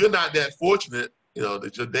if you're not that fortunate, you know,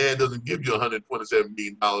 that your dad doesn't give you $127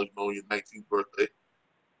 million on your 19th birthday.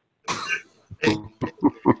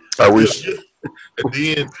 I wish. And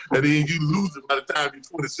then you lose it by the time you're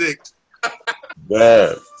 26.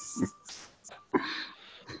 Bad.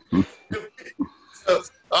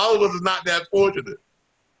 All of us are not that fortunate.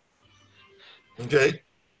 Okay?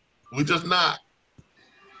 We're just not.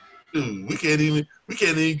 Dude, we can't even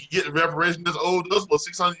get the reparation that's owed us for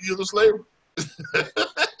 600 years of slavery.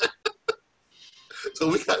 So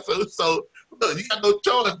we got so look, you got no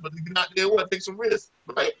choice but to get out there and what, take some risks,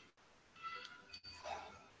 right?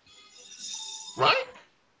 Right?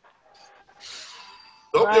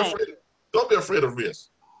 Don't be afraid of risk.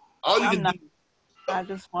 All you can do. I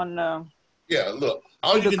just want to. Yeah, look.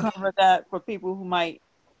 All you can cover that for people who might,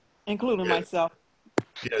 including myself.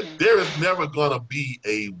 Yeah, there is never gonna be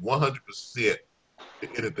a 100% in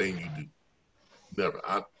anything you do. Never.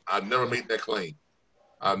 I never made that claim.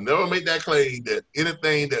 I never made that claim that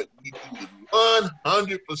anything that we do is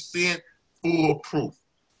 100% foolproof.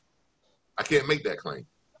 I can't make that claim.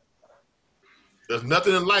 There's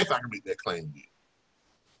nothing in life I can make that claim with.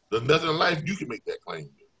 There's nothing in life you can make that claim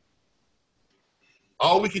with.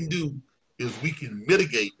 All we can do is we can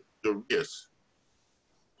mitigate the risk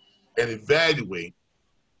and evaluate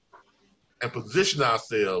and position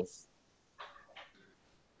ourselves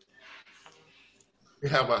to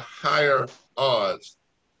have a higher odds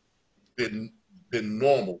than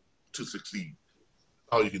normal to succeed.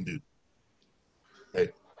 All you can do.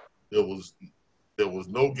 Okay. There was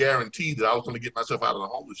no guarantee that I was going to get myself out of the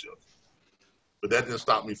homeless shelter, but that didn't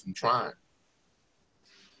stop me from trying.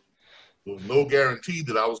 There was no guarantee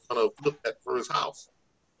that I was going to flip that first house.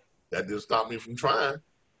 That didn't stop me from trying.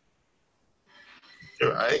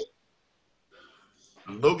 Right?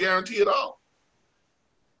 There's no guarantee at all.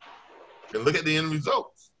 And look at the end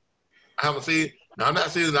results. I haven't said, now I'm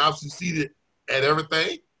not saying that I've succeeded at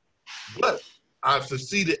everything, but I've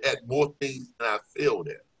succeeded at more things than I failed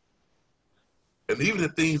at. And even the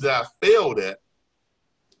things that I failed at,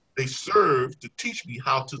 they serve to teach me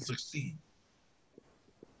how to succeed.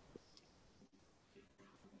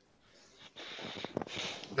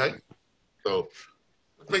 Okay? So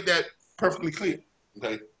let's make that perfectly clear.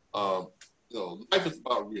 Okay? You know, life is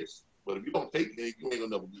about risk. But if you don't take it, you ain't gonna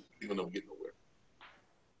never get nowhere.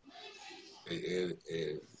 And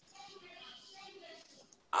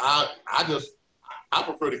I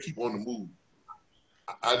prefer to keep on the move.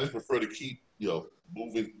 I just prefer to keep,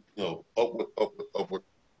 moving, upward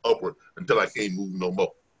until I can't move no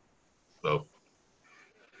more. So,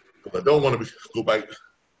 because I don't want to go back to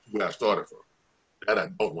where I started from. That I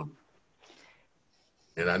don't want to do.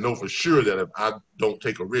 And I know for sure that if I don't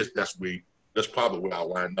take a risk, that's probably where I'll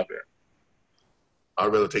wind up at.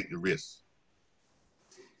 I'd rather take the risk.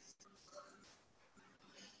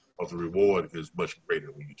 But the reward is much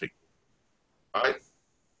greater when you take it. All right.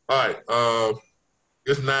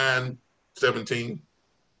 It's 9:17.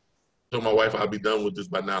 Told my wife I'll be done with this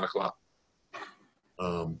by 9 o'clock.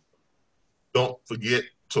 Don't forget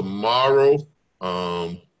tomorrow.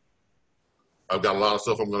 I've got a lot of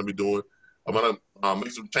stuff I'm going to be doing. I'm going to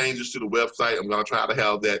make some changes to the website. I'm going to try to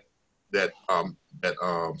have that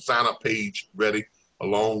sign up page ready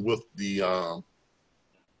along with the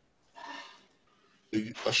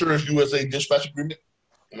Assurance USA dispatch agreement.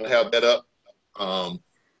 I'm going to have that up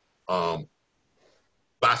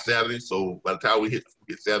by Saturday. So by the time we hit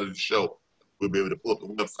Saturday's show, we'll be able to pull up the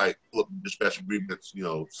website, pull up the dispatch agreements,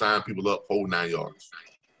 sign people up, whole 9 yards.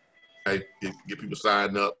 Okay, get people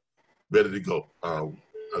signed up, ready to go. I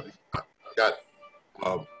got,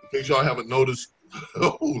 in case y'all haven't noticed,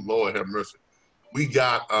 oh Lord have mercy, we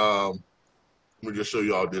got, let me just show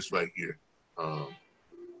you all this right here.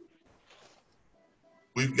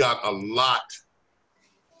 We've got a lot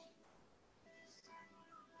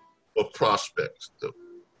of prospects that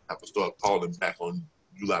have to start calling back on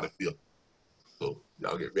July the 5th. So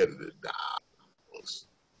y'all get ready to die.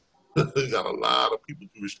 We got a lot of people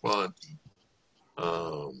to respond to.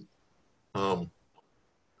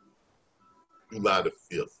 July the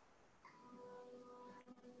 5th.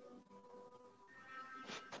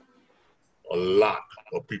 A lot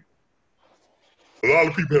of people. A lot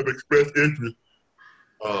of people have expressed interest.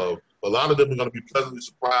 A lot of them are going to be pleasantly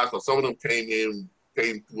surprised. Some of them came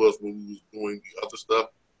to us when we was doing the other stuff.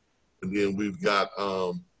 And then we've got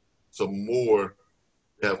some more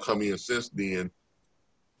that have come in since then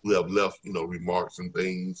who have left, remarks and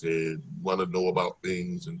things and want to know about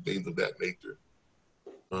things and things of that nature.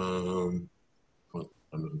 I'm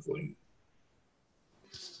looking for you.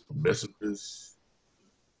 Messages.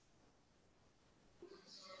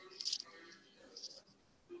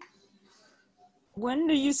 When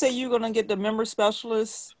do you say you're going to get the member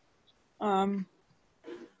specialist? We're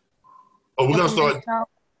going to start.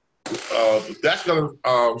 That's going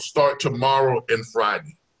to start tomorrow and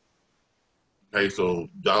Friday. Okay, so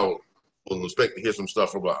y'all will expect to hear some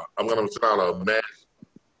stuff about. I'm going to send out a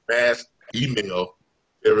mass email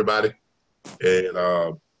to everybody,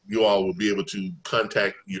 and you all will be able to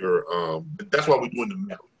contact your. That's why we're doing the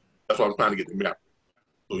mail. That's why I'm trying to get the map.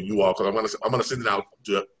 So you all, because I'm gonna send it out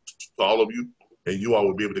to all of you, and you all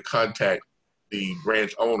will be able to contact the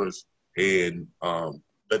branch owners and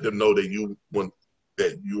let them know that you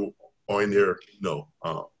are in their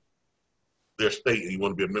their state and you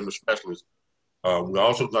want to be a member specialist. We're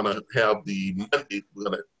also gonna have the Monday. We're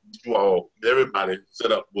gonna get everybody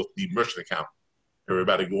set up with the merchant account.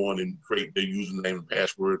 Everybody go on and create their username and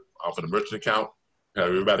password for the merchant account. Have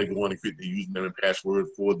everybody go on and create their username and password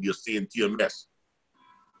for the Ascend TMS.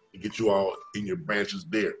 To get you all in your branches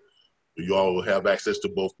there. So you all will have access to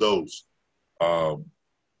both those.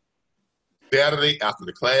 Saturday after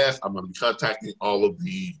the class, I'm going to be contacting all of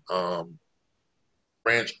the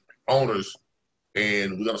branch owners,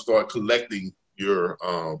 and we're going to start collecting your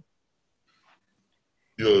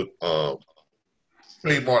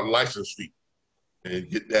trademark license fee and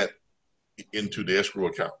get that into the escrow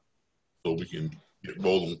account so we can get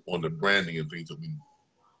rolling on the branding and things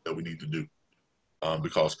that we need to do.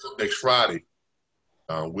 Because next Friday,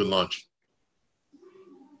 we're launching.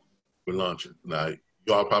 We're launching. Now,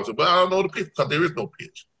 y'all probably say, but I don't know the pitch, because there is no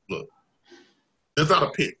pitch. Look, there's not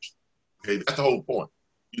a pitch. Okay, that's the whole point.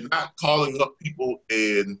 You're not calling up people,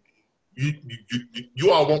 and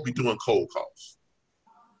you all won't be doing cold calls.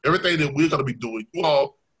 Everything that we're going to be doing,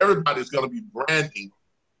 everybody's going to be branding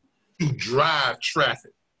to drive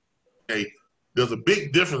traffic. Okay, there's a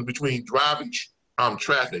big difference between driving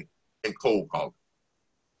traffic and cold calling.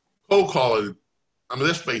 Cold calling, I mean,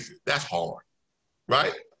 let's face it, that's hard,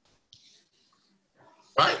 right?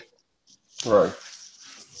 Right? Right.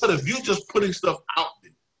 But if you're just putting stuff out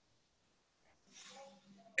there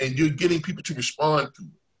and you're getting people to respond to it,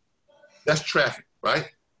 that's traffic, right?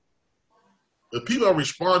 If people are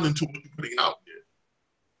responding to what you're putting out there,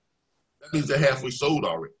 that means they're halfway sold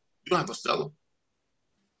already. You don't have to sell them.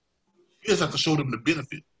 You just have to show them the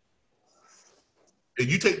benefit. And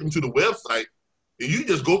you take them to the website, and you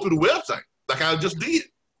just go through the website like I just did.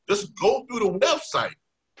 Just go through the website,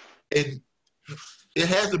 and it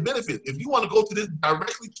has the benefit. If you want to go to this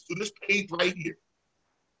directly to this page right here,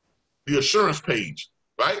 the assurance page,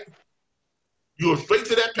 right? You go straight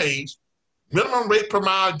to that page, minimum rate per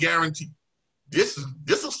mile guarantee. This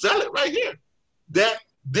will sell it right here.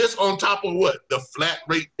 This on top of what? The flat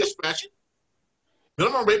rate dispatching.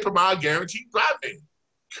 Minimum rate per mile guaranteed drive van.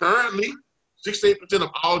 Currently, 68% of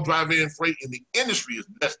all drive van freight in the industry is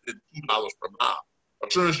less than $2 per mile.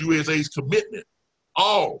 Assurance USA's commitment,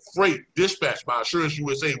 all freight dispatched by Assurance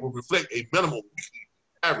USA will reflect a minimum weekly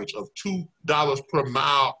average of $2 per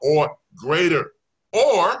mile or greater.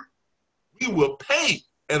 Or we will pay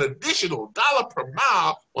an additional $1 per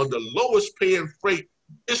mile on the lowest paying freight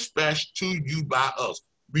dispatched to you by us,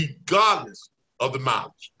 regardless of the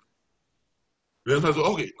mileage. Then I say,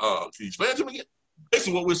 okay, can you explain to me again?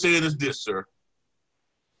 Basically what we're saying is this, sir.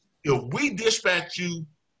 If we dispatch you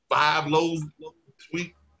 5 loads this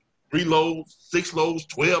week, 3 loads, 6 loads,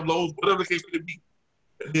 12 loads, whatever the case may be,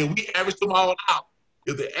 and then we average them all out.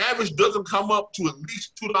 If the average doesn't come up to at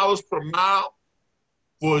least $2 per mile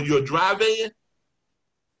for your drive van,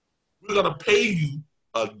 we're gonna pay you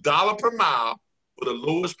 $1 per mile for the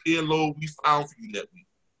lowest paying load we found for you that week.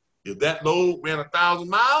 If that load ran 1,000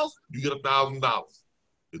 miles, you get $1,000.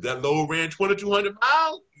 If that load ran 2,200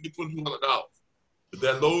 miles, you get $2,200. If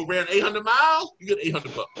that load ran 800 miles, you get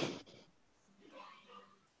 $800.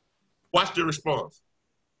 Watch the response.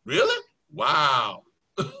 Really? Wow.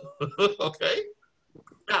 Okay.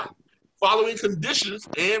 Now, following conditions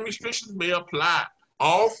and restrictions may apply.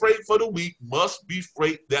 All freight for the week must be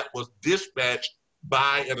freight that was dispatched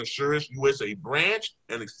by an Assurance USA branch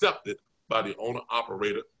and accepted by the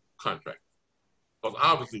owner-operator contract. Because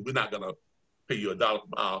obviously, we're not going to pay you $1 per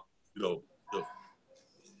mile,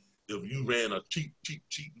 if you ran a cheap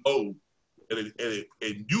load and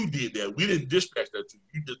you did that. We didn't dispatch that to you.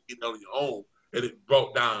 You just did it on your own, and it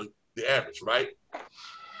brought down the average, right?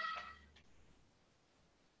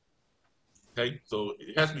 Okay, so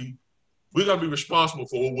it has to be, we're going to be responsible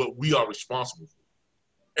for what we are responsible for.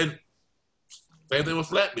 And same thing with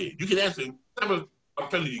flatbed. You can ask me, I'm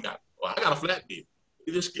telling you, I got a flatbed.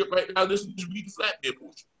 You just skip right now, just read the flatbed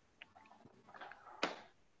portion.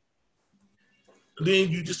 And then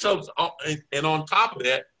you just tell us, and on top of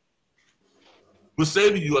that, we're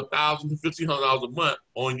saving you $1,000 to $1,500 a month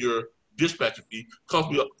on your dispatcher fee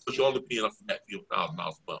because you're only paying a flat fee of $1,000 a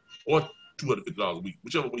month or $250 a week,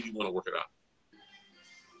 whichever way you want to work it out.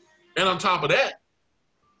 And on top of that,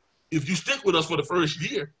 if you stick with us for the first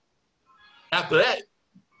year, after that,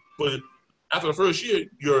 after the first year,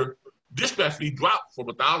 your dispatch fee dropped from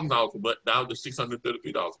 $1,000 a month down to $633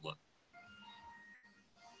 a month.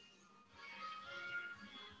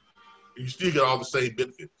 And you still get all the same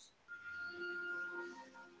benefits.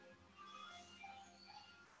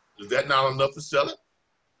 Is that not enough to sell it?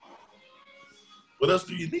 What else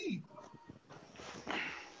do you need?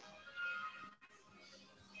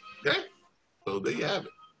 Okay, so there you have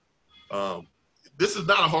it. This is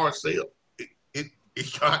not a hard sale.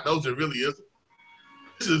 God knows it really isn't.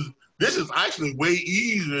 This is actually way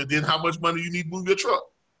easier than how much money you need to move your truck,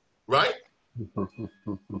 right?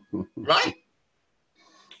 Right?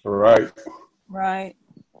 Right. Right.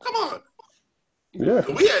 Come on. Yeah.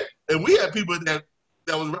 And we had people that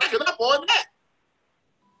was racking up on that.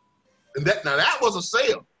 And that was a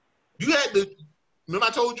sale. You had to, remember I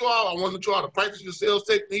told you all, I wanted you all to practice your sales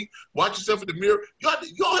technique, watch yourself in the mirror. You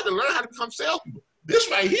all had to learn how to become salespeople. This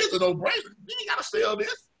right here is a no-brainer. You ain't got to sell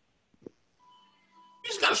this. You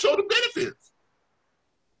just got to show the benefits.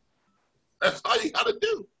 That's all you got to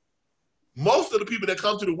do. Most of the people that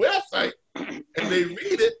come to the website and they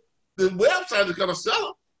read it, the website is going to sell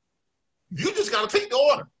them. You just got to take the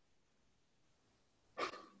order.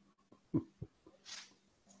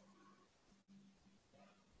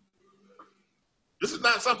 This is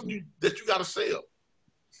not something that you got to sell.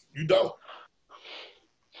 You don't.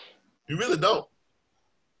 You really don't.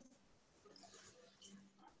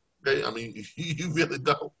 Okay, I mean, you really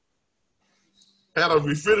don't. Had a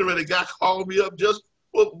refrigerator guy call me up just,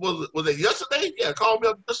 what was it yesterday? Yeah, called me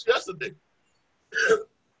up just yesterday.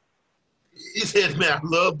 He said, man, I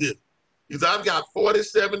love this. He said, I've got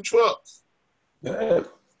 47 trucks. Yeah.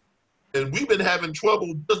 And we've been having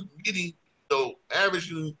trouble just getting,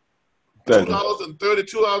 averaging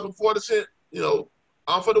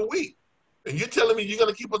 $2.32.40, for the week. And you're telling me you're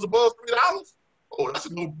going to keep us above $3? Oh, that's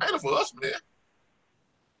a no-brainer for us, man.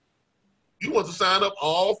 You want to sign up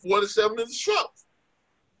all 47 of the trucks.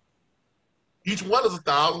 Each one is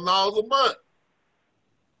 $1,000 a month.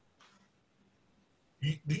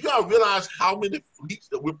 Do y'all realize how many fleets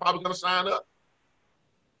that we're probably going to sign up?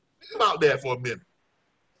 Think about that for a minute.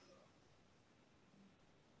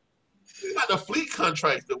 Think about the fleet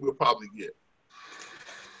contracts that we'll probably get.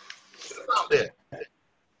 Think about that.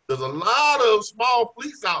 There's a lot of small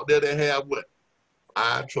fleets out there that have what?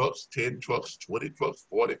 5 trucks, 10 trucks, 20 trucks,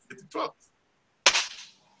 40, 50 trucks.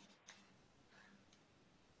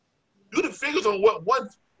 Do the figures on what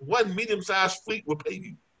one medium-sized fleet will pay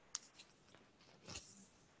you.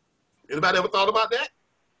 Anybody ever thought about that?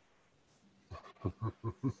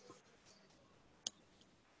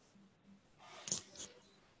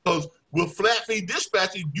 Because with flat fee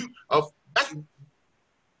dispatching,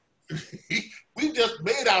 we just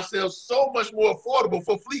made ourselves so much more affordable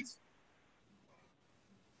for fleets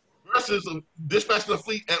versus dispatching a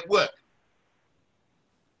fleet at what?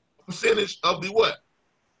 Percentage of the what?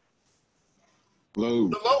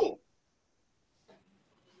 Load. The load.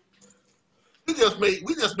 We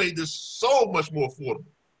just made this so much more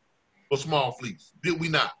affordable for small fleets, did we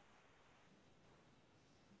not?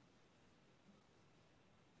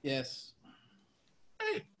 Yes.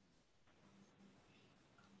 Hey.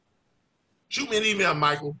 Shoot me an email,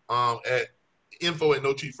 Michael, at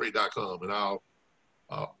info@nocheapfreight.com, and I'll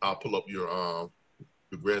pull up your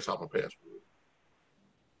Grasshopper password.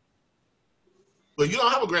 But you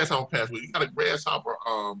don't have a Grasshopper password. You got a Grasshopper.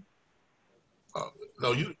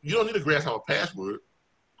 No, you don't need a Grasshopper password.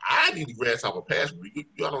 I need a Grasshopper password.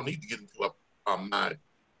 Y'all don't need to get into my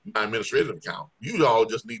administrative account. You all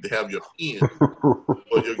just need to have your PIN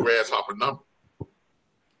or your Grasshopper number.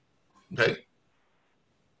 Okay.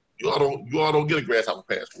 You all don't get a Grasshopper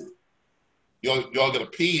password. You all get a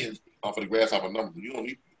PIN off of the Grasshopper number, but you don't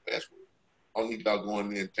need a password. I don't need y'all going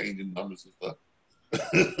there and changing numbers and stuff.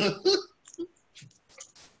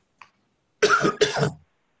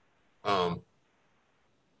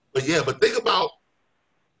 But think about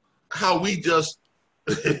how we just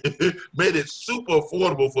made it super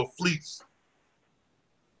affordable for fleets.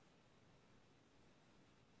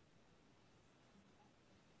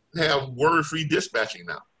 Have worry-free dispatching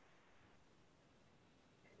now.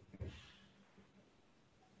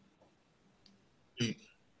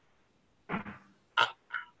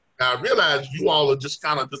 I realize you all are just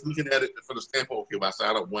kind of just looking at it from the standpoint, okay, if I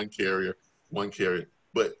sign up one carrier,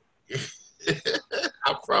 but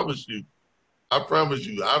I promise you, I've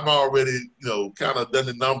already, kind of done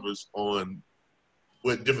the numbers on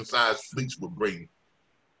what different size fleets would bring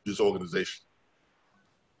this organization.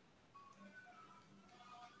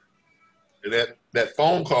 And that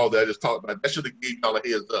phone call that I just talked about, that should have gave y'all a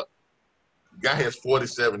heads up. The guy has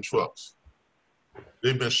 47 trucks.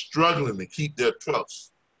 They've been struggling to keep their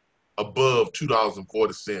trucks above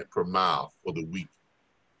 $2.40 per mile for the week.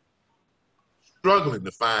 Struggling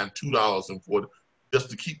to find $2.40 just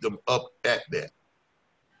to keep them up at that.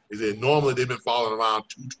 They said normally they've been falling around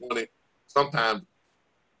 $2.20, sometimes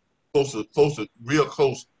real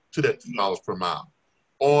close to that $2 per mile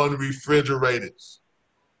on refrigerators.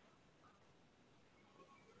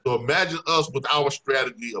 So imagine us with our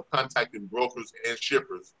strategy of contacting brokers and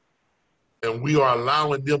shippers, and we are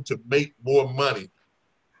allowing them to make more money.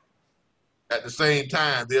 At the same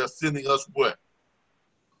time, they're sending us what?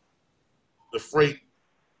 The freight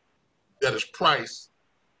that is priced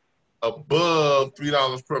above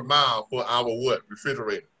 $3 per mile for our what?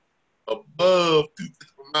 Refrigerator. Above $2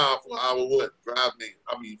 per mile for our what?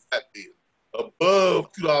 Flatbed.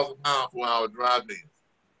 Above $2 a mile for our drive vans.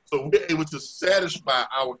 So we're able to satisfy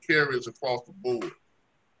our carriers across the board.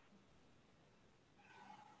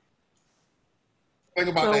 Think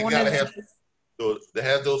about that guy that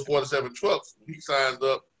has those 47 trucks. When he signs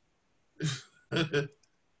up,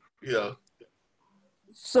 yeah.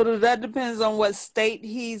 So does that depends on what state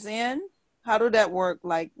he's in? How do that work?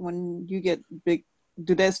 Like when you get big,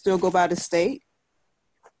 do that still go by the state?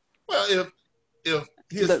 Well, if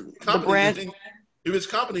his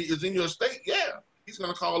company is in your state, yeah, he's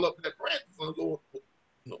gonna call up that branch. He's gonna go,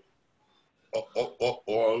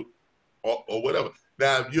 or whatever.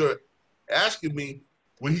 Now, if you're asking me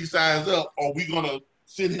when he signs up, are we gonna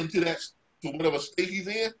send him to whatever state he's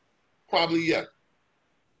in? Probably, yeah.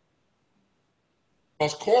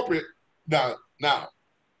 Because corporate, now,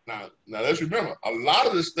 let's remember, a lot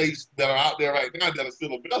of the states that are out there right now that are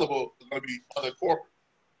still available are going to be other corporate,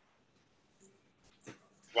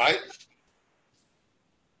 right?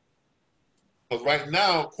 Because right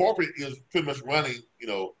now, corporate is pretty much running,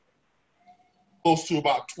 close to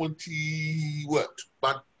about 28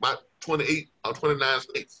 or 29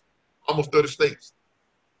 states, almost 30 states.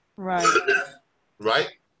 Right. Right?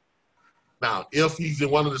 Now, if he's in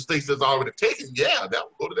one of the states that's already taken, yeah, that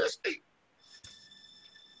will go to that state.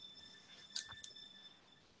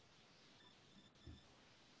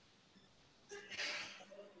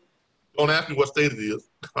 Don't ask me what state it is.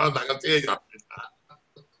 I'm not going to tell you.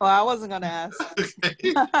 Oh, I wasn't going to ask.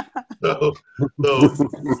 so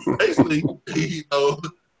basically, looking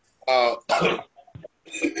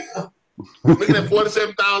at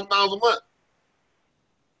 $47,000 a month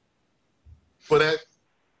for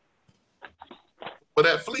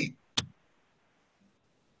that fleet.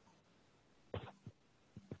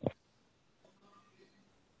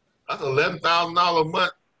 That's $11,000 a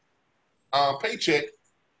month paycheck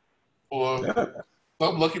for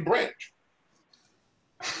some lucky branch.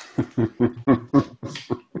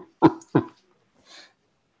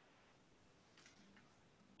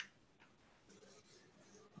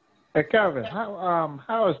 Hey, Calvin,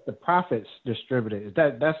 how is the profits distributed?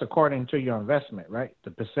 That's according to your investment, right?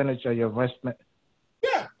 The percentage of your investment?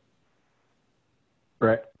 Yeah.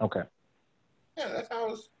 Right. Okay. Yeah, that's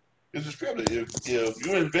how it's distributed. If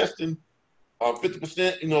you're investing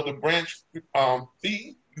 50%, the branch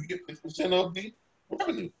fee, you get 50% of the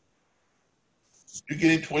revenue. You're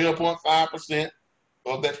getting 12.5%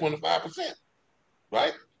 of that 25%,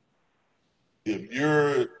 right? If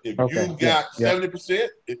you got 70%,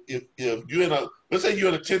 if you're in let's say you're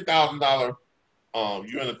in a $10,000,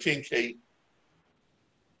 you're in a 10K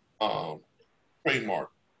trademark,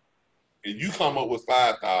 and you come up with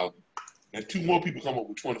 5,000, and two more people come up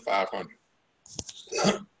with 2,500.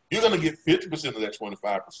 You're gonna get 50% of that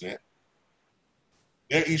 25%.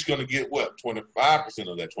 They're each gonna get what? 25%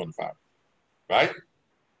 of that 25, right?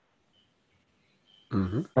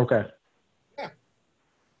 Mm-hmm. Okay. Yeah.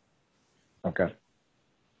 Okay.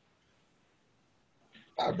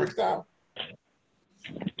 That breaks down.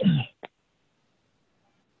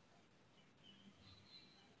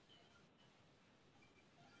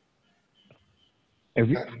 If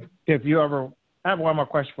you ever, I have one more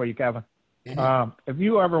question for you, Kevin. Mm-hmm. If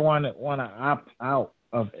you ever want to opt out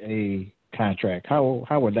of a contract, how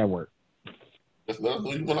would that work? Just let us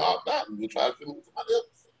know you want to opt out, and we'll try to fill it with somebody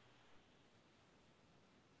else.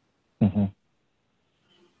 Mm-hmm.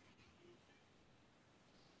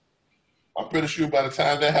 I'm pretty sure by the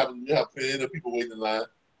time that happens, you have plenty of people waiting in line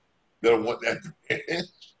that'll want that branch.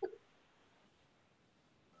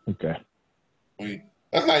 Okay. I mean,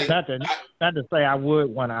 that's like not to say I would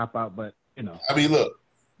want to opt out, but I mean, look,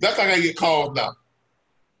 that's like I get calls now.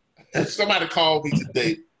 Somebody called me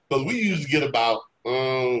today because we usually get about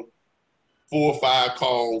 4 or 5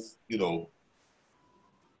 calls,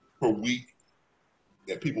 per week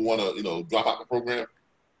that people want to, drop out the program.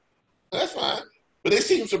 That's fine, but they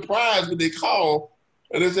seem surprised when they call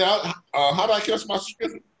and they say, "How do I cancel my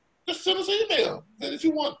subscription?" Just send us an email. Say that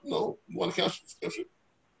you want, you want to cancel your subscription.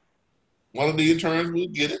 One of the interns will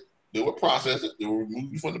get it. They will process it. They will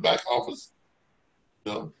remove you from the back office.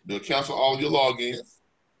 They'll cancel all your logins,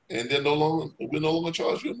 and then we'll no longer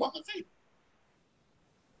charge you a monthly fee.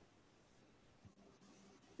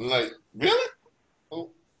 I'm like, really? Oh,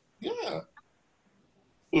 yeah.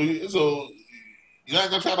 So you're not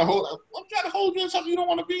gonna try to hold. I'm trying to hold you in something you don't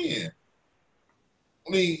want to be in. I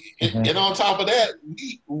mean, and on top of that,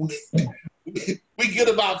 we get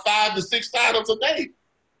about 5 to 6 signups a day.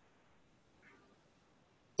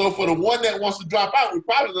 So for the one that wants to drop out, we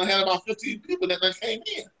probably gonna have about 15 people that came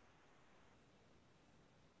in.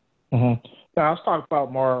 So I was talking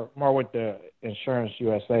about more with the Insurance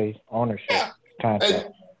USA ownership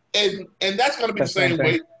concept. And that's gonna be the same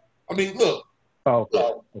way. I mean, look.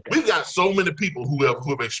 Look, we've got so many people who have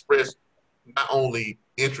expressed not only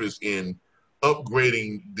interest in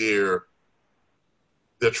upgrading their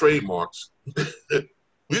trademarks.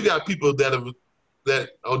 We've got people that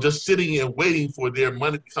are just sitting and waiting for their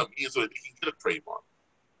money to come in so that they can get a trademark,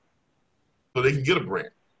 so they can get a brand.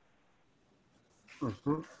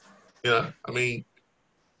 Yeah, I mean,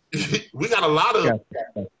 we got a lot of.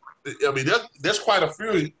 I mean, there's quite a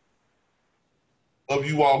few of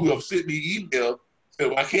you all who have sent me emails. Said,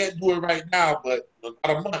 well, I can't do it right now, but in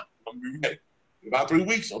about a month, I'm gonna be ready. In about 3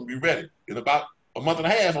 weeks, I'm gonna be ready. In about a month and a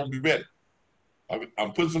half, I'm gonna be ready.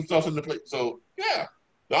 I'm putting some stuff in the place. So yeah,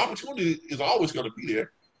 the opportunity is always gonna be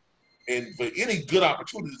there. And for any good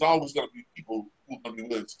opportunity, there's always gonna be people who are gonna be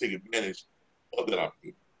willing to take advantage of that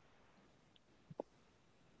opportunity.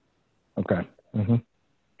 Okay.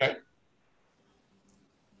 Okay.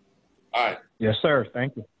 All right. Yes, sir.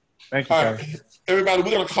 Thank you. Thank you, All right. Everybody,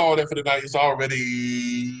 we're gonna call that for tonight. It's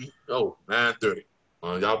already 9:30.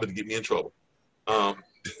 Y'all better get me in trouble. Y'all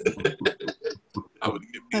better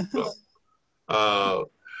get me in trouble.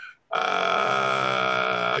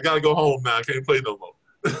 I gotta go home now. I can't play no more.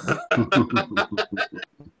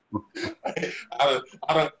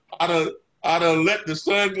 I done let the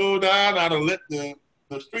sun go down. I done let the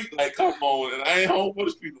street light come on, and I ain't home for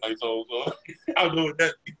the street lights on. So I know what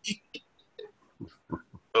that means.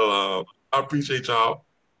 So I appreciate y'all.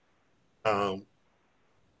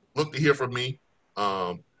 Look to hear from me.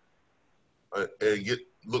 And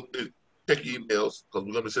check your emails, because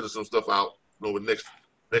we're gonna be sending some stuff out over the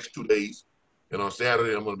next 2 days. And on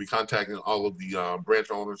Saturday, I'm gonna be contacting all of the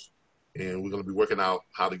branch owners, and we're gonna be working out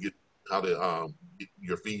how to get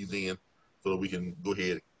your fees in, so that we can go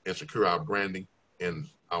ahead and secure our branding and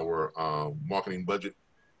our marketing budget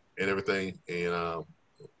and everything. And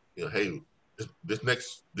hey, this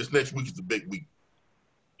next week is a big week.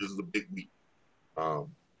 This is a big week. 4th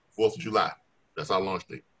of July. That's our launch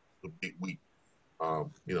date. It's a big week.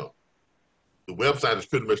 The website is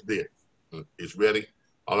pretty much there. It's ready.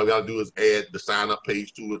 All I gotta do is add the sign-up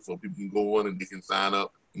page to it, so people can go on and they can sign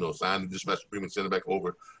up. Sign the dispatch agreement, send it back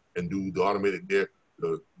over, and do the automated there.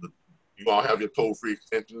 You all have your toll-free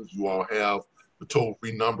extensions. You all have the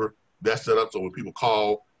toll-free number that's set up, so when people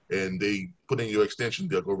call and they put in your extension,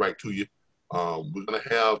 they'll go right to you. We're gonna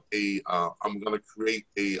have I'm gonna create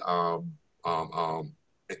an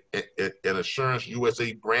Assurance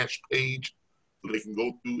USA branch page, so they can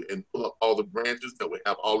go through and pull up all the branches that will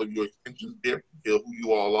have all of your extensions there, tell who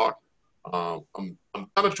you all are. I'm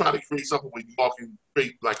gonna try to create something where you all can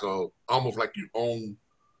create almost like your own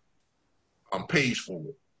page for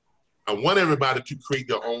it. I want everybody to create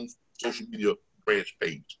their own social media branch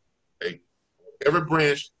page. Okay, every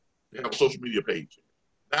branch have a social media page,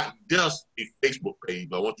 not just a Facebook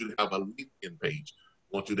page. I want you to have a LinkedIn page.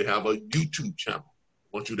 I want you to have a YouTube channel. I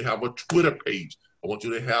want you to have a Twitter page. I want you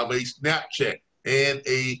to have a Snapchat and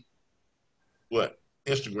a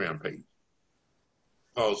Instagram page.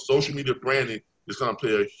 Social media branding is going to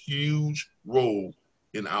play a huge role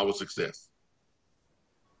in our success.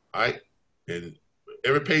 All right, and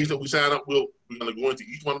every page that we sign up, we're going to go into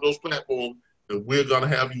each one of those platforms, and we're going to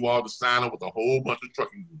have you all to sign up with a whole bunch of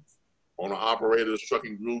trucking groups, owner operators,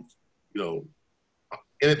 trucking groups.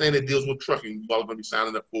 Anything that deals with trucking, you all are going to be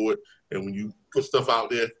signing up for it. And when you put stuff out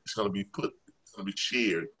there, it's going to be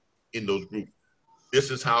shared in those groups.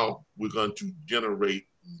 This is how we're going to generate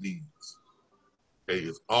leads. Okay,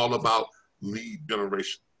 it's all about lead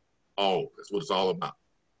generation. That's what it's all about.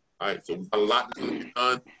 All right, so we've got a lot that's going to be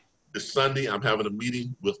done. This Sunday, I'm having a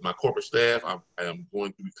meeting with my corporate staff. I am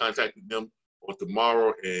going to be contacting them on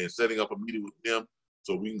tomorrow and setting up a meeting with them,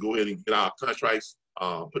 so we can go ahead and get our contracts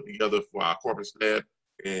put together for our corporate staff,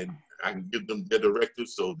 and I can give them their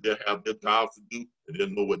directives, so they'll have their jobs to do, and they'll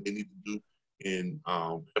know what they need to do in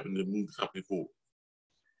helping them move the company forward.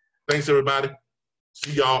 Thanks, everybody.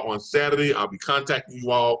 See y'all on Saturday. I'll be contacting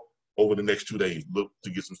you all over the next 2 days. Look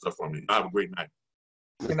to get some stuff from me. Have a great night.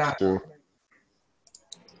 Good night. Have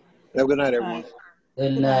a good night, everyone.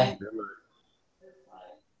 Good night. Good night.